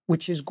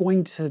 which is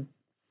going to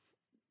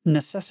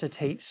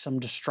necessitate some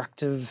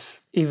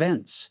destructive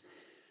events.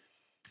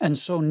 And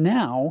so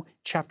now,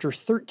 chapter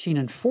 13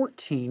 and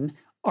 14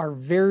 are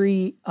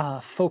very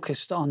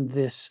focused on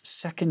this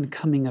second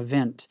coming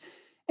event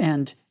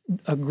and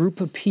a group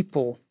of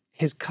people,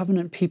 his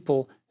covenant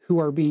people, who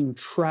are being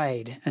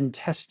tried and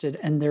tested,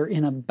 and they're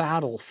in a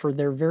battle for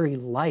their very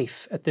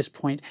life at this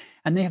point,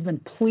 and they have been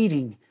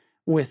pleading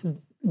with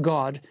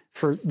God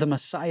for the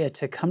Messiah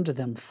to come to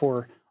them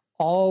for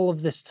all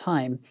of this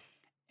time.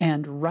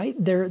 And right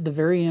there at the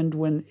very end,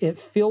 when it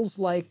feels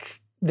like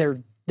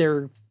they're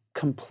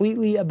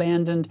completely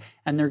abandoned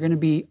and they're going to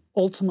be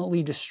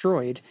ultimately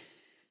destroyed,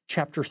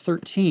 chapter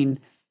 13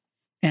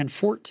 and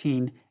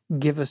 14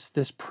 give us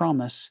this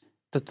promise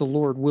that the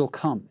Lord will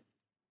come.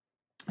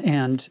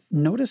 And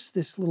notice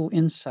this little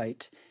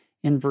insight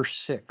in verse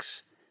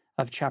 6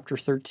 of chapter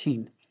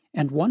 13.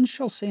 And one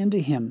shall say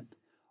unto him,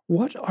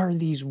 What are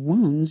these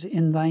wounds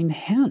in thine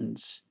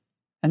hands?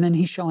 And then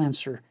he shall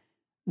answer,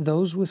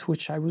 Those with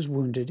which I was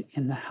wounded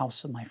in the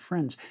house of my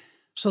friends.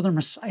 So the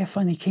Messiah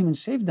finally came and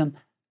saved them,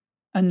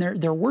 and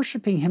they're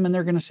worshiping him, and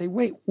they're going to say,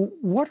 wait,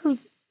 what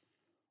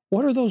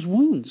are those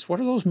wounds? What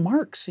are those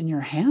marks in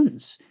your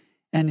hands?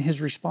 And his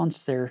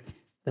response there,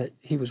 that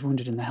he was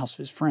wounded in the house of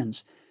his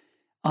friends.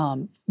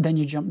 Then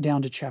you jump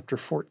down to chapter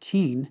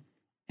 14,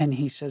 and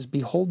he says,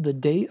 Behold, the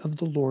day of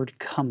the Lord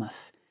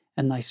cometh,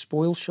 and thy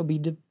spoil shall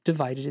be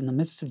divided in the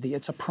midst of thee.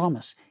 It's a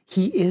promise.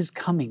 He is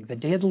coming. The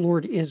day of the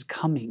Lord is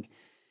coming.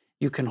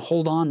 You can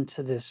hold on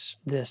to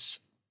this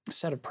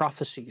set of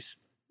prophecies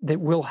that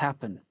will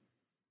happen.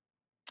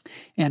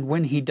 And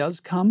when he does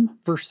come,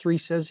 verse 3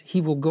 says,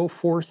 he will go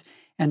forth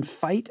and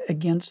fight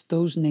against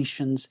those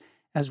nations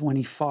as when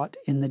he fought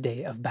in the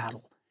day of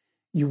battle.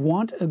 You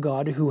want a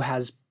God who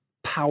has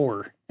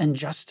power and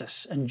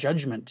justice and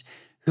judgment,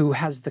 who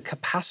has the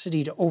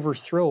capacity to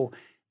overthrow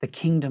the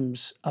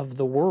kingdoms of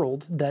the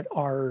world that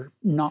are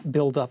not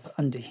built up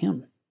unto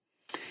him.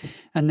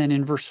 And then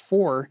in verse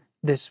 4,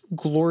 this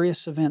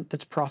glorious event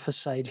that's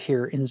prophesied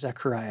here in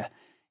Zechariah.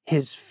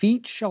 His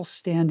feet shall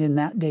stand in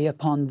that day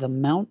upon the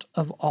Mount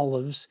of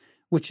Olives,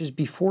 which is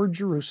before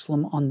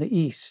Jerusalem on the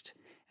east.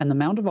 And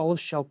the Mount of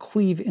Olives shall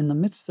cleave in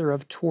the midst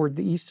thereof toward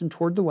the east and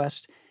toward the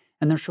west.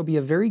 And there shall be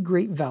a very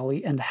great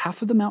valley, and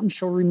half of the mountain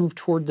shall remove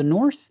toward the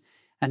north,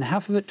 and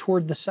half of it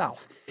toward the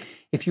south.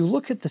 If you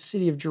look at the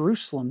city of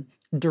Jerusalem,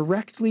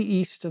 directly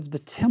east of the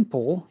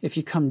temple, if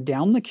you come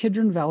down the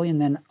Kidron Valley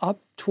and then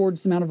up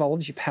towards the Mount of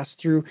Olives, you pass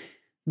through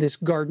this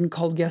garden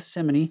called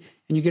Gethsemane,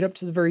 and you get up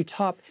to the very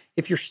top.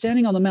 If you're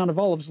standing on the Mount of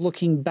Olives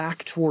looking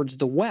back towards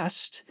the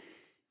west,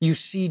 you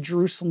see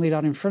Jerusalem laid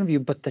out in front of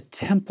you, but the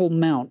Temple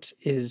Mount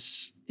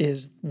is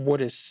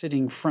what is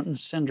sitting front and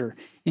center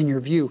in your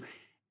view.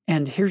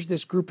 And here's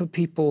this group of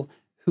people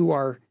who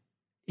are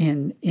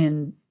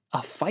in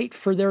a fight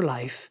for their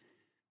life,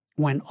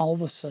 when all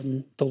of a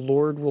sudden the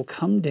Lord will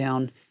come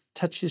down,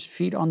 touch his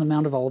feet on the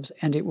Mount of Olives,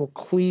 and it will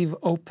cleave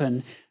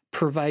open,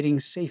 providing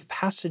safe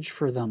passage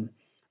for them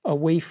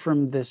away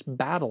from this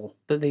battle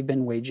that they've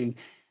been waging.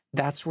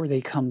 That's where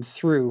they come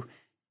through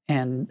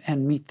and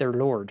meet their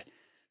Lord.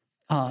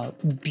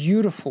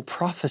 Beautiful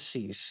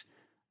prophecies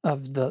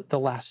of the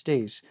last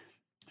days.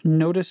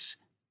 Notice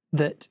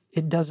that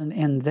it doesn't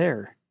end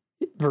there.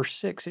 Verse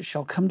 6, it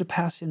shall come to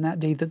pass in that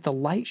day that the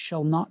light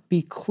shall not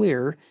be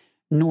clear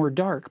nor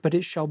dark, but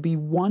it shall be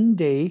one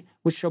day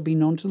which shall be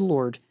known to the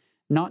Lord,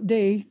 not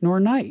day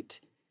nor night.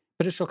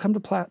 But it shall come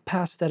to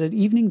pass that at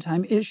evening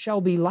time it shall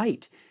be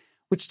light,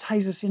 which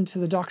ties us into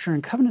the Doctrine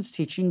and Covenants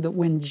teaching that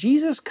when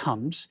Jesus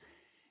comes,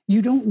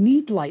 you don't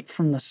need light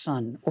from the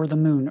sun or the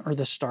moon or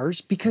the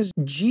stars, because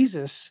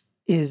Jesus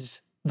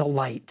is the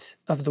light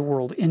of the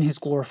world in his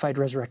glorified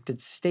resurrected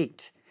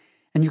state.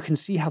 And you can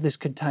see how this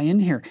could tie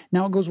in here.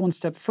 Now it goes one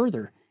step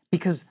further,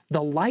 because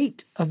the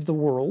light of the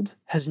world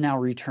has now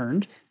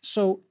returned.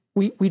 So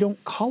we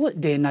don't call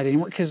it day and night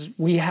anymore, because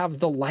we have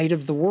the light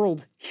of the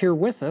world here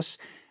with us.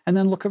 And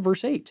then look at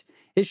verse 8.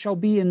 It shall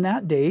be in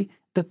that day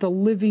that the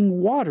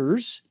living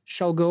waters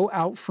shall go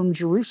out from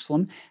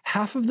Jerusalem,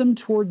 half of them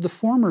toward the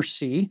former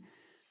sea,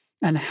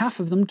 and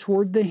half of them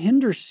toward the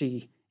hinder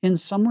sea. In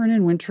summer and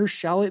in winter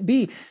shall it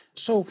be.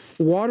 So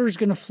water's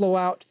going to flow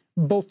out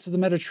both to the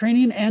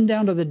Mediterranean and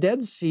down to the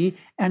Dead Sea,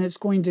 and it's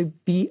going to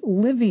be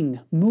living,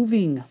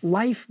 moving,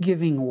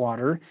 life-giving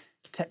water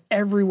to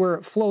everywhere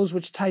it flows,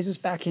 which ties us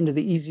back into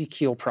the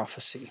Ezekiel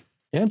prophecy.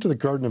 And to the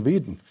Garden of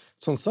Eden.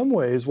 So in some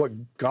ways,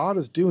 what God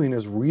is doing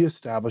is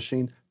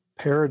reestablishing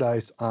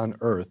paradise on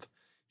earth,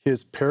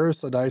 his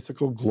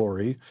paradisiacal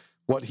glory,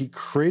 what he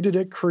created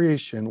at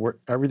creation, where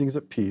everything's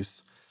at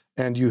peace.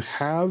 And you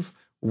have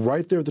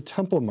right there the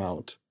Temple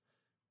Mount,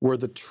 where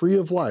the tree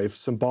of life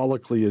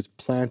symbolically is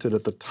planted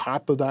at the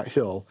top of that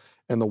hill,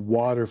 and the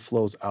water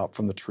flows out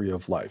from the tree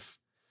of life.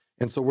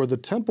 And so where the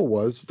temple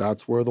was,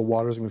 that's where the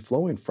water is going to be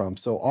flowing from.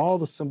 So all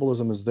the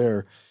symbolism is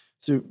there.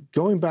 So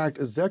going back,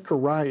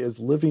 Zechariah is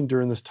living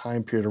during this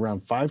time period around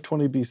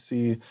 520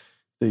 BC.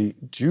 The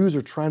Jews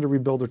are trying to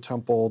rebuild their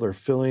temple. They're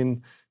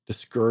feeling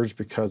discouraged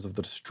because of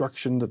the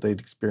destruction that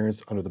they'd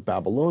experienced under the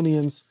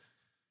Babylonians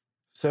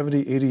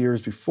 70, 80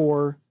 years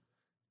before.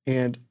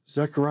 And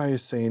Zechariah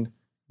is saying,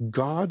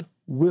 God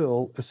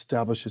will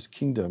establish his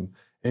kingdom,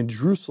 and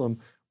Jerusalem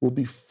will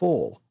be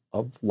full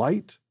of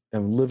light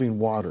and living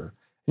water.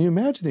 And you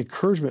imagine the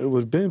encouragement it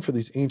would have been for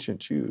these ancient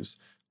Jews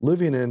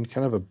living in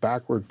kind of a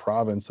backward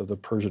province of the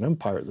Persian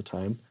Empire at the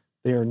time.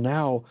 They are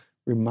now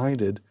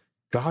reminded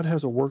God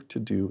has a work to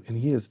do, and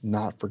he has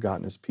not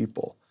forgotten his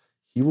people.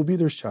 He will be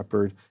their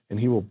shepherd, and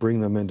he will bring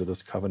them into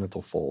this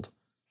covenantal fold.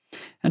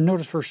 And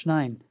notice verse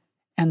 9,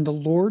 and the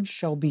Lord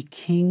shall be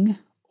king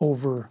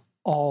over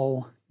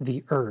all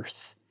the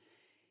earth.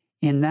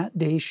 In that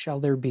day shall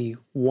there be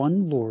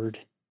one Lord,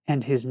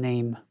 and his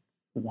name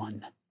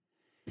one.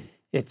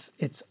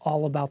 It's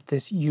all about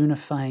this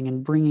unifying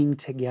and bringing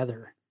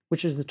together,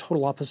 which is the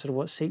total opposite of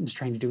what Satan's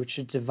trying to do, which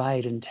is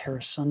divide and tear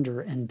asunder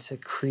and to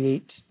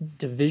create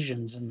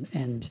divisions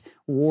and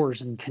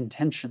wars and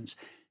contentions.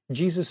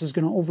 Jesus is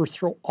going to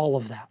overthrow all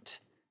of that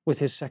with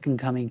his second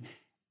coming,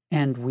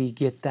 and we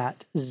get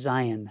that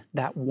Zion,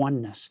 that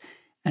oneness.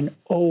 And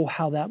oh,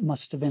 how that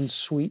must have been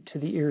sweet to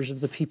the ears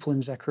of the people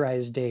in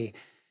Zechariah's day,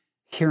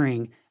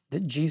 hearing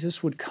that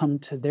Jesus would come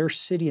to their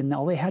city, and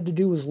all they had to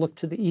do was look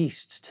to the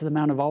east, to the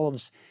Mount of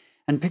Olives,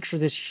 and picture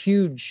this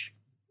huge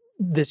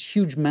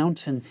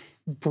mountain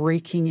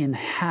breaking in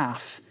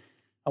half,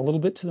 a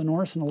little bit to the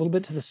north and a little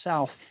bit to the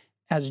south,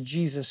 as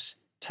Jesus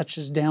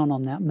touches down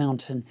on that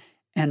mountain,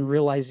 and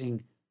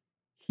realizing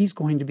he's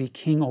going to be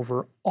king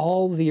over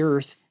all the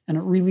earth, and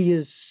it really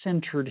is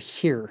centered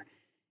here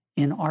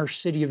in our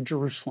city of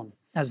Jerusalem,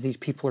 as these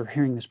people are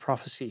hearing this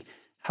prophecy.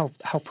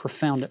 How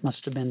profound it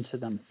must have been to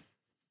them.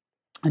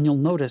 And you'll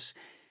notice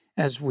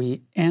as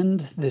we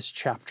end this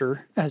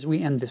chapter, as we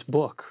end this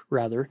book,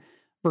 rather,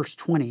 verse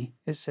 20,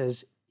 it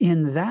says,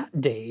 in that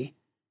day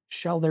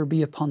shall there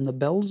be upon the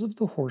bells of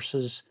the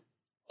horses,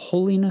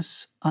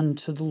 holiness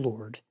unto the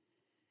Lord.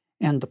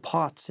 And the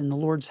pots in the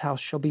Lord's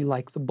house shall be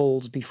like the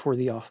bowls before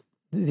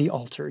the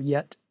altar.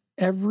 Yet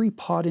every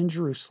pot in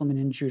Jerusalem and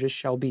in Judah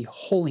shall be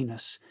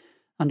holiness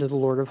unto the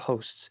Lord of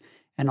hosts.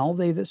 And all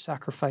they that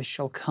sacrifice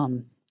shall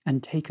come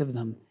and take of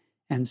them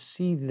and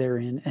seethe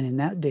therein. And in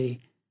that day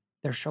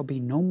there shall be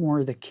no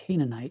more the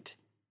Canaanite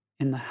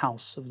in the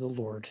house of the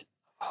Lord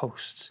of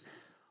hosts.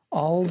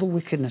 All the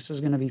wickedness is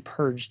going to be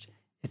purged.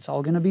 It's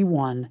all going to be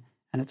one,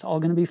 and it's all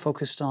going to be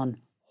focused on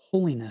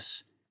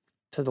holiness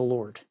to the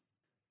Lord.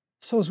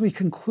 So as we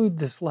conclude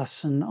this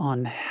lesson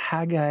on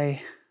Haggai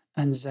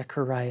and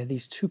Zechariah,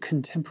 these two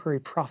contemporary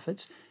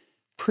prophets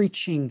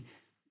preaching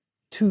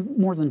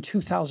more than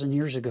 2,000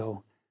 years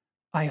ago,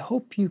 I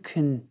hope you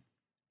can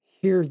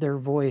hear their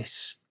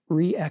voice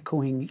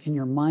re-echoing in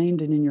your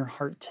mind and in your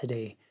heart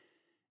today,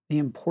 the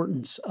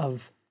importance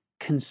of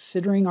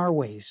considering our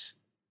ways,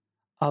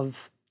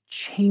 of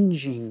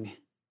changing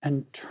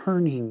and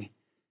turning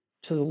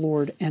to the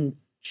Lord and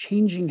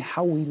changing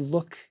how we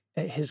look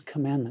at His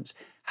commandments,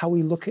 how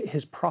we look at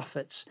His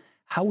prophets,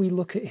 how we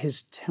look at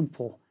His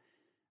temple.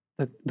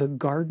 The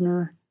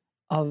gardener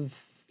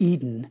of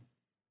Eden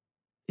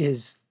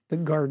is the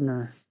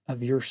gardener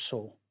of your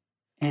soul.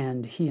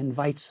 And He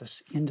invites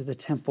us into the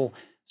temple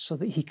so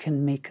that He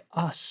can make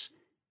us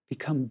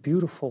become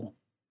beautiful,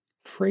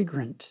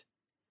 fragrant,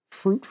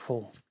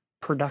 fruitful,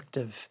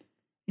 productive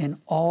in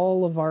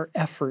all of our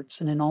efforts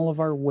and in all of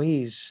our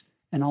ways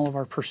and all of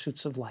our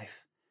pursuits of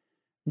life.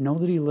 Know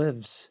that He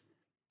lives,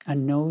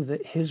 and know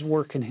that His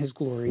work and His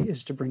glory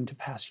is to bring to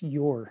pass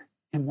your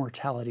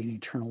immortality and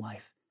eternal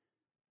life.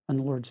 And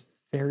the Lord's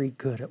very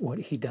good at what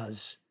He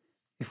does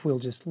if we'll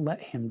just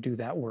let Him do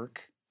that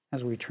work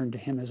as we turn to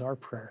Him as our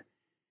prayer.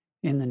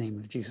 In the name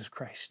of Jesus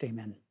Christ,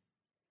 amen.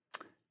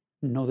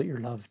 Know that you're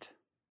loved.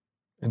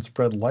 And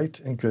spread light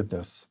and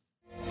goodness.